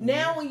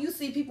now when you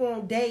see people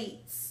on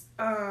dates,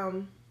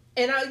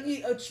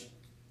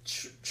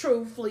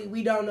 truthfully,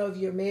 we don't know if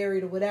you're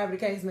married or whatever the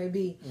case may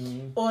be,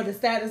 or the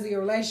status of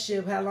your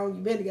relationship, how long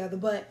you've been together.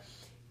 But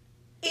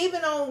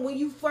even on when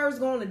you first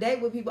go on a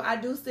date with people, I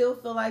do still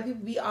feel like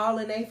people be all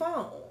in their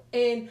phone.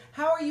 And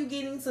how are you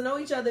getting to know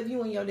each other if you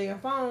on your damn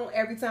phone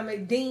every time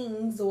it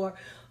dings or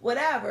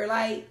whatever?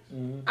 Like,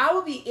 I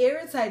would be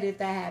irritated if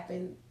that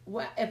happened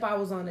if I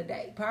was on a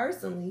date,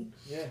 personally.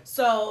 Yeah.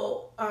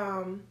 So,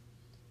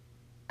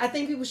 I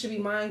think people should be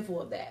mindful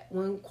of that.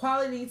 When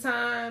quality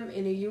time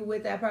and if you're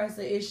with that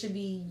person, it should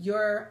be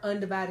your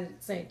undivided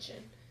attention.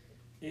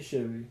 It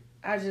should be.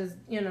 I just,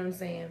 you know what I'm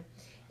saying?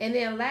 And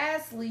then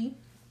lastly,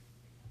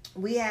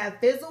 we have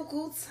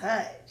physical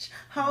touch.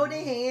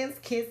 Holding hands,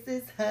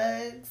 kisses,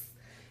 hugs,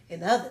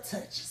 and other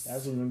touches.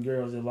 That's what them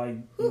girls that like,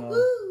 what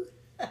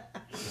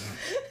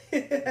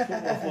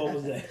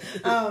was that?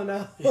 I don't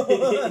know.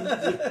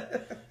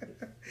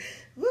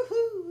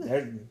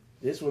 Woohoo!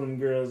 This one of them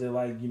girls that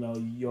like, you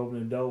open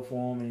the door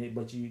for them,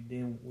 but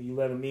then when you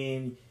let them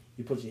in,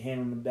 you put your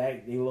hand on the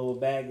back, they lower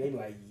back, they be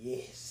like,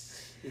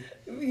 yes.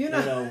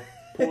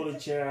 Pull the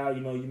chair out,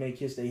 you may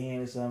kiss their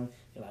hand or something.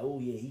 You're like, oh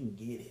yeah, he can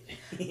get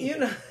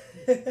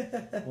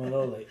it. One of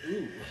those like,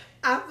 ooh.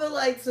 I feel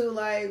like too,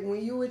 like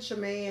when you with your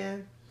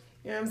man,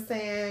 you know what I'm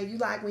saying? You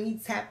like when he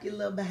tap your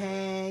little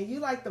behind. You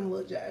like them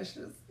little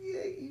gestures.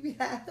 Yeah, You be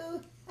like,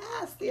 "Ooh,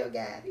 I still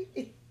got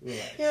it."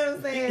 Right. You know what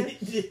I'm saying?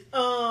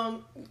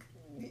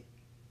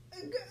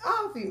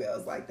 All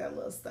females like that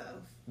little stuff.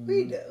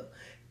 We do.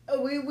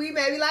 We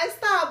may be like,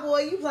 "Stop,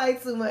 boy, you play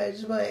too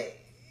much," but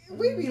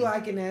we be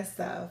liking that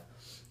stuff.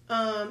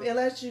 It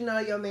lets you know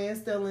your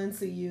man's still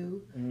into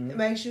you. It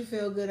makes you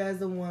feel good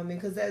as a woman,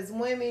 because as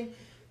women.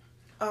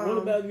 What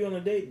about if you're on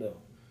a date though?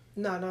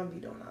 No, don't be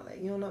doing all that.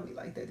 You don't know me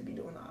like that to be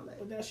doing all that.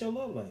 But that's your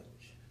love language.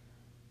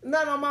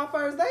 Not on my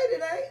first date,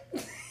 it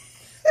ain't.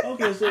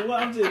 Okay, so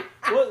what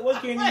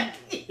can you?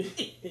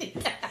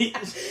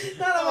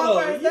 Not on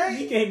my first date.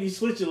 You can't be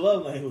switching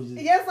love languages.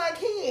 Yes, I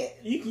can.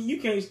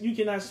 You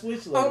cannot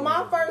switch love On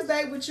my languages. first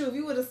date with you, if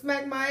you would have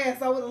smacked my ass,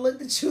 I would have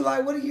looked at you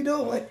like, "What are you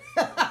doing?"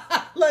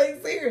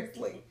 Like,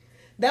 seriously.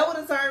 That would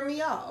have turned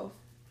me off.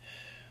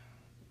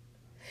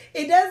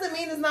 It doesn't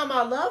mean it's not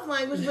my love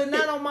language, but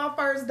not on my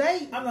first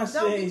date. I'm not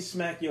saying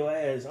smack your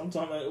ass. I'm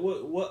talking about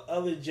what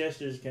other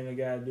gestures can a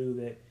guy do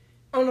that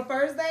on the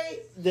first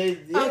date?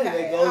 that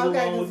goes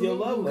along with your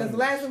love language. Because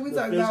last week we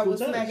talked about was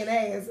smacking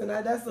ass, and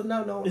that's a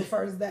no on the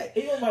first date.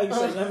 He don't like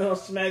say nothing about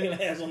smacking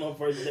ass on the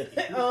first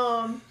date.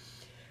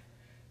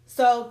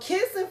 So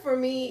kissing for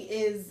me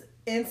is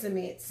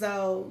intimate.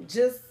 So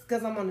just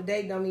because I'm on a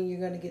date don't mean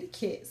you're gonna get a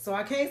kiss. So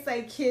I can't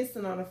say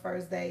kissing on the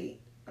first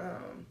date.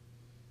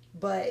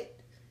 But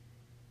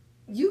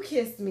you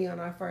kissed me on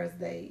our first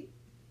date.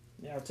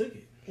 Yeah, I took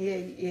it. Yeah,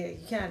 you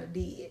kind of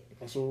did.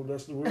 That's the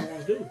real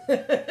ones do.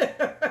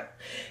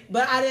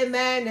 But I didn't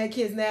mind that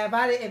kiss. Now,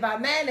 if I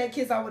mind that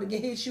kiss, I would have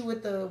hit you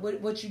with the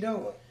what you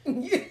doing.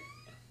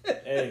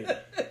 Hey,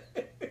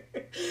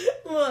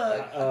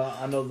 look,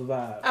 I know the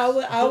vibe. I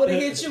would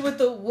have hit you with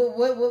the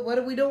what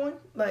are we doing?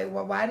 Like,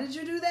 why did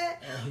you do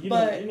that? You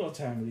know what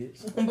time it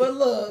is. But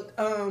look,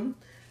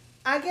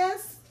 I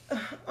guess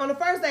on the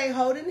first day,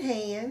 holding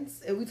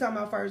hands. If we talking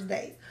about first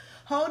dates.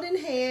 Holding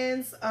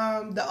hands,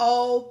 the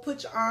old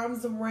put your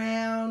arms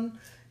around,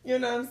 you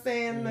know what I'm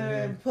saying,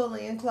 and pull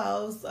in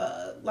close,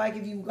 like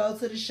if you go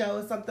to the show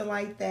or something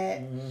like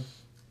that.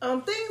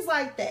 Things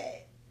like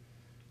that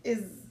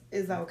is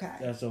okay.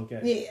 That's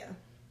okay. Yeah,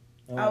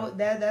 right.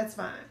 That's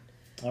fine.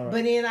 All right.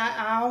 But then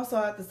I also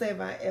have to say if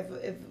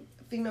a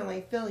female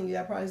ain't feeling you,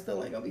 that probably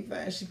still ain't gonna be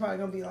fine. She probably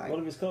gonna be like, what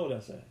if it's cold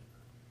outside?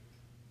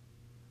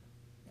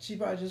 She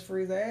probably just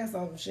freeze her ass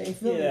off if she ain't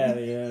feeling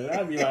Yeah.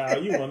 I'd be like, oh,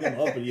 you want them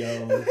uppity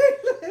hoes.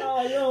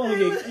 Oh, you don't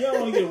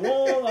want to get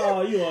warm.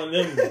 Oh, you want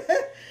them.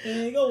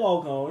 Man, go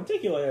walk on.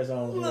 Take your ass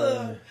on.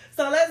 Look,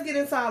 so let's get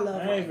into our love I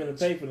ain't language. finna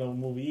pay for no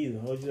movie either.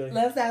 What you say?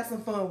 Let's have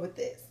some fun with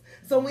this.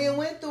 So we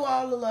went through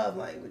all the love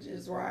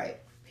languages, right?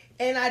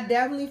 And I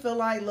definitely feel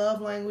like love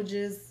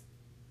languages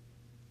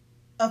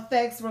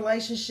affects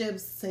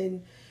relationships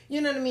and,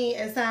 you know what I mean,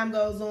 as time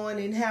goes on,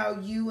 and how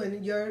you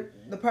and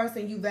the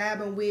person you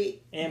vibing with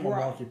And my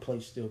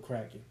marketplace still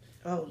cracking.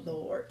 Oh,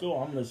 Lord. Go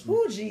on, I'm listening.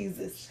 Oh,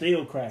 Jesus.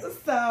 Still cracking.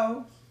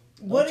 So,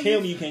 what do you...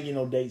 Tell me you can't get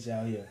no dates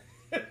out here.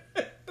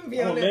 I'm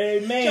a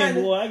married man,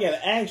 boy. I got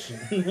action.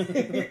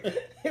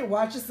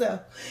 Watch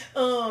yourself.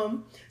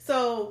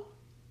 So,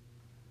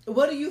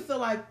 what do you feel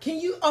like?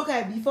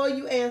 Okay, before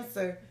you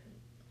answer,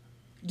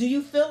 do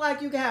you feel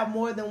like you can have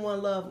more than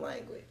one love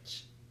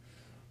language?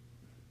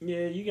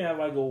 Yeah, you can have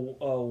like a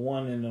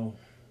 1 and a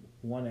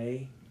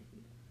 1A.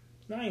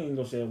 No, I ain't even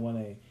gonna say a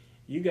 1A.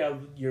 You got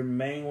your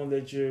main one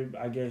that you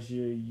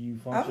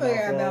function off of. I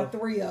figure about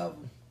 3 of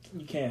them.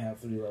 You can't have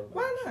 3 love languages.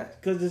 Why not?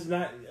 Because it's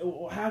not.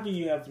 How can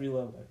you have 3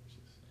 love languages?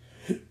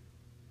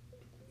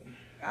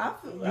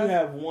 You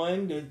have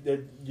one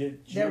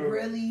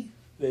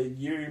that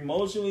you're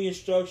emotionally and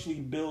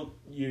structurally built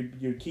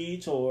your key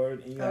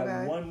toward, and you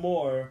have one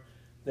more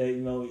that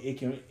it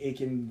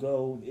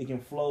can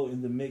flow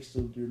in the mix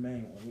of your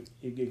main one.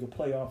 It can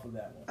play off of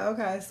that one.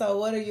 Okay, so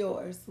what are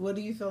yours? What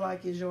do you feel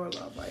like is your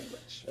love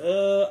language?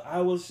 I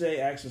would say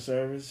acts of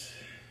service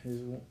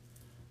is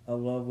a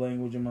love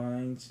language of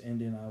mine, and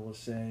then I would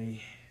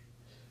say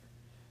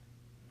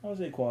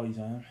quality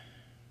time.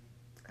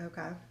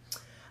 Okay.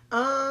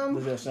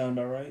 Does that sound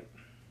about right?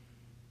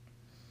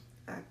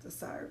 Act of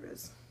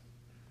service.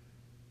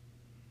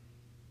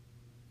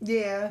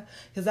 Yeah,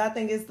 because I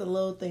think it's the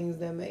little things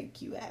that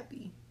make you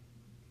happy.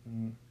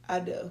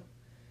 I do.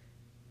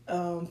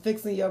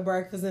 Fixing your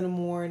breakfast in the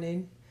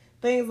morning.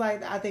 Things like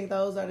that. I think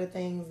those are the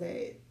things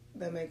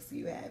that makes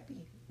you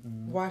happy.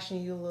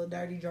 Washing your little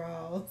dirty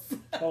drawers.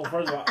 Oh,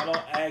 first of all, I don't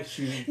ask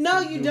you. No,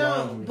 you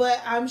don't. Laundry.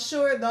 But I'm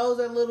sure those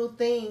are little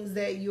things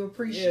that you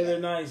appreciate. Yeah, they're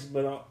nice,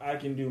 but I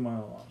can do my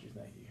own laundry.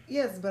 Thank you.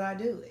 Yes, but I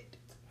do it.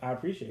 I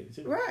appreciate it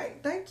too.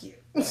 Right, thank you.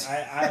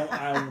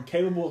 I'm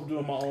capable of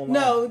doing my own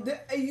laundry.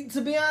 No,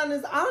 to be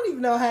honest, I don't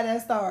even know how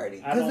that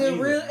started. Because it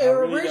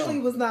originally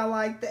was not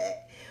like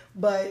that.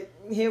 But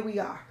here we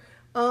are.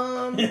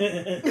 Look,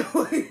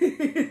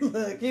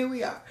 here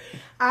we are.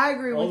 I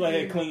agree with you. I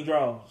had clean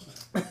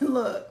drawers.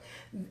 Look,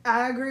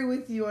 I agree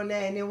with you on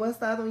that. And then what's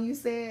the other one you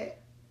said?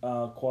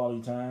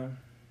 Quality time.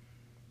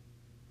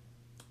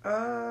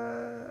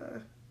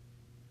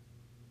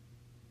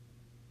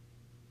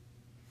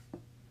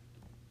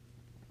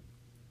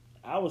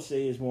 I would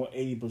say it's more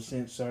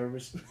 80%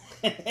 service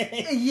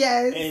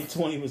Yes. and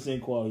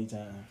 20% quality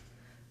time.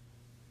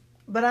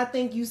 But I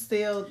think you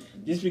still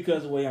Just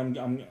because the way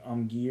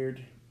I'm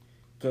geared,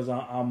 because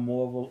I'm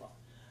more of a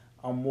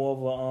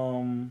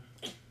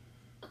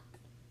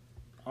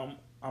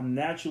I'm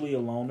naturally a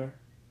loner.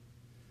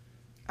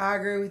 I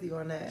agree with you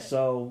on that.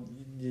 So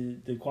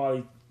the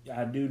quality,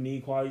 I do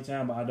need quality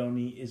time, but I don't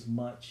need as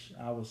much.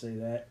 I would say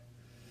that.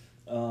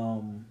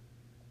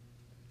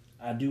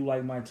 I do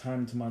like my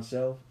time to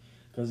myself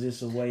because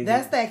it's a way.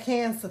 That's that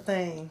Cancer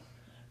thing.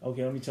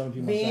 Okay, let me tell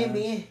people my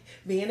signs.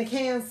 Being a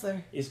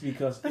Cancer. It's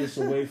because it's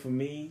a way for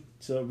me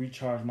to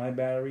recharge my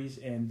batteries,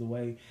 and the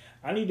way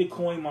I need to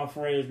coin my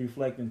phrase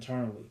 "reflect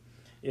internally."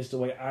 It's the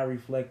way I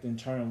reflect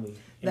internally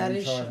and That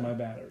recharge is true. my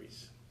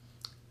batteries.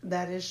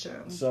 That is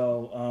true.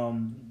 So,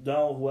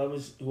 don't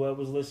whoever's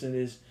listening to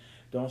this,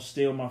 don't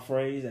steal my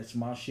phrase. That's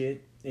my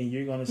shit, and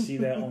you're gonna see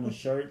that on the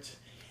shirt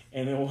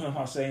and in one of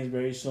my sayings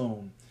very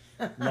soon.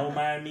 Don't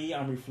mind me.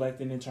 I'm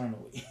reflecting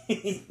internally.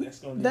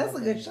 That's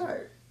a good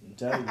shirt. I'm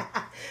telling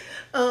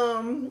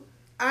you.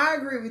 I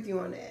agree with you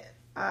on that.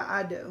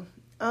 I do.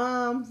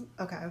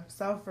 Okay,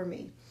 so for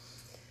me,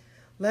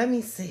 let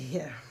me see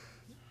here.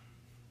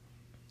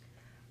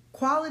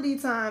 Quality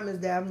time is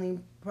definitely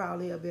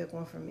probably a big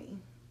one for me.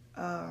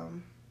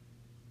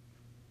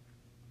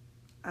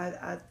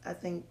 I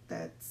think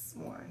that's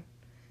one.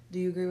 Do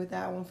you agree with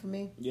that one for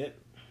me? Yep.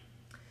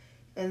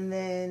 And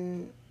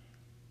then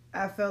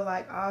I feel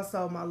like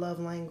also my love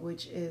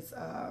language is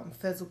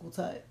physical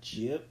touch.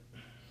 Yep.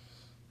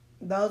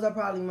 Those are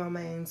probably my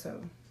main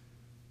two.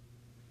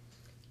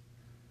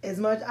 As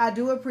much I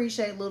do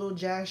appreciate little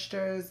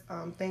gestures,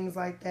 things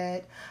like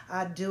that.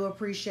 I do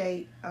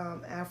appreciate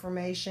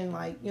affirmation,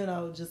 like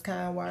just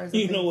kind words.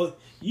 You know what?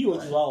 You are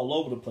just all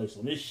over the place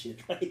on this shit,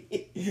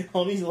 right?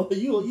 On these,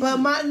 but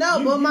my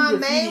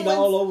main ones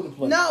all over the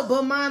place. No,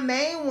 but my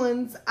main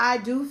ones, I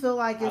do feel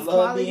like it's I love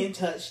quality. being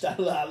touched. I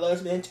love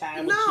spending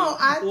time with No, you.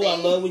 I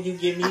love when you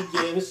give me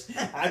gifts.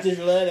 I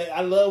just love it.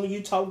 I love when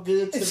you talk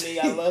good to me.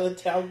 I love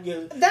to talk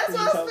good. That's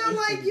why I feel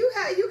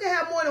like you can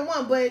have more than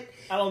one, but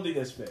I don't think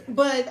that's fair.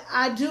 But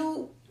I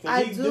do.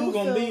 Because these dudes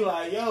gonna be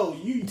like, yo,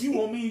 you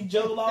want me to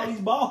juggle all these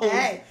balls,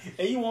 Hey.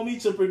 and you want me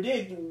to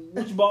predict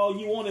which ball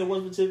you want at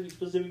what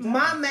specific time.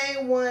 My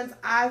main ones,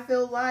 I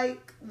feel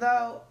like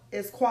though,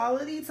 is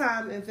quality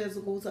time and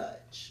physical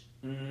touch.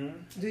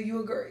 Mm-hmm. Do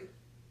you agree?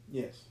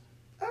 Yes.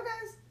 Okay.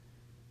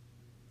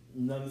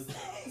 None of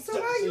So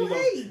why you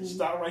hating?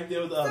 Start right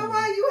there with the other So one.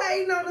 why you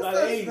hating on the Not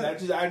sister?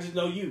 hating. I just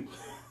know you.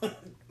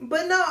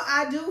 But no,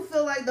 I do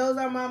feel like those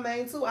are my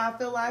main two. I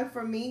feel like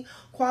for me,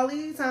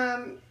 quality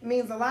time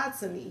means a lot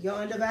to me. Your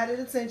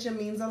undivided attention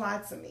means a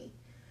lot to me.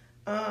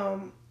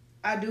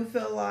 I do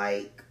feel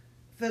like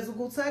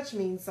physical touch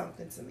means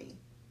something to me.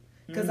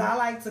 Because I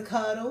like to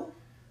cuddle.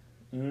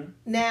 Mm-hmm.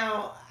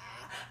 Now,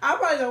 I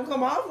probably don't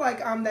come off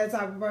like I'm that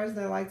type of person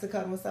that like to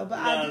cuddle myself. But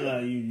I do. No,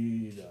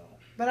 you don't.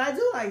 But I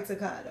do like to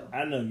cuddle.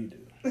 I know you do.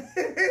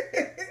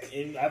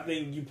 And I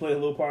think you play a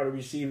little part of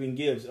receiving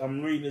gifts.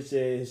 I'm reading it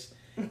says,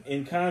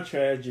 in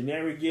contrast,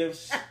 generic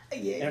gifts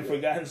and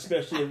forgotten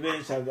special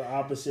events have the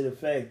opposite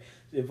effect.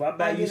 If I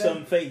buy you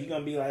something fake, you're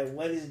gonna be like,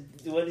 "What is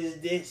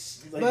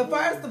this?" Like, but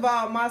first of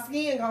all, my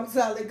skin gonna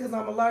tell it because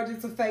I'm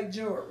allergic to fake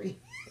jewelry.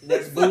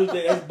 That's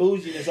bougie. That's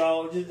bougie. It's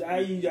all just I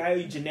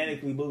you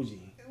genetically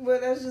bougie. Well,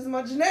 that's just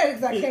my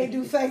genetics. I can't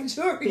do fake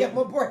jewelry. I'm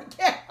gonna break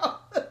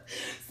out.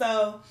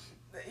 So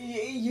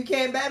you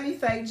can't buy me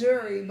fake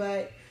jewelry.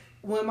 But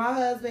when my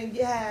husband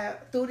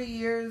had through the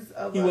years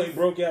of you ain't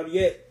broke out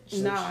yet.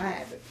 No,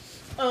 I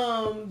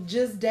haven't.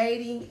 Just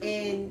dating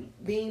and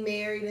being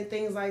married and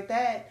things like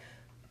that.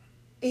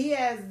 He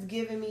has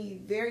given me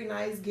very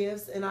nice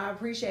gifts, and I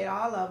appreciate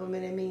all of them,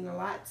 and it means a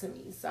lot to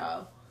me.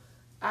 So,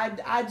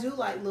 I do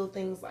like little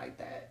things like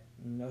that.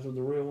 And that's what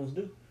the real ones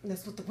do.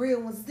 That's what the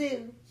real ones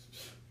do.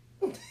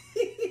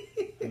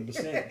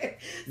 100%.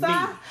 So Me,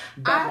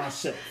 by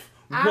myself.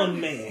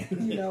 One man.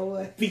 You know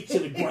what? Feet to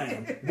the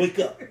ground. Wake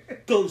up.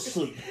 Go to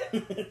sleep.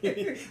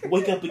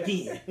 Wake up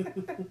again.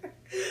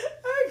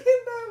 I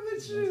cannot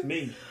with you. That's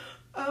me.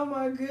 Oh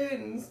my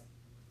goodness.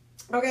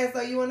 Okay,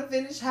 so you want to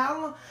finish?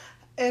 How long?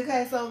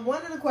 Okay, so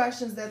one of the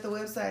questions that the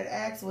website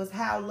asked was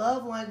how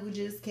love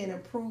languages can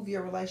improve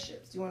your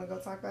relationships. Do you want to go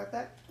talk about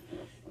that?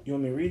 You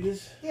want me to read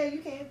this? Yeah,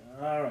 you can.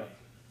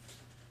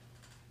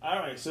 All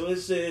right, so it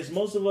says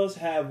most of us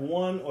have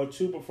one or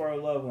two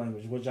preferred love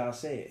language, which I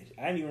said.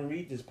 I didn't even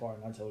read this part,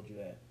 and I told you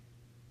that.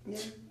 Yeah.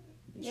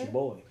 It's your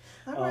boy.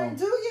 All right,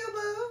 do you,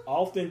 boo?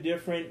 Often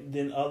different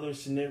than other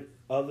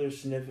significant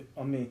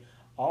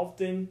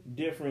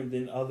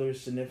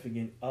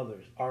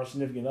others.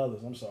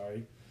 I'm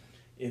sorry.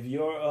 If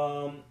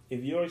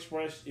you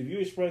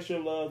express your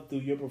love through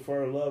your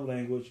preferred love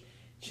language,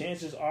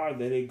 chances are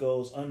that it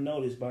goes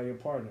unnoticed by your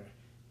partner.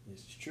 This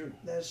is true.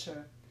 That's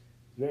true.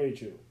 Very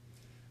true.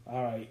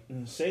 All right.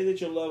 And say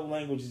that your love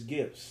language is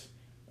gifts,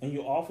 and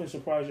you often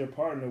surprise your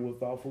partner with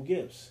thoughtful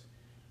gifts.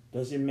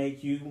 Does it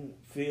make you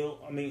feel?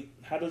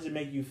 How does it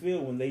make you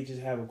feel when they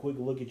just have a quick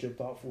look at your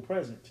thoughtful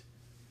present?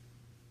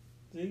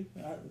 See,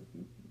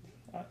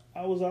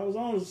 I was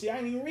on. See, I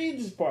didn't even read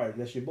this part.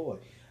 That's your boy.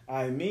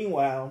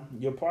 Meanwhile,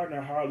 your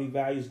partner hardly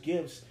values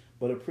gifts,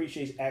 but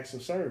appreciates acts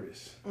of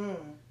service.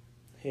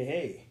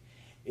 Hey.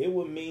 It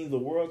would mean the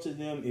world to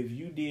them if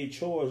you did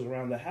chores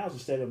around the house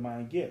instead of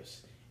buying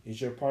gifts.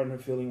 Is your partner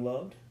feeling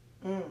loved?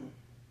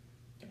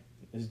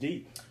 It's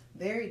deep.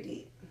 Very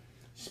deep.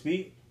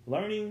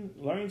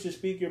 Learning to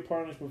speak your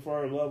partner's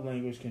preferred love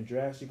language can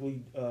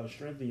drastically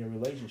strengthen your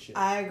relationship.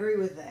 I agree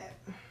with that.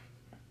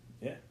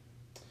 Yeah.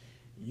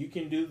 You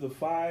can do the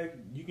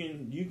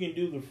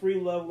free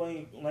love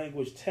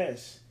language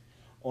test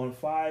on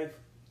 5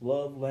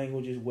 Love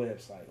Languages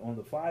website. On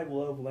the 5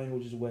 Love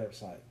Languages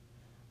website.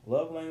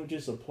 Love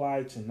languages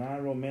apply to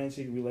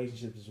non-romantic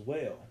relationships as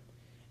well.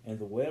 And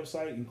the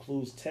website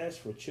includes tests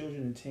for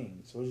children and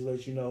teens. So just to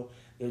let you know,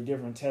 there are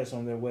different tests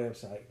on their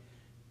website,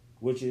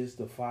 which is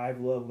the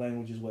 5 Love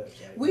Languages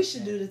website. We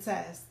should do the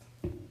test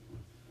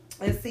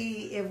and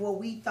see if what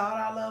we thought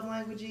our love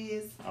language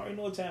is. I already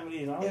know what time it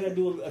is. I only got to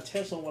do a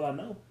test on what I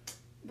know.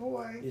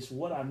 Boy. It's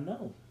what I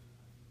know.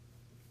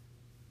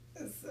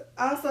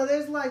 Also,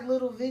 there's like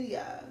little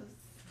videos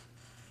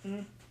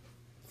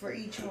for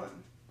each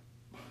one.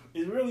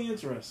 It's really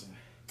interesting.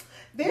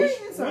 Very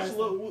interesting.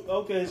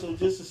 Okay, so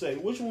just to say,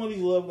 which one of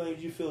these love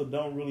languages you feel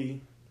won't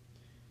really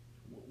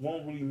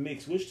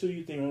mix? Which two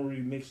you think won't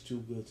really mix too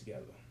good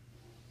together?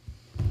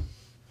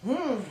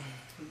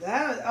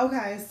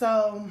 That's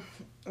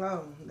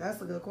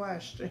a good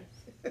question.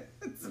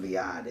 To be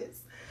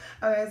honest.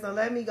 Okay, so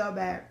let me go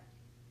back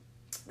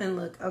and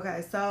look.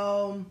 Okay,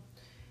 so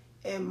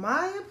in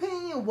my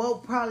opinion,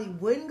 what probably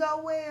wouldn't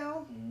go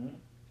well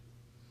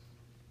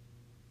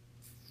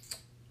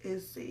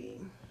is see.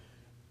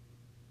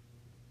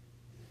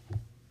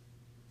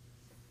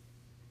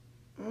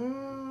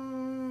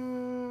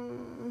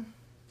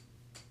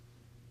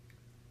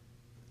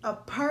 A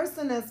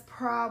person that's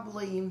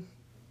probably,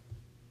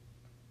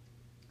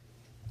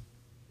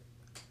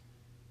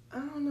 I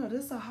don't know,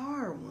 this is a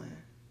hard one.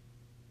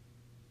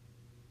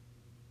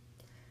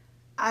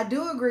 I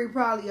do agree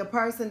probably a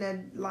person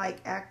that like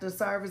act of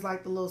service,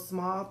 like the little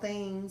small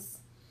things,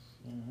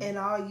 and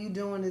all you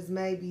doing is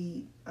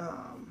maybe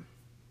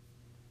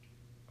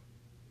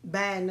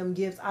buying them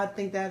gifts. I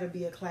think that'd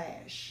be a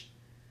clash.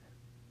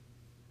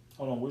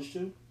 Hold on, which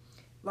two?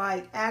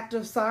 Like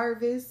active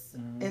service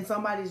and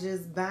somebody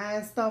just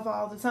buying stuff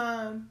all the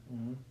time.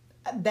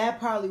 That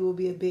probably will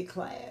be a big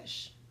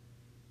clash.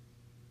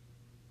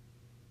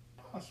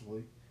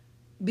 Possibly.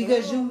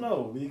 Because I don't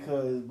know,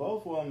 because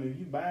both of them, if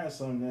you buying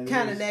something,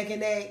 kind of neck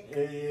and neck.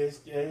 It is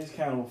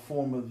kind of a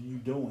form of you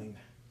doing.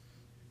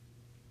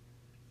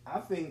 I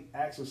think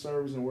acts of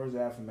service and words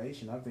of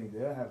affirmation, I think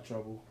they'll have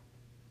trouble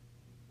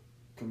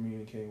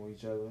communicating with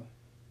each other.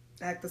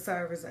 Act of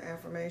service and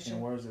affirmation.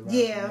 And words of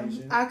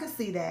affirmation. Yeah, I could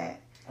see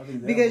that. I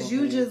think because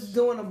you just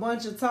doing a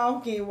bunch of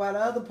talking while the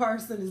other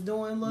person is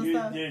doing little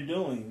stuff. They're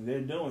doing.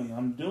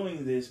 I'm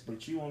doing this,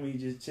 but you want me to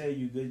just tell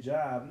you good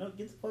job. No,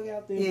 get the fuck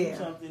out there and do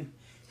something.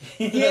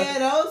 Yeah,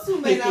 those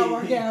two may not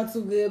work out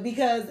too good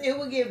because it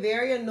would get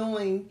very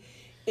annoying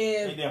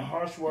if... And then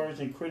harsh words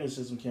and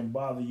criticism can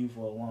bother you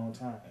for a long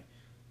time.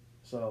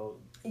 So,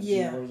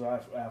 words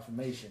of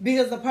affirmation.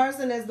 Because the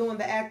person that's doing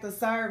the act of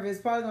service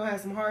probably going to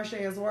have some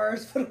harsh-ass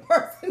words for the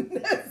person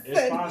that's...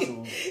 It's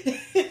possible.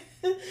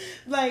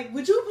 Like,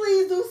 would you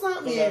please do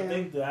something? I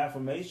think the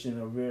affirmation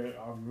are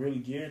really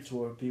geared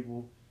toward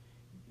people,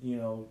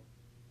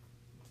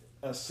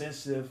 a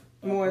sensitive...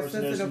 More person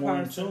sensitive that's more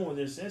person. in tune with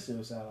their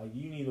sensitive side. Like,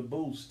 you need a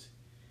boost.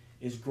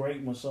 It's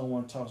great when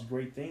someone talks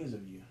great things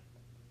of you.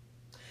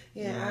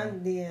 Yeah,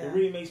 It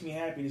really makes me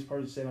happy this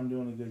person said I'm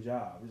doing a good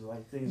job. It's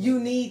like things you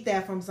like need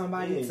that from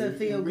somebody to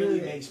feel good. It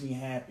really makes me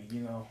happy,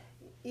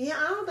 Yeah,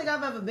 I don't think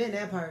I've ever been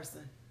that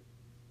person.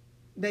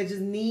 They just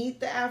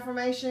need the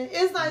affirmation.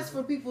 It's nice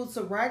for people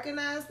to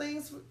recognize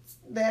things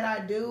that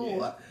I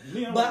do, but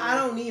I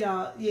don't need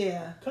all.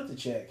 Yeah, cut the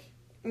check.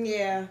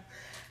 Yeah.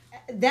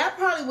 That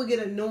probably would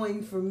get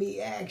annoying for me,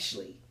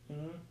 actually,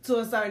 to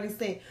a certain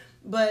extent.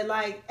 But,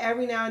 like,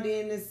 every now and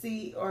then to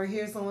see or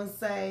hear someone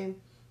say,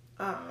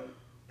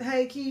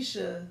 hey,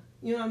 Keisha,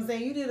 you know what I'm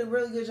saying? You did a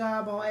really good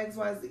job on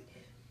XYZ.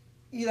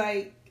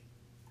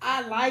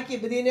 I like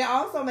it, but then it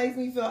also makes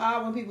me feel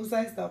odd when people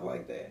say stuff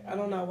like that. I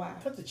don't know why.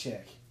 Cut the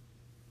check.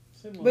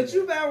 But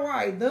you about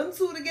right. Them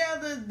two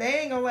together,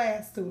 they ain't gonna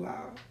last too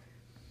long.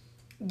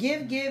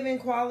 Giving,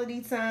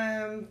 quality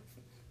time,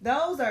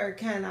 those are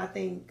kind of, I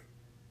think...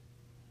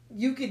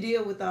 You could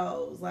deal with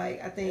those.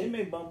 Like, I think... They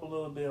may bump a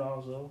little bit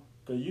also.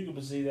 Because you can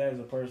perceive that as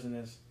a person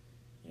that's,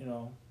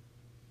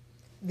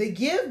 The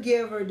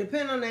giver,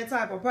 depending on that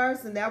type of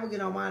person, that would get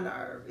on my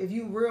nerve. If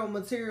you real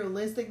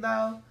materialistic,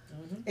 though,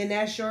 and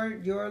that's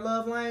your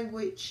love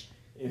language,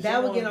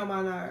 that would get on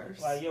my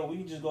nerves. Like, we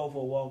can just go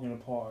for a walk in the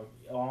park.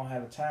 I don't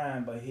have the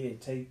time, but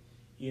take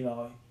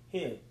the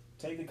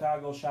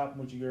car, go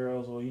shopping with your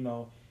girls, or,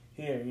 here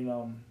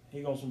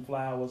goes some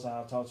flowers,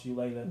 I'll talk to you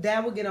later.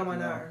 That would get on my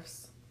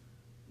nerves.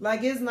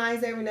 Like, it's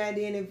nice every now and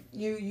then if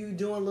you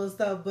doing little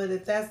stuff, but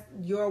if that's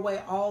your way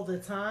all the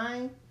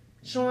time,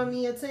 showing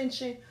me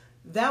attention,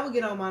 that would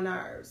get on my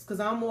nerves because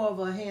I'm more of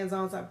a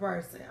hands-on type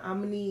person.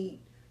 I'm gonna need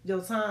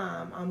your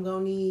time. I'm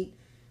gonna need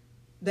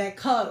that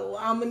cuddle.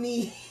 I'm gonna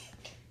need.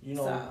 You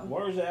know,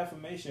 words of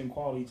affirmation,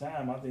 quality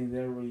time. I think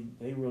they really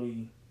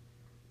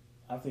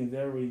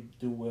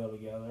do well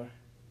together.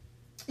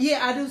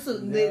 Yeah, I do too.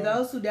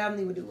 Those two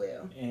definitely would do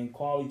well. And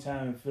quality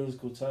time and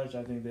physical touch,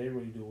 I think they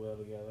really do well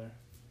together.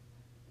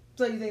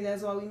 So you think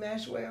that's why we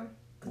mesh well?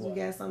 Because we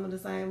got some of the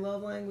same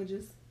love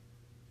languages?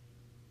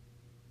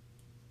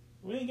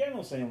 We ain't got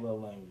no same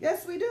love language.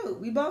 Yes, we do.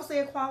 We both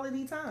say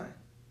quality time.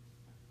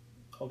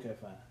 Okay,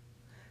 fine.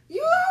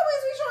 You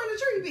always be trying to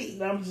treat me.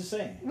 No, I'm just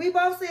saying. We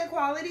both said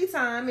quality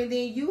time, and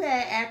then you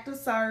had act of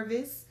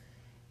service,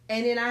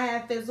 and then I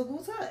had physical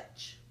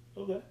touch.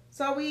 Okay.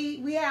 So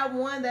we have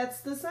one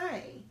that's the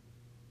same.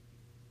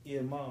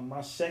 Yeah,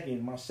 my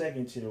second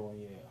tier one,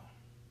 yeah.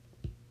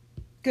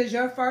 Because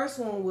your first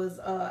one was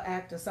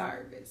act of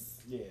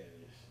service. Yeah.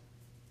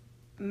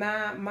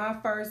 My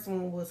first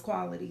one was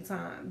quality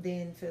time,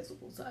 then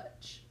physical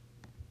touch.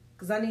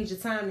 Because I need your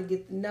time to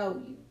get to know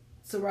you.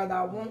 So rather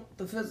I want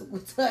the physical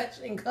touch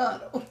and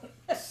cuddle.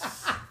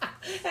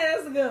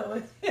 That's a good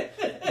one.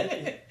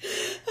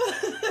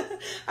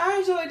 I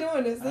enjoy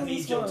doing this. I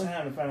need your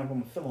time to find out if I'm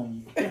going to feel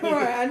on you.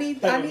 Right. I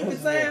need the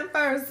time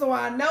first so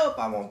I know if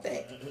I want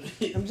that.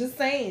 I'm just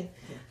saying.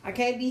 I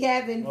can't be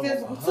having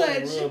physical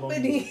touch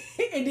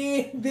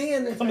and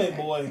then come here,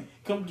 boy.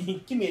 Come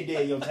give me a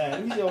day of your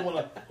time. You I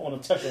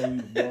want to touch on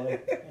you, boy.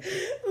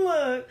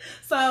 Look,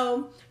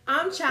 so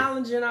I'm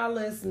challenging our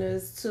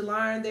listeners to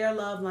learn their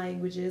love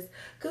languages.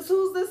 Because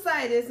who's to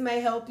say this may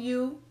help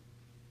you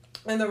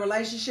in the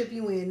relationship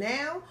you in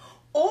now,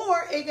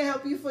 or it can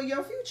help you for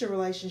your future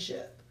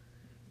relationship.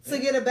 To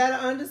get a better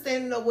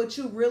understanding of what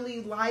you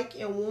really like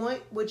and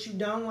want, what you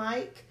don't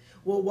like,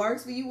 what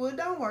works for you, what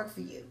don't work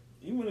for you.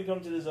 Even when it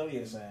comes to the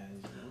zodiac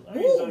signs.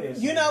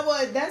 You know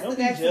what? That's don't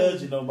the next be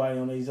judging nobody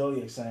on their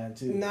zodiac sign,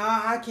 too.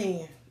 Nah, I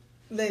can't.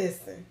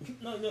 Listen.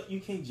 No, you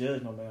can't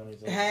judge nobody on their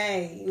zodiac.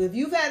 Hey, if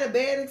you've had a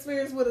bad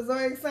experience with a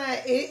zodiac sign,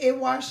 it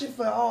washes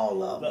for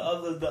all of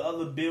them. The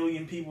other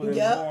billion people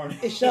that are born.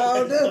 It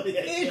sure do.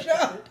 It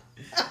sure.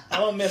 I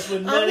don't mess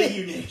with none of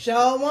you.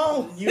 Sure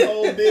won't. Your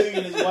whole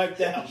billion is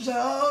wiped out.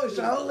 Sure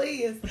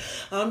is.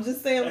 I'm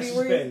just saying, That's be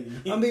real.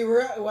 I'm be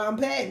real. Well, I'm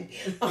petty.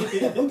 I'm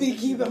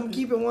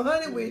keeping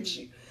 100 with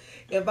you.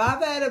 If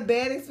I've had a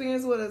bad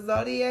experience with a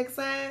zodiac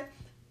sign,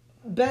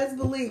 best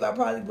believe I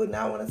probably would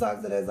not want to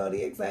talk to that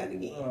zodiac sign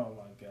again. Oh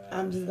my God.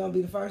 I'm just gonna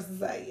be the first to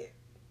say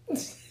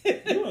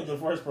it. You ain't the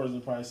first person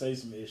to probably say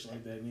some ish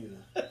like that neither.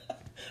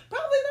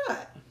 Probably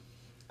not.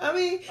 I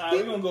mean,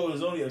 we're gonna go with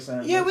zodiac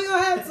sign. Yeah, we're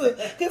gonna have to,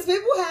 because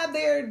people have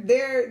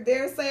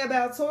their say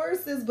about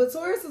Tauruses, but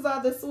Tauruses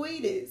are the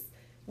sweetest.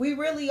 We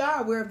really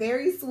are. We're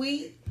very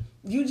sweet.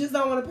 You just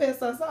don't want to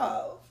piss us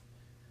off.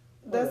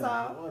 That's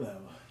all. Whatever.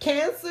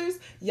 Cancers,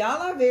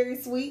 y'all are very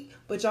sweet,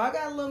 but y'all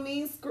got a little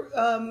mean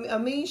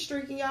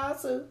streak in y'all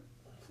too.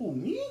 Who,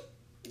 me?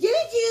 Yeah,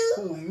 you.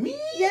 Who, me?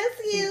 Yes,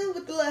 you,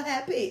 with the little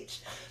high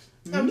pitch.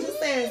 I'm just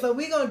saying, so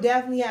we're going to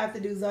definitely have to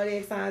do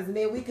zodiac signs, and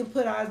then we can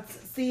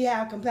see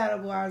how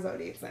compatible our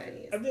zodiac sign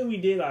is. I think we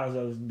did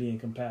ourselves being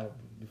compatible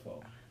before.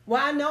 Well,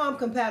 I know I'm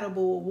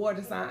compatible with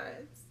water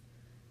signs.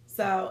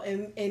 So,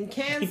 in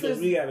Cancers... Because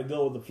we got to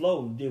go with the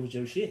flow and deal with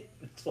your shit.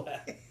 That's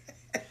why.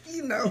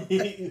 You know.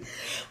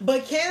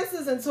 But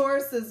Cancers and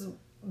Tauruses,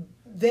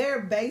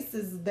 their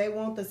bases, they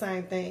want the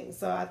same thing.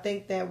 So, I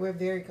think that we're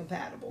very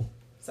compatible.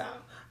 So,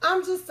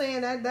 I'm just saying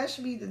that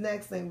should be the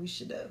next thing we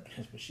should do.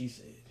 That's what she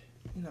said.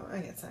 You know, I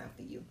ain't got time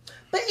for you.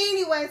 But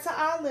anyway, to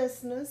our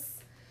listeners,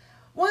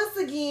 once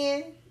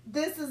again,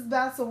 this is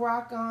about to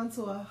rock on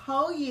to a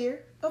whole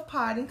year of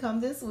potting come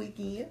this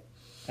weekend.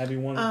 Happy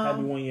 1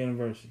 year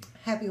anniversary.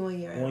 Happy 1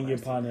 year anniversary. 1 year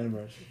pod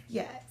anniversary.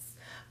 Yes.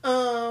 We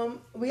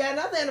got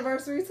another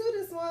anniversary too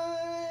this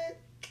one.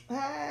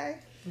 Hi.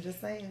 I'm just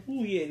saying.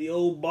 Ooh, yeah, the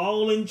old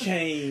ball and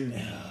chain.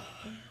 What the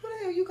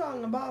hell are you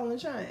calling a ball and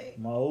chain?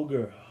 My old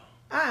girl.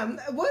 I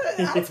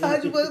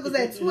told you what was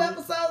that 2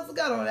 episodes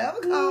ago. Don't ever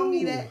call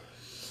me that.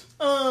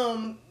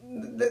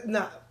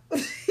 No.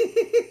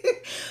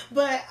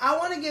 But I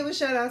want to give a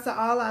shout out to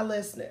all our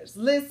listeners.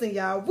 Listen,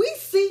 y'all, we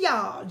see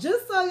y'all.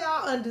 Just so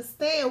y'all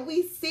understand,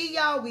 we see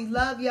y'all. We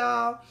love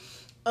y'all.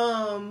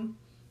 I'm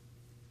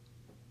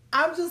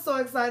just so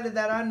excited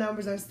that our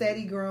numbers are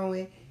steady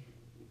growing.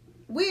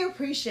 We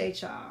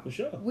appreciate y'all. For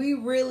sure. We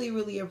really,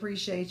 really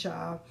appreciate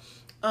y'all.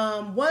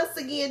 Once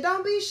again,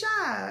 don't be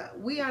shy.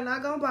 We are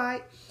not going to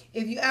bite.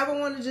 If you ever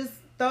want to just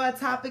throw a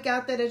topic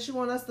out there that you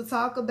want us to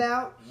talk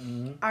about,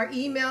 our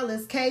email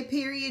is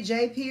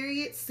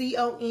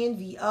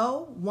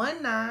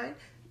k.j.convo19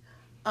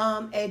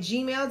 at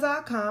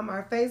gmail.com.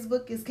 Our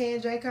Facebook is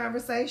K&J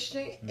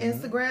Conversation.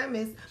 Instagram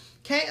is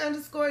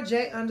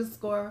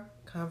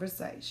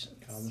K_J_conversations.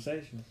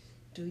 Conversation.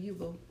 Do you,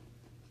 boo?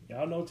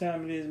 Y'all know what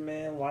time it is,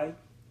 man. Like,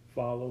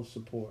 follow,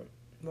 support.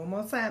 One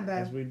more time, baby.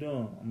 That's what we're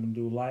doing. I'm going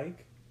to do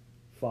like,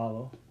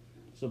 follow,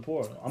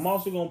 support. I'm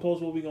also going to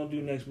post what we're going to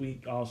do next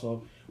week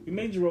also. We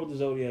made the road to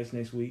Zodiacs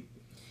next week.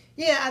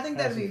 Yeah, I think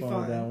that'd Have be some fun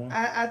with that fun. one.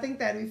 I think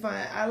that'd be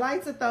fun. I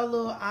like to throw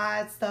little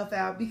odd stuff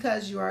out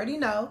because you already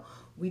know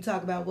we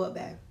talk about what,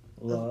 babe?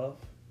 Love,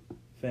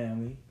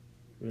 family,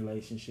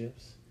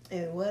 relationships,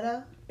 And what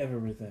up?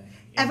 everything.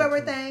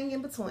 Everything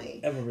in between.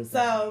 Everything.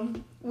 So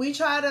we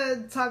try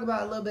to talk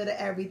about a little bit of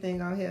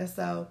everything on here.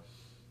 So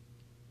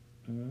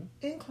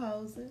in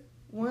closing,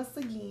 once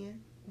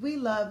again, we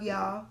love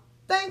y'all.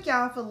 Thank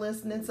y'all for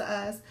listening to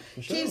us.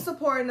 For sure. Keep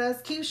supporting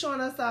us. Keep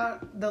showing us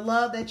the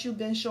love that you've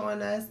been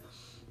showing us.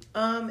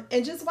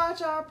 And just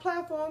watch our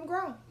platform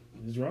grow.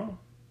 It's wrong.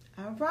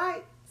 All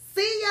right.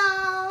 See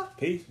y'all.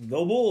 Peace.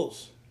 Go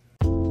Bulls.